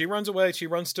 Yeah, she runs away, she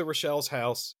runs to Rochelle's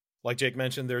house. Like Jake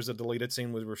mentioned, there's a deleted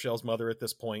scene with Rochelle's mother at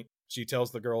this point. She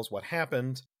tells the girls what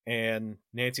happened, and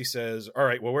Nancy says, all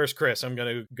right, well, where's Chris? I'm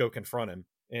going to go confront him.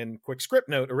 And quick script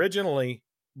note, originally,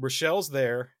 Rochelle's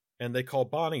there, and they call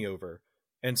Bonnie over,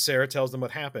 and Sarah tells them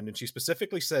what happened, and she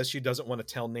specifically says she doesn't want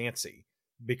to tell Nancy,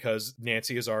 because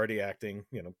Nancy is already acting,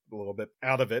 a little bit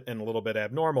out of it and a little bit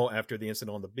abnormal after the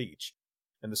incident on the beach.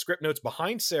 And the script notes,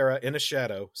 behind Sarah, in a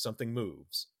shadow, something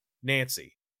moves.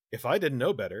 Nancy, if I didn't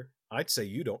know better, I'd say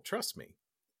you don't trust me.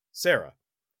 Sarah,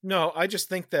 no, I just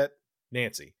think that...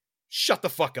 Nancy, shut the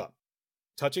fuck up.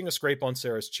 Touching a scrape on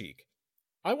Sarah's cheek.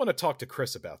 I want to talk to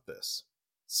Chris about this.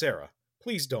 Sarah,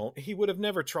 please don't. He would have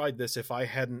never tried this if I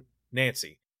hadn't...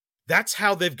 Nancy, that's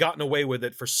how they've gotten away with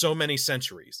it for so many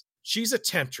centuries. She's a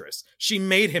temptress. She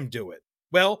made him do it.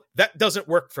 Well, that doesn't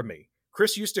work for me.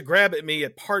 Chris used to grab at me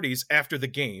at parties after the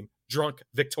game, drunk,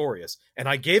 victorious, and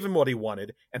I gave him what he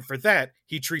wanted, and for that,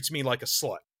 he treats me like a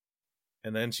slut.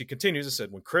 And then she continues and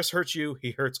said, when Chris hurts you,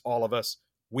 he hurts all of us.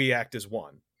 We act as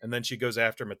one. And then she goes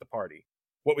after him at the party.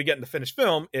 What we get in the finished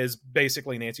film is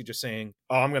basically Nancy just saying,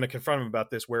 oh, I'm going to confront him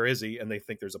about this. Where is he? And they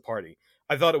think there's a party.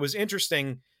 I thought it was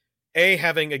interesting,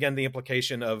 having, again, the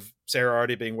implication of Sarah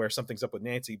already being aware something's up with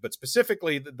Nancy, but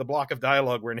specifically the block of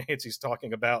dialogue where Nancy's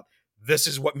talking about, this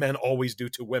is what men always do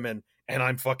to women, and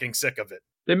I'm fucking sick of it.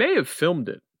 They may have filmed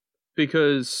it,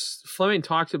 because Fleming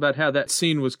talks about how that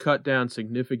scene was cut down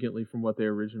significantly from what they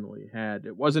originally had.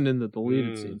 It wasn't in the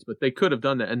deleted scenes, but they could have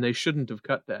done that, and they shouldn't have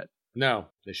cut that. No,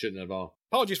 they shouldn't have all.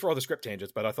 Apologies for all the script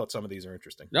tangents, but I thought some of these are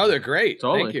interesting. No, they're great. It's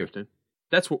all Thank interesting.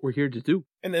 That's what we're here to do.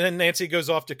 And then Nancy goes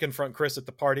off to confront Chris at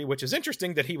the party, which is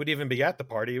interesting that he would even be at the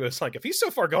party. It was like, if he's so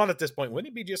far gone at this point,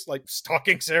 wouldn't he be just like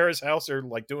stalking Sarah's house or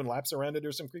like doing laps around it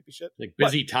or some creepy shit? Like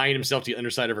busy tying himself to the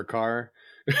underside of her car.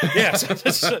 Yeah,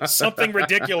 something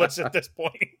ridiculous at this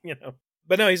point, you know.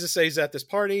 But no, he's at this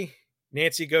party.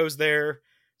 Nancy goes there,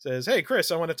 says, hey, Chris,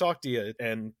 I want to talk to you.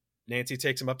 And Nancy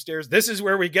takes him upstairs. This is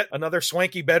where we get another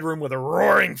swanky bedroom with a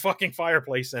roaring fucking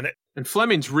fireplace in it. And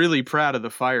Fleming's really proud of the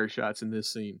fire shots in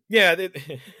this scene. Yeah.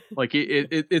 Like,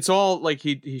 it's all, like,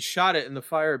 he shot it in the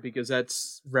fire because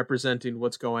that's representing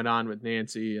what's going on with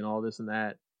Nancy and all this and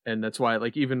that. And that's why,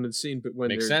 like, even the scene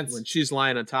when she's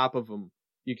lying on top of him,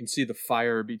 you can see the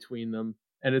fire between them.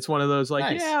 And it's one of those, like,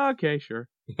 nice. Yeah, okay, sure.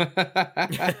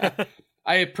 I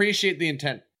appreciate the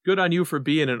intent. Good on you for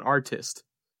being an artist.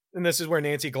 And this is where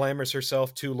Nancy glamours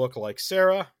herself to look like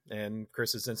Sarah, and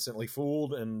Chris is instantly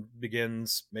fooled and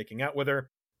begins making out with her.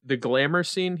 The glamour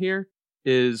scene here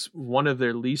is one of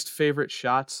their least favorite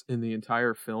shots in the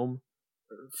entire film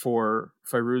for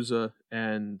Fairuza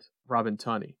and Robin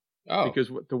Tunney. Oh. Because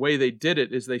the way they did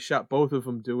it is they shot both of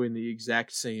them doing the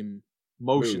exact same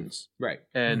motions. Right.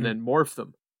 And then morph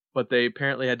them. But they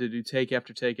apparently had to do take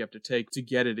after take after take to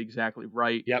get it exactly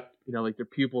right. Yep. You know, like their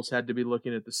pupils had to be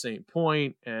looking at the same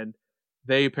point, and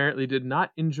they apparently did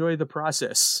not enjoy the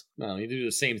process. No, you do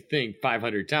the same thing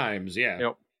 500 times, yeah.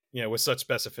 Yep. Yeah, with such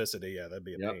specificity, yeah, that'd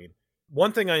be a pain.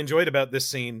 One thing I enjoyed about this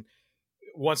scene,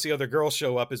 once the other girls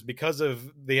show up, is because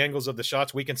of the angles of the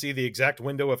shots, we can see the exact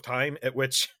window of time at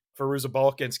which Fairuza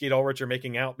Balk and Skeet Ulrich are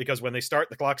making out, because when they start,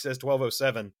 the clock says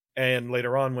 12:07, and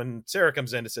later on when Sarah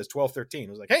comes in, it says 12:13. It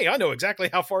was like, hey, I know exactly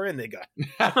how far in they got.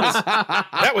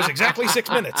 That was exactly 6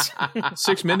 minutes.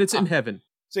 6 minutes in heaven.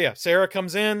 So yeah, Sarah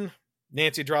comes in,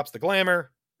 Nancy drops the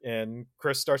glamour, and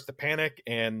Chris starts to panic,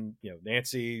 and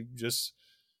Nancy just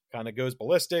kind of goes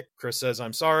ballistic. Chris says,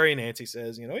 I'm sorry. Nancy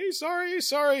says, he's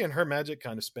sorry, and her magic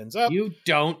kind of spins up. You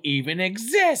don't even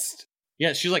exist.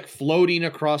 Yeah, she's like floating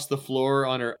across the floor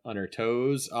on her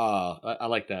toes. I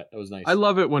like that. That was nice. I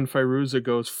love it when Fairuza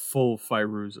goes full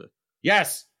Fairuza.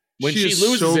 Yes. When she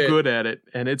loses so good at it,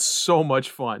 and it's so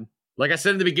much fun. Like I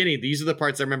said in the beginning, these are the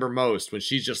parts I remember most, when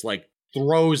she's just like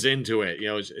throws into it.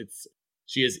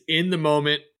 She is in the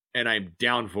moment, and I'm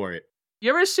down for it. You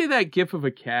ever see that gif of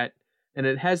a cat, and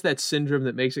it has that syndrome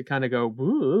that makes it kind of go,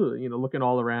 looking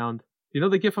all around? You know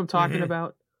the gif I'm talking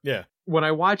about? Yeah. When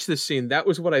I watched this scene, that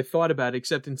was what I thought about,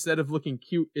 except instead of looking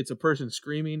cute, it's a person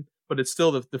screaming, but it's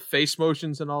still the face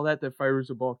motions and all that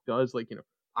Fairuza Balk does, like,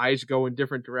 eyes go in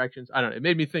different directions. I don't know. It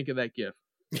made me think of that gif,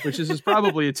 which is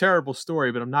probably a terrible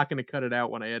story, but I'm not going to cut it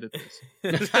out when I edit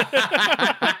this.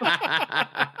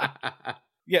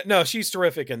 Yeah, no, she's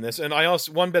terrific in this. And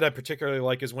one bit I particularly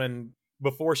like is when,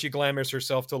 before she glamours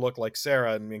herself to look like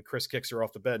Sarah, and Chris kicks her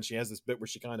off the bed, and she has this bit where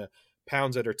she kind of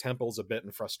pounds at her temples a bit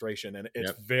in frustration, and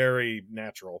it's very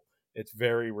natural. It's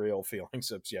very real feeling.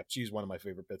 So yeah, she's one of my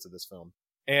favorite bits of this film.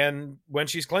 And when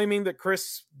she's claiming that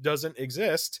Chris doesn't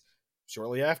exist,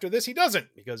 shortly after this, he doesn't,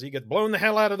 because he gets blown the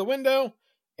hell out of the window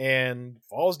and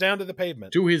falls down to the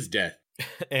pavement. To his death.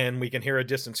 And we can hear a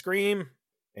distant scream,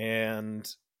 and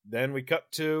then we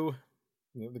cut to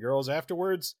the girls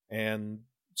afterwards, and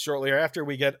shortly after,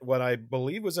 we get what I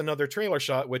believe was another trailer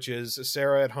shot, which is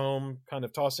Sarah at home kind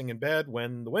of tossing in bed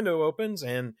when the window opens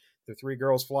and the three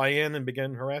girls fly in and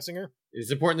begin harassing her.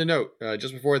 It's important to note,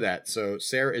 just before that, so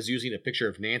Sarah is using a picture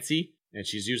of Nancy, and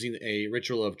she's using a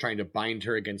ritual of trying to bind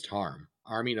her against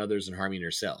harming others and harming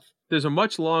herself. There's a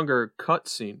much longer cut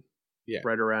scene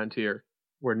right around here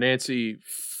where Nancy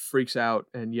freaks out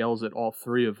and yells at all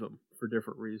three of them for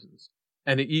different reasons.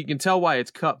 And you can tell why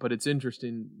it's cut, but it's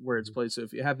interesting where it's placed. So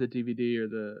if you have the DVD or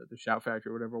the Shout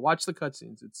Factory or whatever, watch the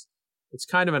cutscenes. It's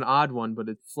kind of an odd one, but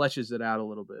it fleshes it out a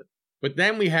little bit. But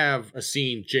then we have a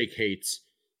scene Jake hates,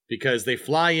 because they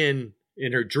fly in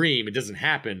her dream. It doesn't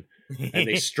happen. And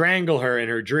they strangle her in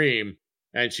her dream,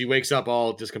 and she wakes up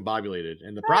all discombobulated.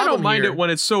 And the problem I don't mind it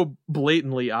when it's so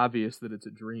blatantly obvious that it's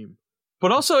a dream.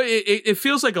 But also, it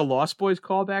feels like a Lost Boys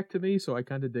callback to me, so I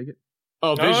kind of dig it.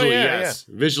 Oh, visually, yeah, yes.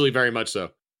 Yeah. Visually, very much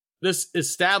so. This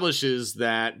establishes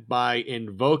that by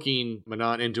invoking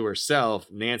Manon into herself,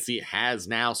 Nancy has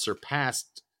now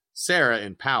surpassed Sarah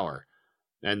in power,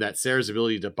 and that Sarah's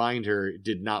ability to bind her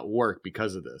did not work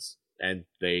because of this. And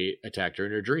they attacked her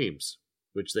in her dreams,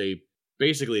 which they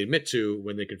basically admit to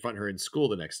when they confront her in school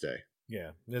the next day.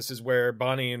 Yeah, this is where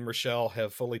Bonnie and Rochelle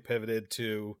have fully pivoted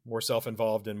to more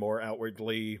self-involved and more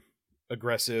outwardly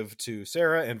aggressive to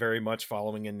Sarah, and very much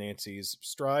following in Nancy's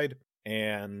stride.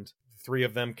 And three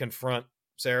of them confront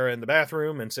Sarah in the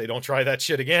bathroom and say, don't try that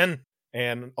shit again.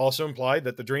 And also implied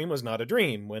that the dream was not a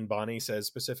dream when Bonnie says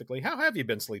specifically, how have you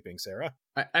been sleeping, Sarah?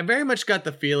 I very much got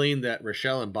the feeling that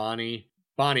Rochelle and Bonnie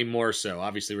more so,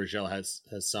 obviously Rochelle has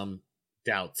some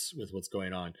doubts with what's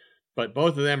going on, but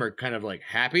both of them are kind of like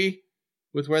happy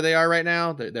with where they are right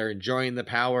now. They're enjoying the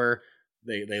power.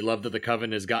 They love that the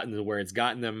coven has gotten to where it's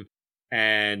gotten them.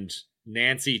 And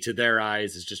Nancy, to their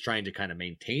eyes, is just trying to kind of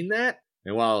maintain that.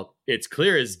 And while it's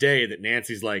clear as day that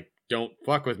Nancy's like, don't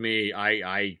fuck with me,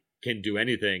 I can do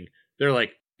anything, they're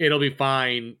like, it'll be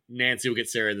fine. Nancy will get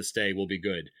Sarah to stay. We'll be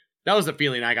good. That was the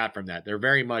feeling I got from that. They're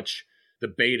very much the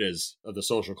betas of the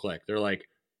social clique. They're like,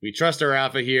 we trust our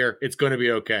alpha here. It's going to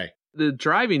be okay. The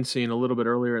driving scene a little bit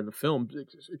earlier in the film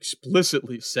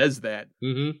explicitly says that,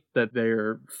 that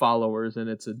they're followers and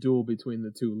it's a duel between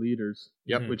the two leaders.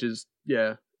 Yep. Which is,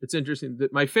 yeah, it's interesting.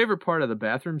 My favorite part of the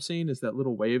bathroom scene is that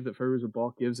little wave that Fairuza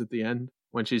Balk gives at the end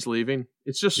when she's leaving.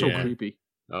 It's just so creepy.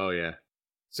 Oh, yeah.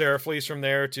 Sarah flees from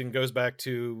there and goes back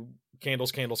to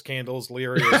Candles,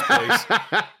 Liria's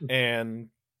place, and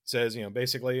says,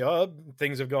 basically,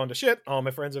 things have gone to shit. All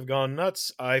my friends have gone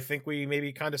nuts. I think we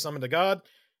maybe kind of summoned a god.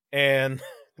 And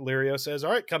Lirio says,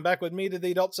 all right, come back with me to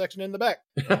the adult section in the back.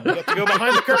 We get to go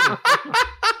behind the curtain.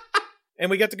 And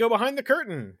we get to go behind the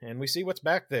curtain, and we see what's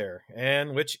back there,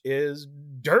 and which is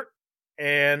dirt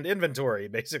and inventory,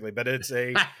 basically. But it's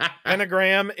a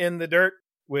pentagram in the dirt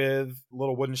with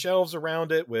little wooden shelves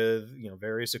around it with,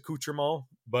 various accoutrements.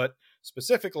 But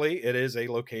specifically, it is a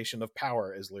location of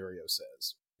power, as Lirio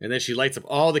says. And then she lights up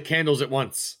all the candles at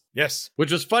once. Yes.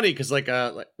 Which was funny, because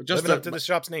just living up to the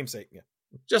shop's namesake, yeah.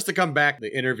 Just to come back,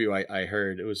 the interview I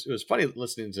heard, it was funny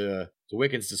listening to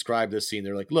Wiccans describe this scene.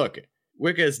 They're like, look,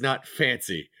 Wicca is not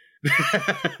fancy.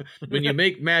 When you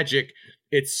make magic,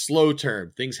 it's slow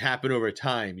term. Things happen over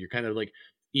time. You're kind of like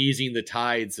easing the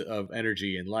tides of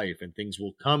energy in life, and things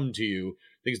will come to you.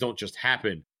 Things don't just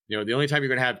happen. The only time you're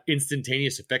going to have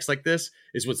instantaneous effects like this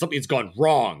is when something's gone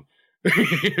wrong.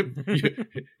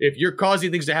 If you're causing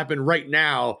things to happen right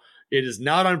now, it is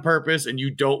not on purpose, and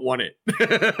you don't want it.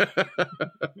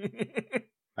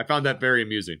 I found that very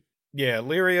amusing. Yeah,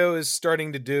 Lirio is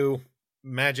starting to do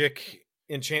magic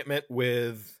enchantment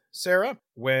with Sarah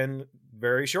when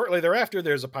very shortly thereafter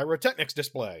there's a pyrotechnics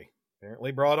display,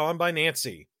 apparently brought on by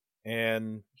Nancy.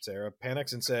 And Sarah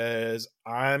panics and says,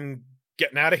 I'm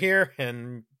getting out of here,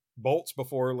 and bolts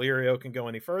before Lirio can go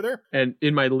any further. And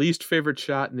in my least favorite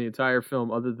shot in the entire film,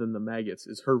 other than the maggots,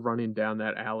 is her running down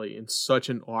that alley in such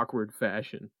an awkward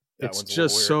fashion. It's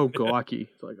just so gawky.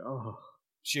 It's like, oh.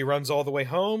 She runs all the way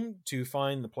home to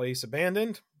find the place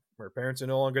abandoned. Her parents are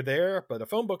no longer there, but a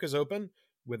phone book is open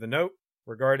with a note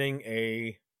regarding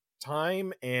a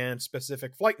time and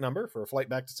specific flight number for a flight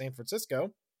back to San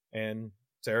Francisco. And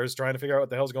Sarah's trying to figure out what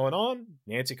the hell's going on.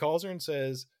 Nancy calls her and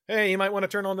says, hey, you might want to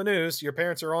turn on the news. Your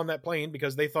parents are on that plane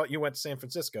because they thought you went to San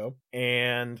Francisco.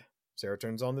 And Sarah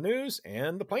turns on the news,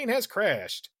 and the plane has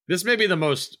crashed. This may be the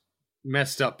most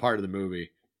messed up part of the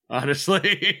movie,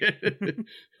 honestly.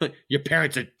 Your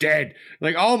parents are dead.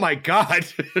 Like, oh my God.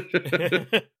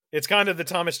 It's kind of the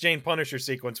Thomas Jane Punisher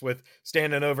sequence with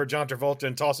standing over John Travolta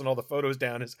and tossing all the photos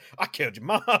down. Is I killed your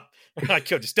mom, I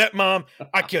killed your stepmom,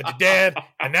 I killed your dad,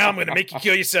 and now I'm going to make you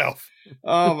kill yourself.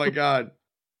 Oh my God.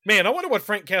 Man, I wonder what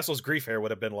Frank Castle's grief hair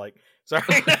would have been like. Sorry.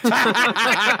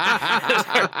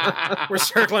 We're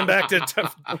circling back to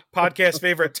podcast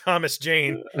favorite Thomas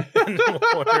Jane.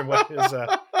 Wondering what his,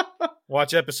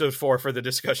 watch episode 4 for the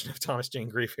discussion of Thomas Jane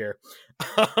grief hair.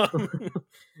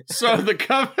 So the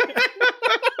coven...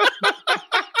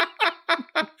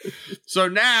 So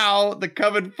now the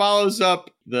coven follows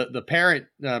up the parent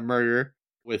murder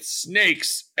with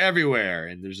snakes everywhere,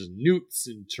 and there's newts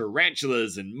and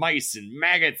tarantulas and mice and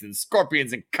maggots and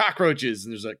scorpions and cockroaches,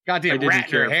 and there's a goddamn rat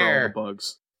in her hair. For all the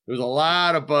bugs. There's a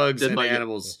lot of bugs and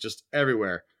animals just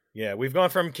everywhere. Yeah, we've gone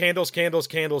from candles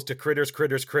to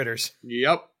critters.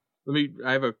 Yep.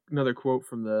 I have another quote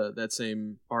from that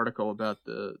same article about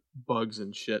the bugs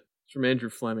and shit. It's from Andrew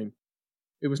Fleming.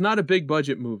 It was not a big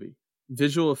budget movie.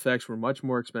 Visual effects were much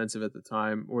more expensive at the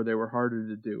time, or they were harder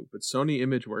to do, but Sony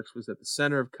ImageWorks was at the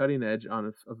center of cutting edge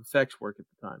of effects work at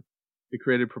the time. They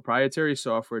created proprietary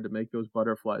software to make those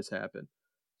butterflies happen.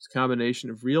 It's a combination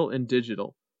of real and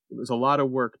digital. It was a lot of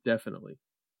work, definitely.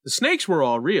 The snakes were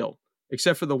all real,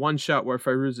 except for the one shot where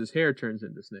Fairuz's hair turns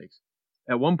into snakes.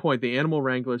 At one point, the animal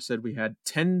wrangler said we had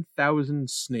 10,000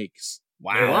 snakes.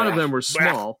 Wow. A lot of them were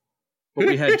small, but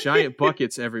we had giant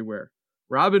buckets everywhere.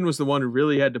 Robin was the one who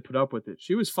really had to put up with it.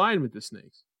 She was fine with the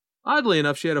snakes. Oddly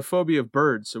enough, she had a phobia of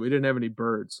birds, so we didn't have any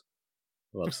birds.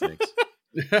 Love snakes.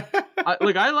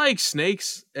 I like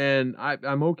snakes, and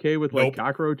I'm okay with like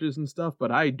cockroaches and stuff,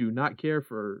 but I do not care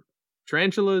for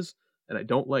tarantulas, and I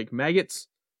don't like maggots,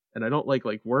 and I don't like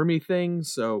wormy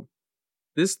things. So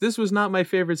this was not my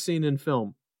favorite scene in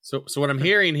film. So what I'm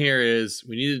hearing here is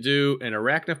we need to do an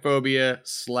arachnophobia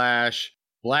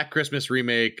 / Black Christmas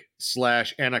remake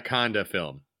 / Anaconda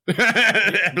film. To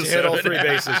hit all three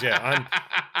bases, yeah.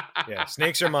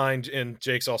 Snakes are mine, and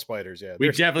Jake's all spiders. Yeah, we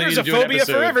definitely need to do a phobia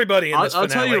for everybody. I'll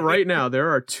tell you right now,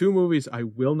 there are two movies I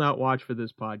will not watch for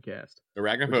this podcast: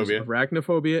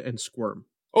 Arachnophobia and Squirm.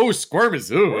 Oh, Squirm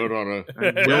is I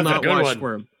will not watch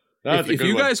Squirm. If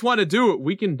you guys want to do it,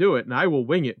 we can do it, and I will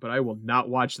wing it, but I will not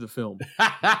watch the film.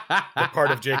 The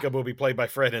part of Jacob will be played by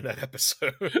Fred in that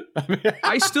episode.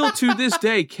 I still, to this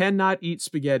day, cannot eat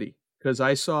spaghetti, because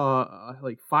I saw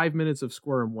 5 minutes of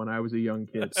Squirm when I was a young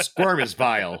kid. Squirm is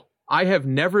vile. I have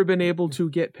never been able to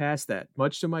get past that,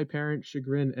 much to my parents'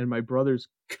 chagrin and my brother's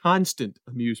constant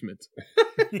amusement.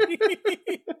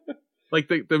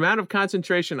 The amount of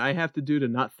concentration I have to do to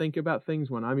not think about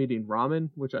things when I'm eating ramen,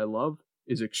 which I love,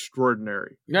 is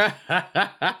extraordinary. Why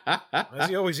does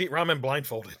he always eat ramen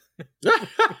blindfolded?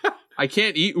 I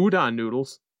can't eat udon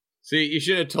noodles. See, you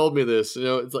should have told me this. You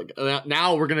know, it's like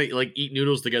now we're gonna eat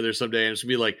noodles together someday, and it's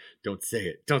gonna be like, don't say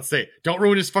it, don't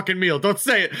ruin his fucking meal, don't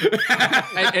say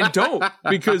it, and don't,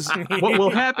 because what will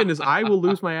happen is I will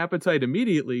lose my appetite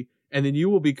immediately, and then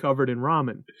you will be covered in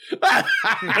ramen.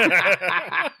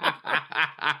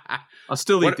 I'll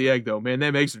still eat the egg though, man.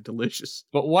 Them eggs are delicious.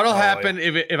 But what'll happen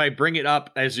if I bring it up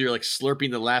as you're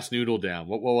slurping the last noodle down?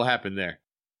 What will happen there?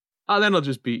 Then I'll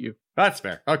just beat you. That's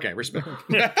fair. Okay, respect.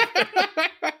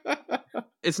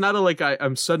 It's not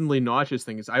I'm suddenly nauseous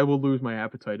thing. It's I will lose my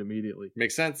appetite immediately.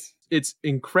 Makes sense. It's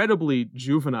incredibly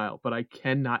juvenile, but I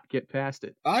cannot get past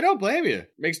it. I don't blame you.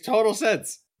 Makes total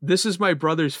sense. This is my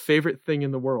brother's favorite thing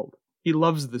in the world. He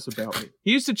loves this about me.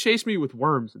 He used to chase me with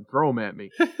worms and throw them at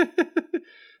me.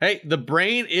 Hey, the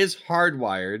brain is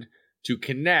hardwired to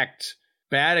connect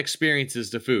bad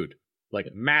experiences to food,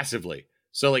 massively.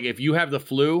 So if you have the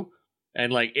flu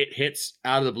and it hits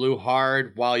out of the blue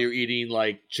hard while you're eating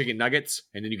chicken nuggets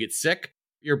and then you get sick,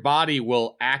 your body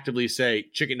will actively say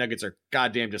chicken nuggets are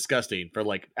goddamn disgusting for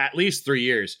at least 3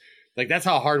 years. That's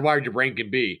how hardwired your brain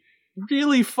can be.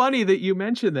 Really funny that you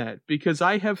mention that, because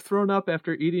I have thrown up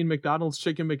after eating McDonald's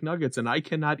chicken McNuggets and I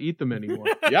cannot eat them anymore.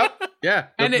 Yep. Yeah.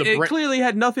 And it clearly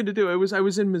had nothing to do. I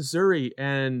was in Missouri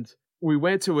and we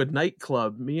went to a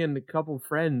nightclub, me and a couple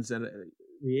friends, and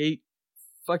we ate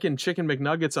fucking chicken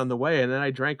McNuggets on the way, and then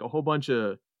I drank a whole bunch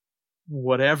of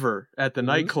whatever at the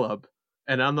nightclub.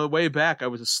 And on the way back, I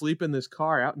was asleep in this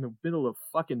car out in the middle of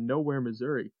fucking nowhere,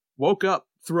 Missouri. Woke up,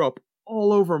 threw up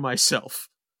all over myself,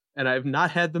 and I've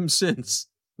not had them since.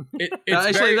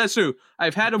 Actually, that's true.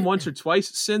 I've had them once or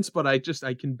twice since, but I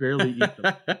can barely eat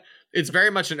them. It's very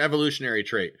much an evolutionary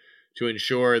trait to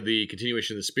ensure the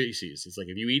continuation of the species. It's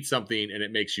if you eat something and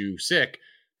it makes you sick,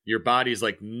 your body's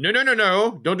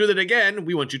no, don't do that again.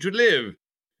 We want you to live.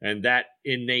 And that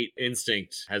innate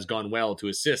instinct has gone well to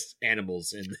assist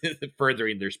animals in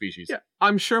furthering their species. Yeah,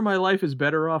 I'm sure my life is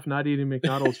better off not eating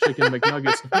McDonald's chicken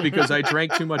McNuggets because I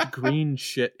drank too much green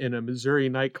shit in a Missouri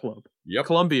nightclub. Yep.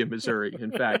 Columbia, Missouri,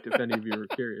 in fact, if any of you are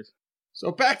curious.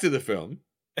 So back to the film.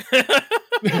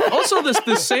 Also,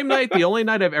 this same night, the only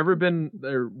night I've ever been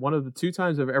there, one of the 2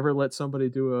 times I've ever let somebody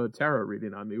do a tarot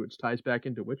reading on me, which ties back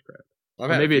into witchcraft.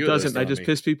 Maybe it doesn't. I just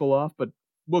piss people off, but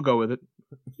we'll go with it.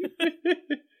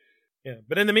 Yeah,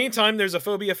 but in the meantime, there's a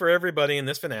phobia for everybody in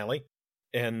this finale.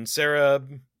 And Sarah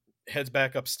heads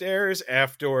back upstairs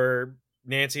after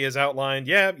Nancy has outlined,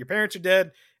 yeah, your parents are dead,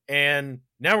 and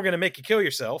now we're going to make you kill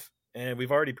yourself. And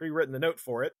we've already pre-written the note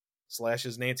for it.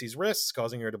 Slashes Nancy's wrists,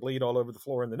 causing her to bleed all over the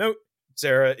floor in the note.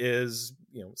 Sarah is,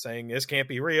 saying this can't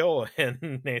be real.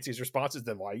 And Nancy's response is,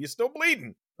 then why are you still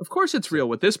bleeding? Of course it's real.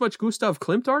 With this much Gustav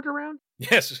Klimt art around?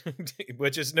 Yes,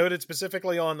 which is noted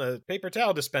specifically on the paper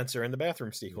towel dispenser in the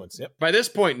bathroom sequence. Yep. By this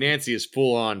point, Nancy is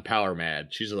full-on power mad.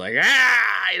 She's like,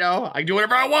 I can do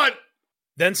whatever I want.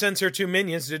 Then sends her 2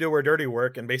 minions to do her dirty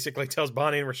work and basically tells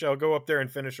Bonnie and Rochelle, go up there and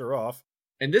finish her off.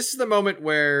 And this is the moment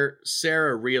where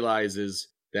Sarah realizes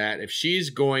that if she's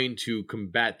going to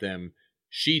combat them,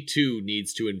 she too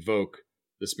needs to invoke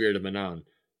the spirit of Manon.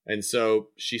 And so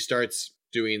she starts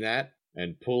doing that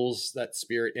and pulls that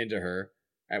spirit into her,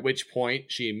 at which point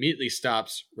she immediately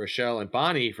stops Rochelle and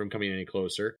Bonnie from coming any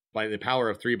closer. By the power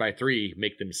of 3x3,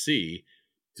 make them see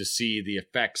the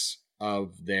effects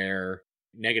of their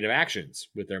negative actions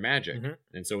with their magic. Mm-hmm.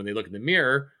 And so when they look in the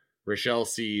mirror, Rochelle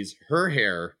sees her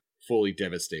hair fully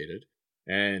devastated.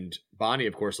 And Bonnie,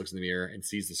 of course, looks in the mirror and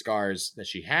sees the scars that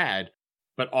she had,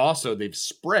 but also they've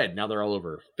spread. Now they're all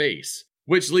over her face,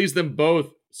 which leaves them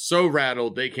both so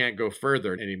rattled they can't go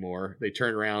further anymore. They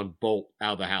turn around, bolt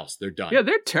out of the house. They're done. Yeah,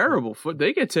 they're terrible.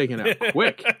 They get taken out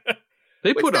quick.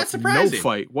 They put up no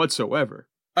fight whatsoever.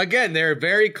 Again, they're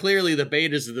very clearly the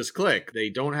betas of this clique. They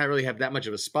don't really have that much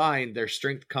of a spine. Their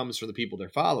strength comes from the people they're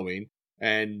following.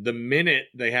 And the minute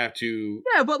they have to...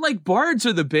 Yeah, but like bards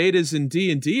are the betas in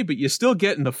D&D, but you still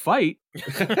get in the fight.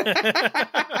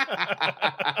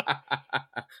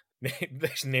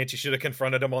 Nancy should have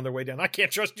confronted them on their way down. I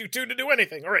can't trust you two to do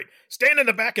anything. All right, stand in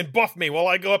the back and buff me while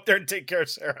I go up there and take care of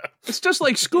Sarah. It's just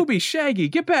like Scooby, Shaggy,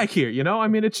 get back here, you know? I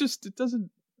mean, it doesn't...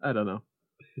 I don't know.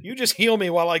 You just heal me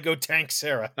while I go tank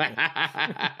Sarah.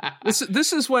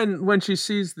 This is when she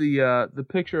sees the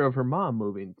picture of her mom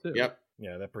moving, too. Yep.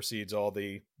 Yeah, that precedes all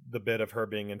the bit of her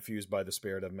being infused by the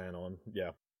spirit of Manon.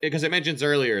 Yeah. Because it mentions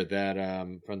earlier that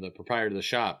from the proprietor of the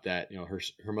shop that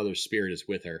her mother's spirit is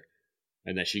with her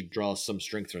and that she draws some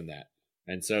strength from that.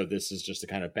 And so this is just to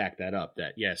kind of back that up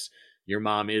that, yes, your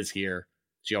mom is here.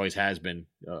 She always has been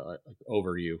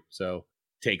over you. So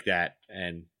take that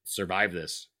and survive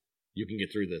this. You can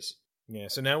get through this. Yeah,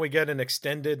 so now we get an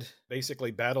extended,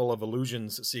 basically, battle of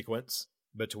illusions sequence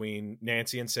between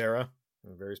Nancy and Sarah.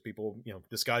 And various people,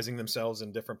 disguising themselves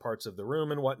in different parts of the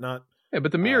room and whatnot. Yeah,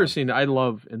 but the mirror scene I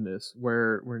love in this,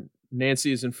 where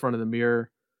Nancy is in front of the mirror,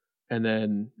 and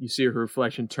then you see her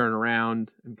reflection turn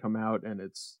around and come out, and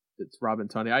it's Robin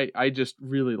Tunney. I just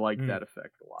really like that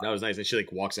effect a lot. That was nice, and she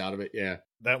walks out of it. Yeah,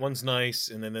 that one's nice.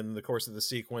 And then in the course of the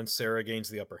sequence, Sarah gains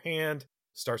the upper hand,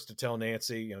 starts to tell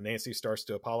Nancy. Nancy starts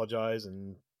to apologize,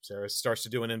 and Sarah starts to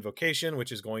do an invocation,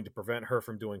 which is going to prevent her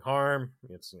from doing harm.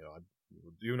 It's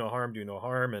do no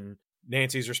harm, and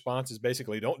Nancy's response is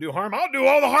basically, don't do harm, I'll do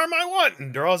all the harm I want,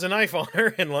 and draws a knife on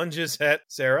her and lunges at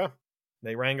Sarah.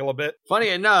 They wrangle a bit. Funny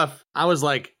enough, I was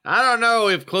like, I don't know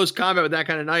if close combat with that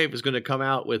kind of knife is going to come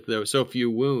out with so few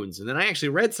wounds. And then I actually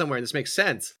read somewhere, and this makes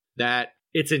sense, that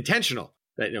it's intentional.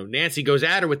 That Nancy goes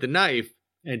at her with the knife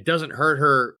and doesn't hurt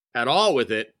her at all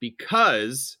with it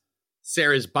because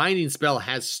Sarah's binding spell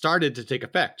has started to take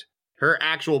effect. Her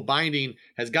actual binding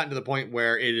has gotten to the point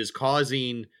where it is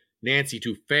causing Nancy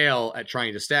to fail at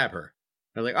trying to stab her.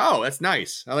 I'm like, oh, that's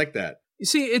nice. I like that. You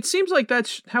see, it seems like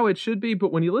that's how it should be,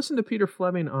 but when you listen to Peter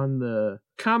Fleming on the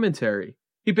commentary,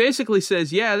 he basically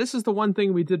says, yeah, this is the one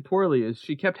thing we did poorly, is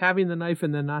she kept having the knife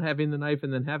and then not having the knife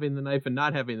and then having the knife and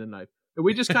not having the knife. And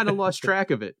we just kind of lost track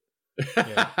of it.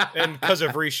 Yeah. And because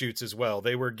of reshoots as well.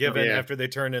 They were given, after they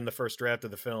turned in the first draft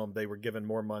of the film, they were given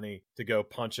more money to go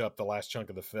punch up the last chunk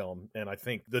of the film. And I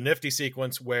think the nifty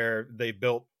sequence where they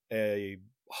built a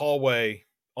hallway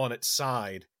on its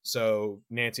side so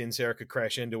Nancy and Sarah could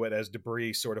crash into it as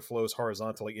debris sort of flows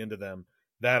horizontally into them,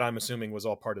 that I'm assuming was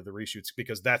all part of the reshoots,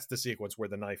 because that's the sequence where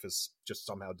the knife is just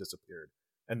somehow disappeared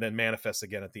and then manifests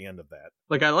again at the end of that.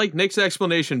 Like, I like Nick's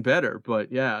explanation better,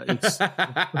 but yeah, it's...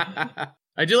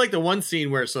 I do like the one scene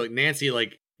where Nancy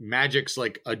magics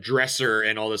a dresser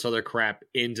and all this other crap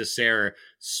into Sarah,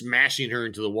 smashing her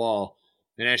into the wall.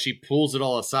 And as she pulls it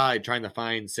all aside, trying to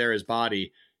find Sarah's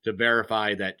body to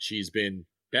verify that she's been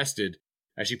bested,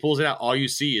 as she pulls it out, all you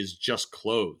see is just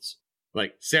clothes.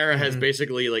 Sarah has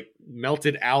basically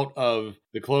melted out of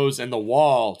the clothes and the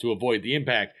wall to avoid the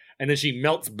impact. And then she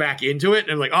melts back into it.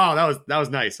 And I'm like, oh, that was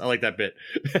nice. I like that bit.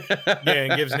 Yeah,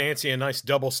 and gives Nancy a nice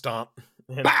double stomp.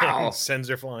 And sends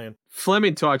her flying.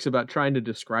 Fleming talks about trying to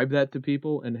describe that to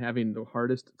people and having the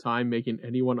hardest time making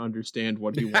anyone understand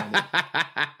what he wanted.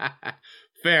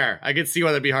 Fair. I can see why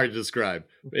that'd be hard to describe.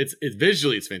 It's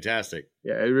visually, it's fantastic.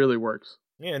 Yeah, it really works.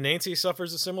 Yeah, Nancy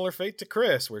suffers a similar fate to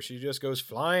Chris, where she just goes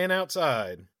flying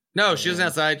outside. No, she doesn't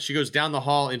outside. She goes down the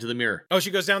hall into the mirror. Oh, she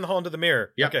goes down the hall into the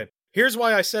mirror. Yep. Okay. Here's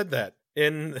why I said that.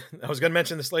 I was going to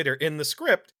mention this later. In the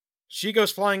script, she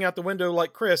goes flying out the window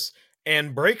like Chris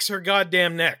and breaks her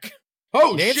goddamn neck.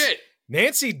 Oh, shit!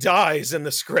 Nancy dies in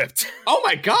the script. Oh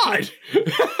my god!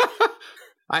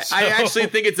 I actually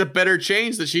think it's a better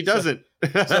change that she doesn't.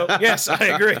 So yes, I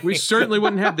agree. We certainly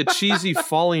wouldn't have the cheesy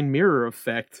falling mirror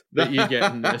effect that you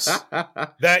get in this.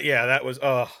 That was,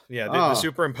 the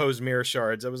superimposed mirror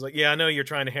shards. I was like, I know you're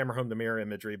trying to hammer home the mirror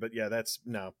imagery, but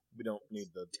we don't need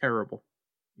the... Terrible.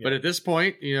 Yeah. But at this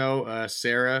point,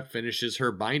 Sarah finishes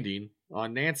her binding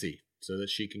on Nancy. so that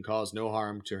she can cause no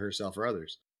harm to herself or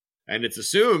others. And it's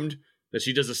assumed that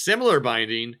she does a similar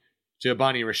binding to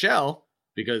Bonnie and Rochelle,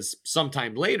 because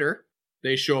sometime later,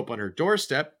 they show up on her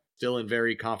doorstep, still in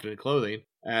very confident clothing,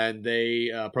 and they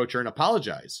approach her and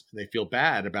apologize. And they feel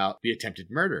bad about the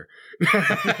attempted murder.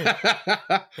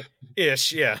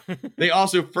 Ish, yeah. They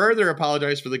also further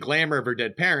apologize for the glamour of her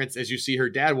dead parents as you see her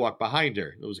dad walk behind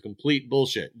her. It was complete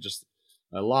bullshit, just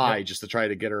a lie, just to try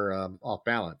to get her off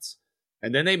balance.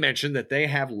 And then they mention that they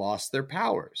have lost their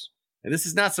powers. And this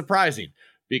is not surprising,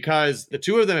 because the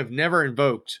two of them have never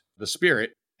invoked the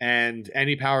spirit, and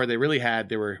any power they really had,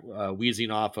 they were wheezing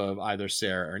off of either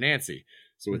Sarah or Nancy.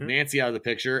 So with Nancy out of the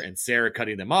picture and Sarah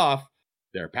cutting them off,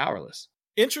 they're powerless.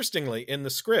 Interestingly, in the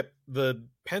script, the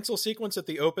pencil sequence at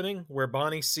the opening where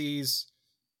Bonnie sees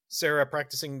Sarah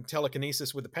practicing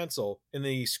telekinesis with the pencil, in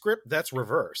the script, that's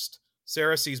reversed.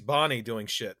 Sarah sees Bonnie doing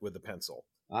shit with the pencil.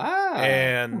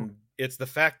 And it's the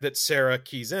fact that Sarah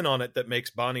keys in on it that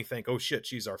makes Bonnie think, oh shit,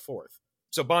 she's our fourth.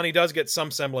 So Bonnie does get some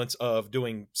semblance of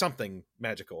doing something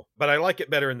magical, but I like it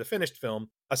better in the finished film,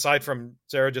 aside from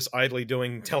Sarah just idly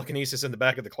doing telekinesis in the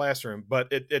back of the classroom. But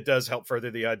it does help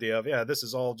further the idea of, yeah, this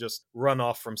is all just run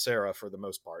off from Sarah for the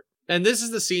most part. And this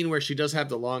is the scene where she does have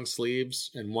the long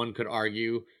sleeves, and one could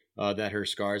argue that her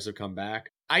scars have come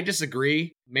back. I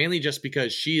disagree, mainly just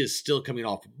because she is still coming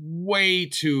off way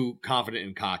too confident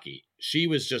and cocky. She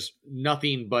was just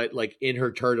nothing but like in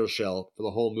her turtle shell for the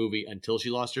whole movie until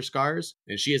she lost her scars.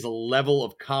 And she has a level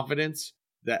of confidence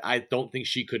that I don't think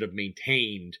she could have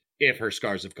maintained if her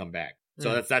scars have come back.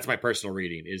 So that's my personal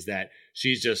reading, is that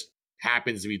she's just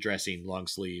happens to be dressing long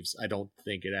sleeves. I don't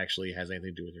think it actually has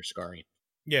anything to do with her scarring.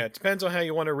 Yeah, it depends on how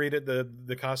you want to read it.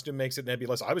 The costume makes it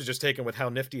nebulous. I was just taken with how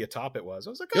nifty a top it was. I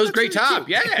was like, oh, it was a great top.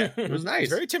 Cute. Yeah, it was nice.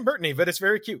 It's very Tim Burton-y, but it's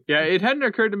very cute. Yeah, it hadn't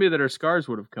occurred to me that her scars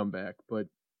would have come back, but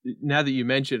now that you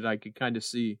mentioned it, I could kind of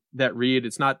see that read.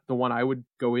 It's not the one I would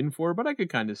go in for, but I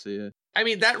could kind of see it. I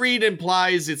mean, that read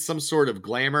implies it's some sort of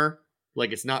glamour,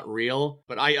 like it's not real,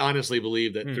 but I honestly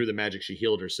believe that through the magic she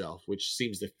healed herself, which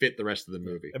seems to fit the rest of the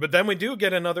movie. But then we do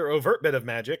get another overt bit of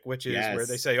magic, which is where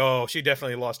they say, oh, she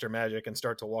definitely lost her magic, and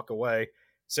start to walk away.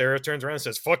 Sarah turns around and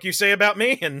says, fuck you say about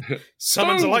me, and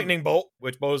summons a lightning bolt,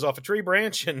 which blows off a tree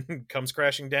branch and comes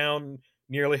crashing down,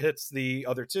 nearly hits the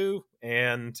other two,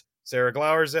 and Sarah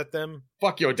glowers at them.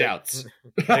 Fuck your doubts.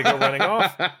 They go running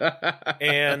off.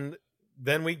 And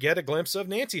then we get a glimpse of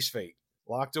Nancy's fate,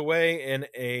 locked away in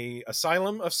a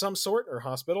asylum of some sort, or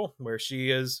hospital, where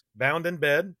she is bound in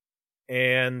bed.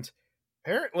 And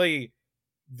apparently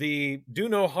the do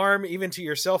no harm even to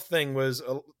yourself thing was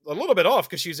a little bit off,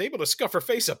 because she was able to scuff her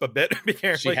face up a bit.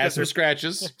 She has some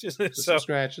scratches. Some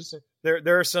scratches.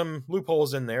 There are some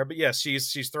loopholes in there, but yes,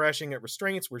 she's thrashing at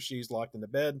restraints where she's locked in the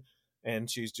bed. And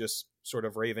she's just sort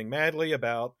of raving madly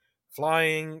about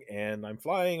flying, and I'm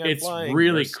flying, I'm flying. It's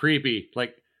really creepy.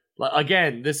 Like,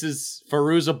 again, this is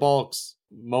Fairuza Balk's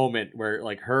moment where,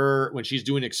 like, when she's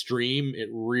doing extreme, it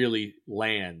really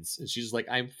lands. And she's like,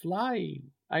 I'm flying.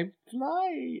 And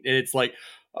it's like,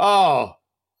 oh,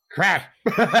 crap.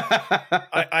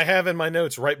 I have in my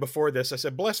notes right before this, I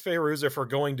said, bless Fairuza for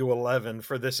going to 11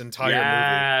 for this entire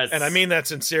movie. And I mean that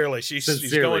sincerely. She's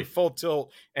going full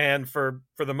tilt, and for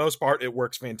the most part, it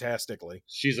works fantastically.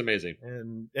 She's amazing.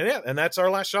 And that's our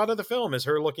last shot of the film, is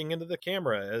her looking into the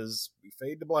camera as we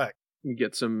fade to black. You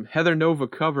get some Heather Nova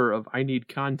cover of I Need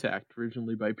Contact,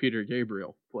 originally by Peter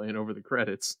Gabriel, playing over the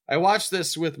credits. I watched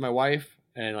this with my wife.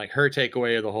 And like her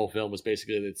takeaway of the whole film was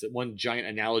basically that it's one giant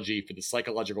analogy for the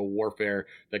psychological warfare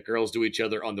that girls do each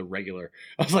other on the regular.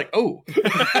 I was like, oh.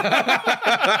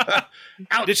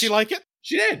 Did she like it?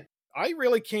 She did. I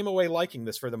really came away liking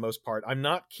this for the most part. I'm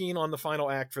not keen on the final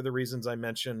act for the reasons I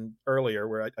mentioned earlier,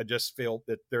 where I just feel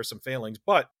that there's some failings.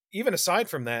 But even aside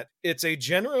from that, it's a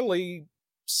generally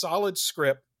solid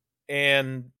script.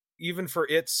 And even for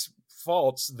its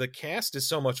faults, the cast is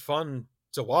so much fun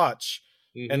to watch.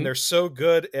 And they're so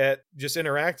good at just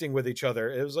interacting with each other.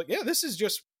 It was like, yeah, this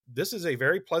is a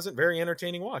very pleasant, very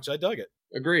entertaining watch. I dug it.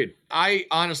 Agreed. I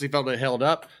honestly felt it held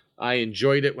up. I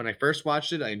enjoyed it when I first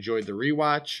watched it. I enjoyed the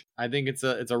rewatch. I think it's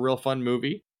a real fun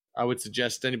movie. I would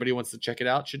suggest anybody who wants to check it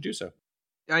out should do so.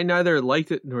 I neither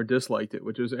liked it nor disliked it,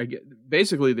 which was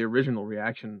basically the original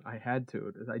reaction I had to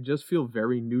it. I just feel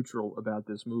very neutral about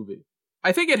this movie.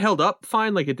 I think it held up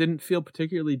fine. Like, it didn't feel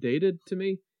particularly dated to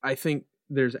me. I think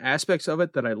there's aspects of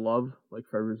it that I love, like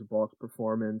Fairuza Balk's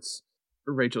performance,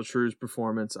 Rachel True's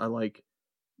performance. I like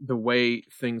the way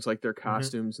things like their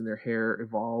costumes and their hair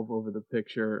evolve over the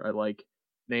picture. I like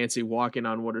Nancy walking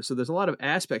on water. So there's a lot of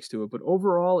aspects to it. But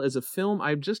overall, as a film,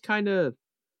 I'm just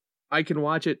I can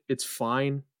watch it. It's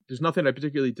fine. There's nothing I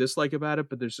particularly dislike about it,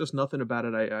 but there's just nothing about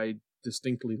it I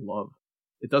distinctly love.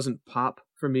 It doesn't pop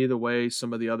for me the way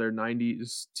some of the other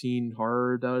 90s teen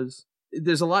horror does.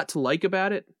 There's a lot to like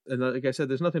about it, and like I said,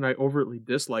 there's nothing I overtly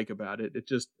dislike about it. It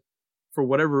just, for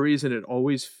whatever reason, it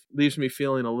always leaves me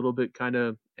feeling a little bit kind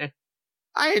of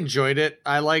I enjoyed it.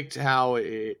 I liked how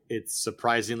it's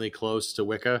surprisingly close to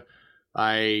Wicca.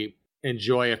 I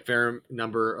enjoy a fair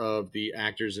number of the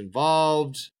actors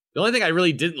involved. The only thing I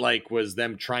really didn't like was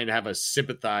them trying to have us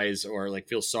sympathize or like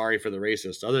feel sorry for the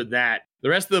racist. Other than that, the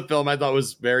rest of the film I thought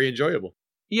was very enjoyable.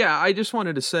 Yeah, I just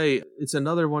wanted to say it's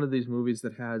another one of these movies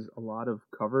that has a lot of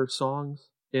cover songs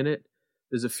in it.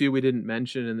 There's a few we didn't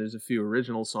mention, and there's a few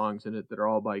original songs in it that are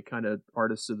all by kind of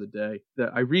artists of the day.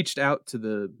 I reached out to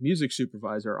the music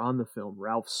supervisor on the film,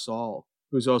 Ralph Saul,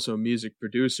 who's also a music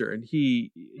producer, and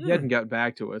he hadn't got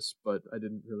back to us, but I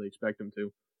didn't really expect him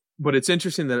to. But it's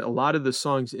interesting that a lot of the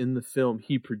songs in the film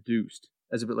he produced,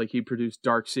 as a bit like he produced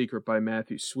Dark Secret by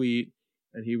Matthew Sweet,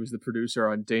 and he was the producer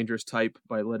on Dangerous Type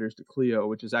by Letters to Cleo,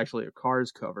 which is actually a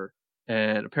Cars cover.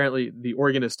 And apparently the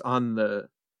organist on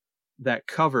that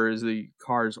cover is the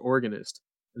Cars organist.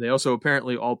 And they also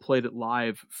apparently all played it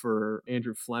live for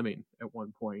Andrew Fleming at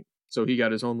one point. So he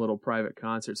got his own little private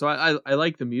concert. So I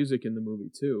like the music in the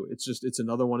movie too. It's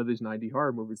another one of these 90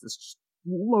 horror movies that's just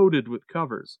loaded with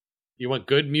covers. You want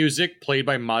good music played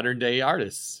by modern day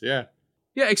artists. Yeah.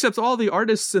 Yeah, except all the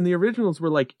artists in the originals were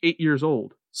like 8 years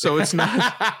old. So it's not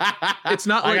like,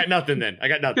 I got nothing then. I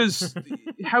got nothing. Because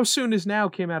How Soon Is Now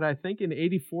came out, I think, in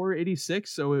 84,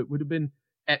 86. So it would have been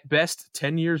at best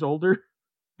 10 years older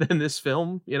than this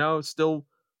film, still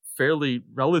fairly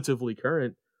relatively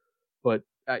current. But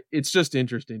it's just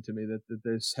interesting to me that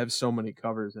there's have so many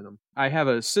covers in them. I have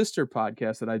a sister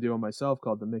podcast that I do on myself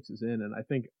called The Mixes In, and I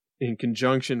think in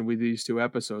conjunction with these two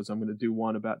episodes, I'm going to do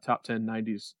one about top 10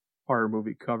 90s horror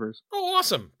movie covers. Oh,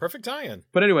 awesome. Perfect tie-in.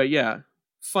 But anyway, yeah,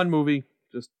 fun movie,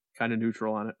 just kind of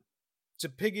neutral on it. To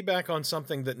piggyback on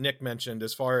something that Nick mentioned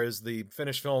as far as the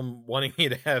finished film wanting me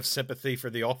to have sympathy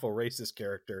for the awful racist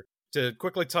character, to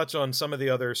quickly touch on some of the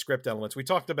other script elements. We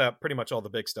talked about pretty much all the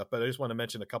big stuff, but I just want to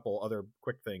mention a couple other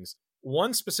quick things.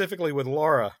 One specifically with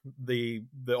Laura, the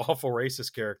awful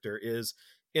racist character, is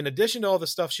in addition to all the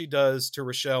stuff she does to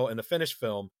Rochelle in the finished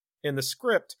film, in the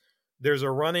script, there's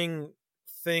a running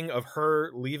thing of her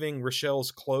leaving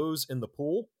Rochelle's clothes in the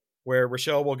pool, where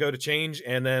Rochelle will go to change,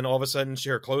 and then all of a sudden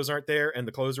her clothes aren't there, and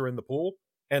the clothes are in the pool.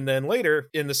 And then later,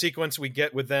 in the sequence we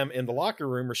get with them in the locker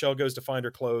room, Rochelle goes to find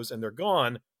her clothes, and they're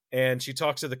gone, and she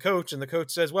talks to the coach, and the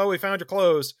coach says, well, we found your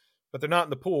clothes, but they're not in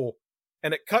the pool.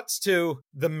 And it cuts to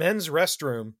the men's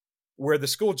restroom, where the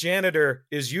school janitor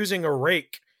is using a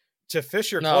rake to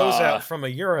fish her clothes out from a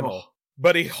urinal.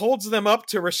 But he holds them up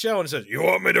to Rochelle and says, you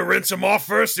want me to rinse them off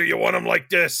first, or you want them like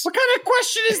this? What kind of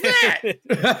question is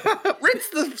that? Rinse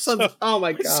the son. Oh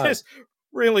my God. It's just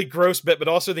really gross bit, but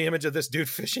also the image of this dude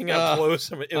fishing out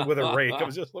clothes with a rake. I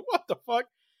was just like, what the fuck?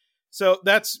 So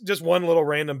that's just one little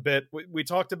random bit. We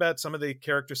talked about some of the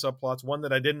character subplots. One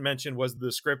that I didn't mention was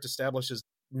the script establishes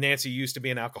Nancy used to be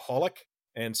an alcoholic.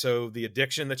 And so the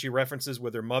addiction that she references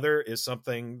with her mother is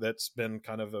something that's been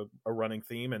kind of a running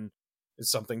theme and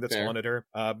is something that's haunted her.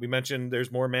 We mentioned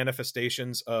there's more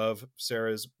manifestations of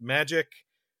Sarah's magic,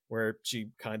 where she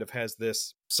kind of has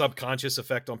this subconscious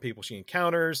effect on people she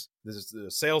encounters. There's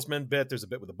the salesman bit. There's a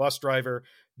bit with the bus driver.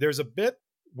 There's a bit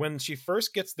when she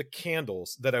first gets the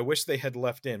candles that I wish they had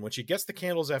left in. When she gets the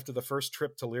candles after the first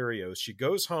trip to Lirio's, she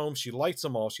goes home, she lights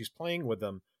them all, she's playing with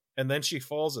them, and then she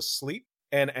falls asleep.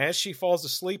 And as she falls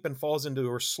asleep and falls into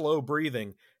her slow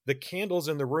breathing, the candles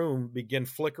in the room begin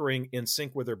flickering in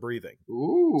sync with her breathing.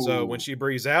 Ooh. So when she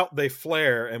breathes out, they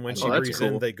flare, and when she breathes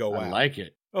in, they go out. I like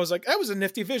it. I was like, that was a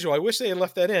nifty visual. I wish they had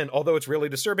left that in, although it's really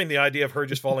disturbing, the idea of her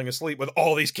just falling asleep with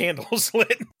all these candles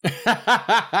lit.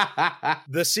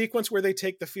 The sequence where they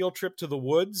take the field trip to the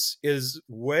woods is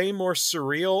way more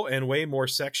surreal and way more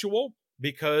sexual,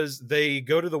 because they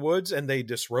go to the woods and they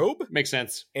disrobe. Makes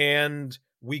sense. And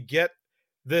we get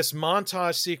this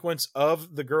montage sequence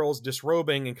of the girls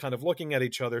disrobing and kind of looking at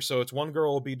each other. So it's one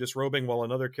girl will be disrobing while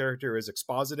another character is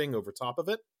expositing over top of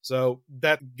it. So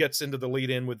that gets into the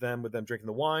lead in with them drinking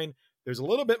the wine. There's a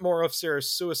little bit more of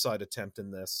Sarah's suicide attempt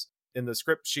in this. In the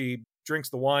script, she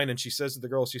drinks the wine and she says to the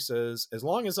girl, she says, as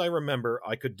long as I remember,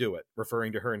 I could do it,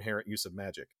 referring to her inherent use of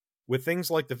magic. With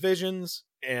things like the visions,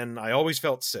 and I always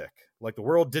felt sick, like the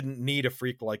world didn't need a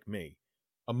freak like me.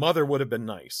 A mother would have been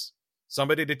nice.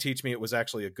 Somebody to teach me it was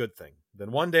actually a good thing.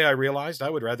 Then one day I realized I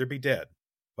would rather be dead.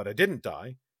 But I didn't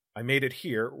die. I made it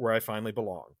here where I finally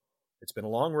belong. It's been a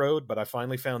long road, but I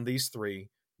finally found these three.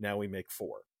 Now we make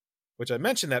 4. which I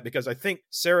mentioned that because I think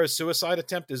Sarah's suicide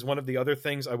attempt is one of the other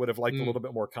things I would have liked a little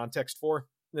bit more context for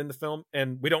in the film.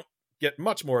 And we don't get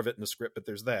much more of it in the script, but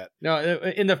there's that. No,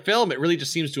 in the film, it really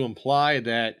just seems to imply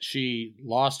that she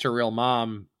lost her real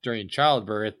mom during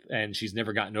childbirth, and she's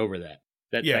never gotten over that.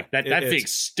 That's the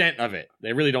extent of it.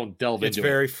 They really don't delve into it. It's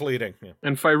very fleeting. Yeah.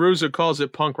 And Fairuza calls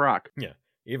it punk rock. Yeah,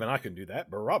 even I can do that.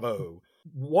 Bravo.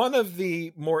 One of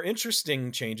the more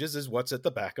interesting changes is what's at the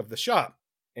back of the shop.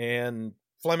 And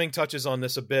Fleming touches on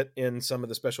this a bit in some of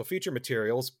the special feature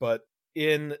materials, but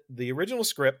in the original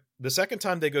script, the second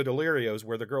time they go to Lirio's,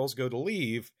 where the girls go to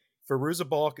leave, Fairuza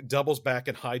Balk doubles back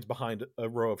and hides behind a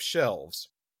row of shelves.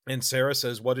 And Sarah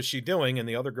says, "What is she doing?" And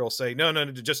the other girls say, no,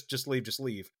 just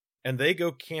leave. And they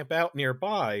go camp out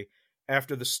nearby.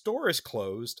 After the store is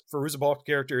closed, Fairuza Balk's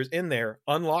character is in there,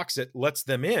 unlocks it, lets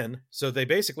them in. So they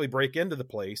basically break into the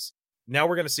place. Now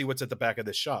we're going to see what's at the back of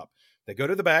this shop. They go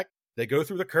to the back, they go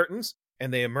through the curtains,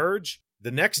 and they emerge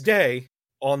the next day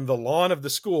on the lawn of the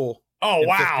school. Oh,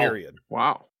 wow. Fifth period.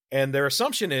 Wow. And their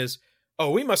assumption is,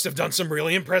 we must have done some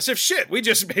really impressive shit. We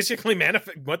just basically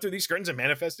went through these curtains and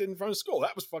manifested in front of school.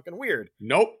 That was fucking weird.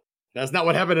 Nope. That's not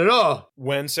what happened at all.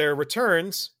 When Sarah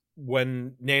returns,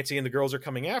 when Nancy and the girls are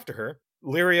coming after her,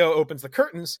 Lirio opens the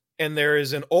curtains, and there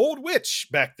is an old witch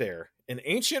back there, an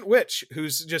ancient witch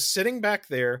who's just sitting back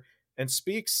there and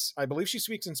speaks, I believe she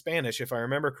speaks in Spanish, if I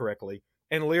remember correctly,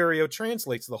 and Lirio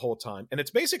translates the whole time. And it's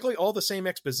basically all the same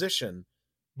exposition,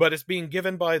 but it's being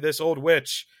given by this old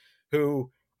witch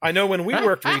who, I know when we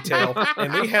worked retail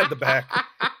and we had the back,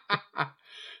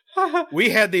 we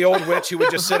had the old witch who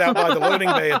would just sit out by the loading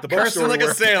bay at the bookstore. Like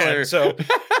a sailor. So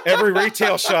every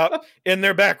retail shop in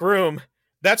their back room,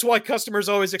 that's why customers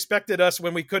always expected us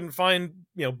when we couldn't find,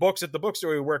 books at the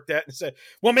bookstore we worked at and said,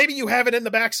 well, maybe you have it in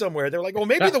the back somewhere. They're like, well,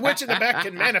 maybe the witch in the back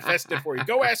can manifest it for you.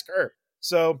 Go ask her.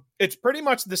 So it's pretty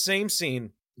much the same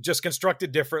scene, just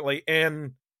constructed differently.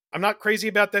 And I'm not crazy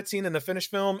about that scene in the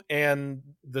finished film, and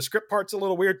the script part's a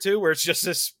little weird too, where it's just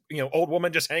this, old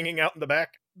woman just hanging out in the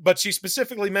back. But she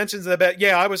specifically mentions that,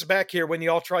 I was back here when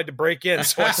you all tried to break in,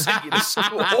 so I sent you to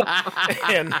school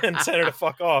and sent her to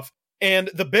fuck off. And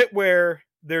the bit where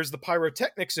there's the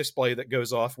pyrotechnics display that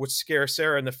goes off, which scares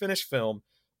Sarah in the finished film,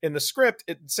 in the script,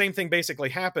 same thing basically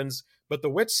happens, but the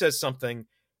witch says something,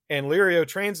 and Lirio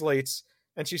translates.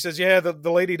 And she says, yeah,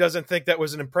 the lady doesn't think that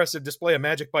was an impressive display of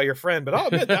magic by your friend, but I'll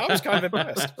admit that I was kind of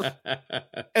impressed.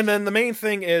 And then the main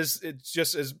thing is, it's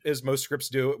just as most scripts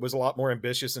do, it was a lot more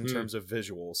ambitious in terms of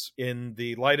visuals. In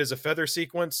the light as a feather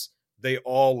sequence, they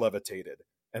all levitated,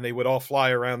 and they would all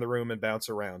fly around the room and bounce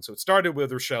around. So it started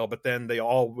with Rochelle, but then they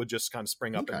all would just kind of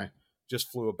spring up and just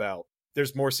flew about.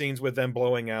 There's more scenes with them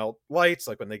blowing out lights,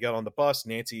 like when they get on the bus,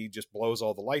 Nancy just blows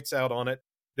all the lights out on it.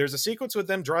 There's a sequence with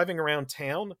them driving around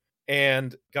town,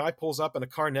 and guy pulls up in a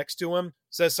car next to him,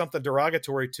 says something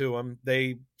derogatory to him.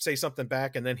 They say something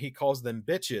back, and then he calls them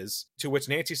bitches, to which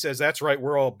Nancy says, that's right,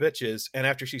 we're all bitches. And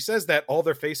after she says that, all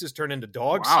their faces turn into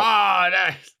dogs. Wow. Oh,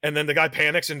 nice. And then the guy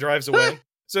panics and drives away.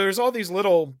 So there's all these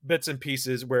little bits and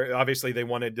pieces where obviously they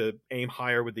wanted to aim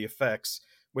higher with the effects,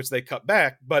 which they cut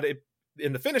back. But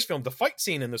in the finished film, the fight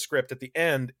scene in the script at the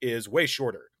end is way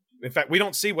shorter. In fact, we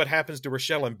don't see what happens to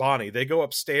Rochelle and Bonnie. They go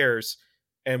upstairs,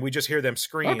 and we just hear them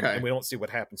scream, and we don't see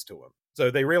what happens to them. So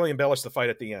they really embellish the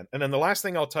fight at the end. And then the last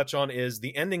thing I'll touch on is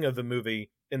the ending of the movie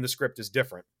in the script is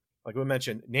different. Like we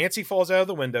mentioned, Nancy falls out of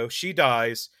the window. She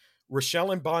dies.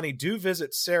 Rochelle and Bonnie do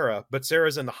visit Sarah, but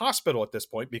Sarah's in the hospital at this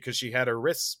point because she had her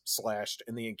wrists slashed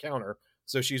in the encounter.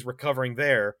 So she's recovering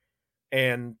there.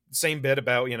 And same bit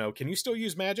about, can you still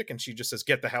use magic? And she just says,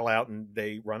 get the hell out. And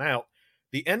they run out.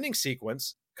 The ending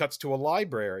sequence cuts to a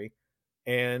library.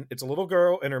 And it's a little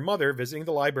girl and her mother visiting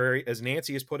the library as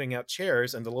Nancy is putting out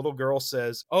chairs. And the little girl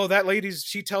says, oh, that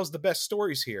she tells the best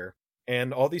stories here.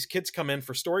 And all these kids come in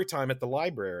for story time at the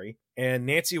library. And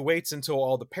Nancy waits until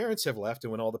all the parents have left.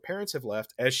 And when all the parents have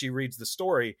left, as she reads the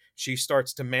story, she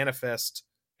starts to manifest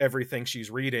everything she's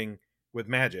reading with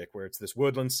magic, where it's this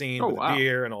woodland scene with a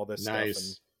deer and all this stuff.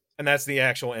 And that's the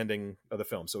actual ending of the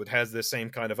film. So it has this same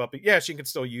kind of upbeat. Yeah, she can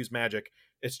still use magic.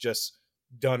 It's just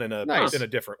done in a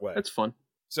different way. That's fun.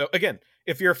 So again,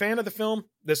 if you're a fan of the film,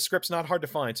 this script's not hard to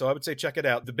find. So I would say check it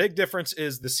out. The big difference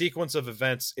is the sequence of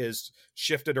events is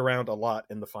shifted around a lot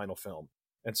in the final film.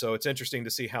 And so it's interesting to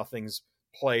see how things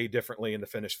play differently in the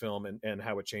finished film and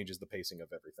how it changes the pacing of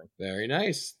everything. Very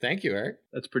nice. Thank you, Eric.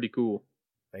 That's pretty cool.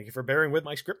 Thank you for bearing with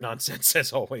my script nonsense,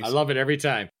 as always. I love it every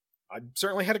time. I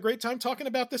certainly had a great time talking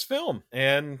about this film.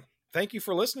 And thank you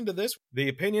for listening to this. The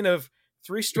opinion of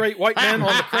 3 straight white men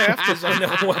on the craft, as I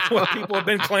know what people have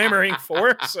been clamoring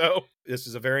for. So this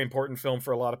is a very important film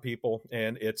for a lot of people,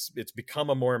 and it's become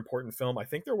a more important film. I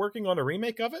think they're working on a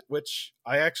remake of it, which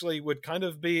I actually would kind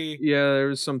of be... Yeah, there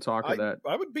was some talk of that.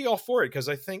 I would be all for it, because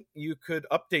I think you could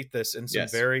update this in some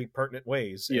very pertinent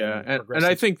ways. Yeah, and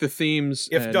I think the themes,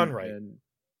 if done right, and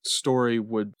story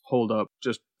would hold up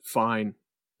just fine.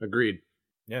 Agreed.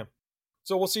 Yeah.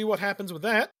 So we'll see what happens with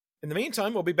that. In the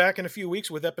meantime, we'll be back in a few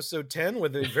weeks with episode 10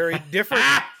 with a very different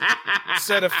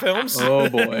set of films. Oh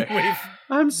boy.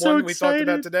 I'm so excited. We talked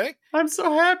about today. I'm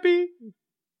so happy.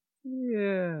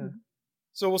 Yeah.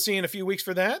 So we'll see you in a few weeks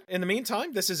for that. In the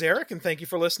meantime, this is Eric, and thank you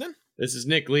for listening. This is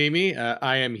Nick Leamy.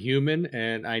 I am human,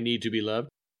 and I need to be loved.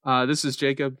 This is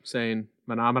Jacob saying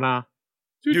Manamana.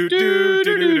 Do, do, do,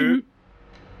 do, do.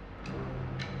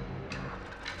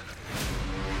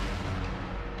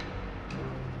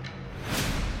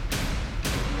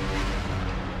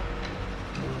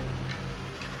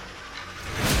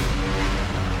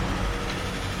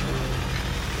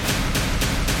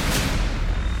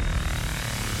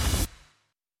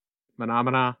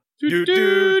 Manamana. Do, do,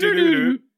 do, do, do.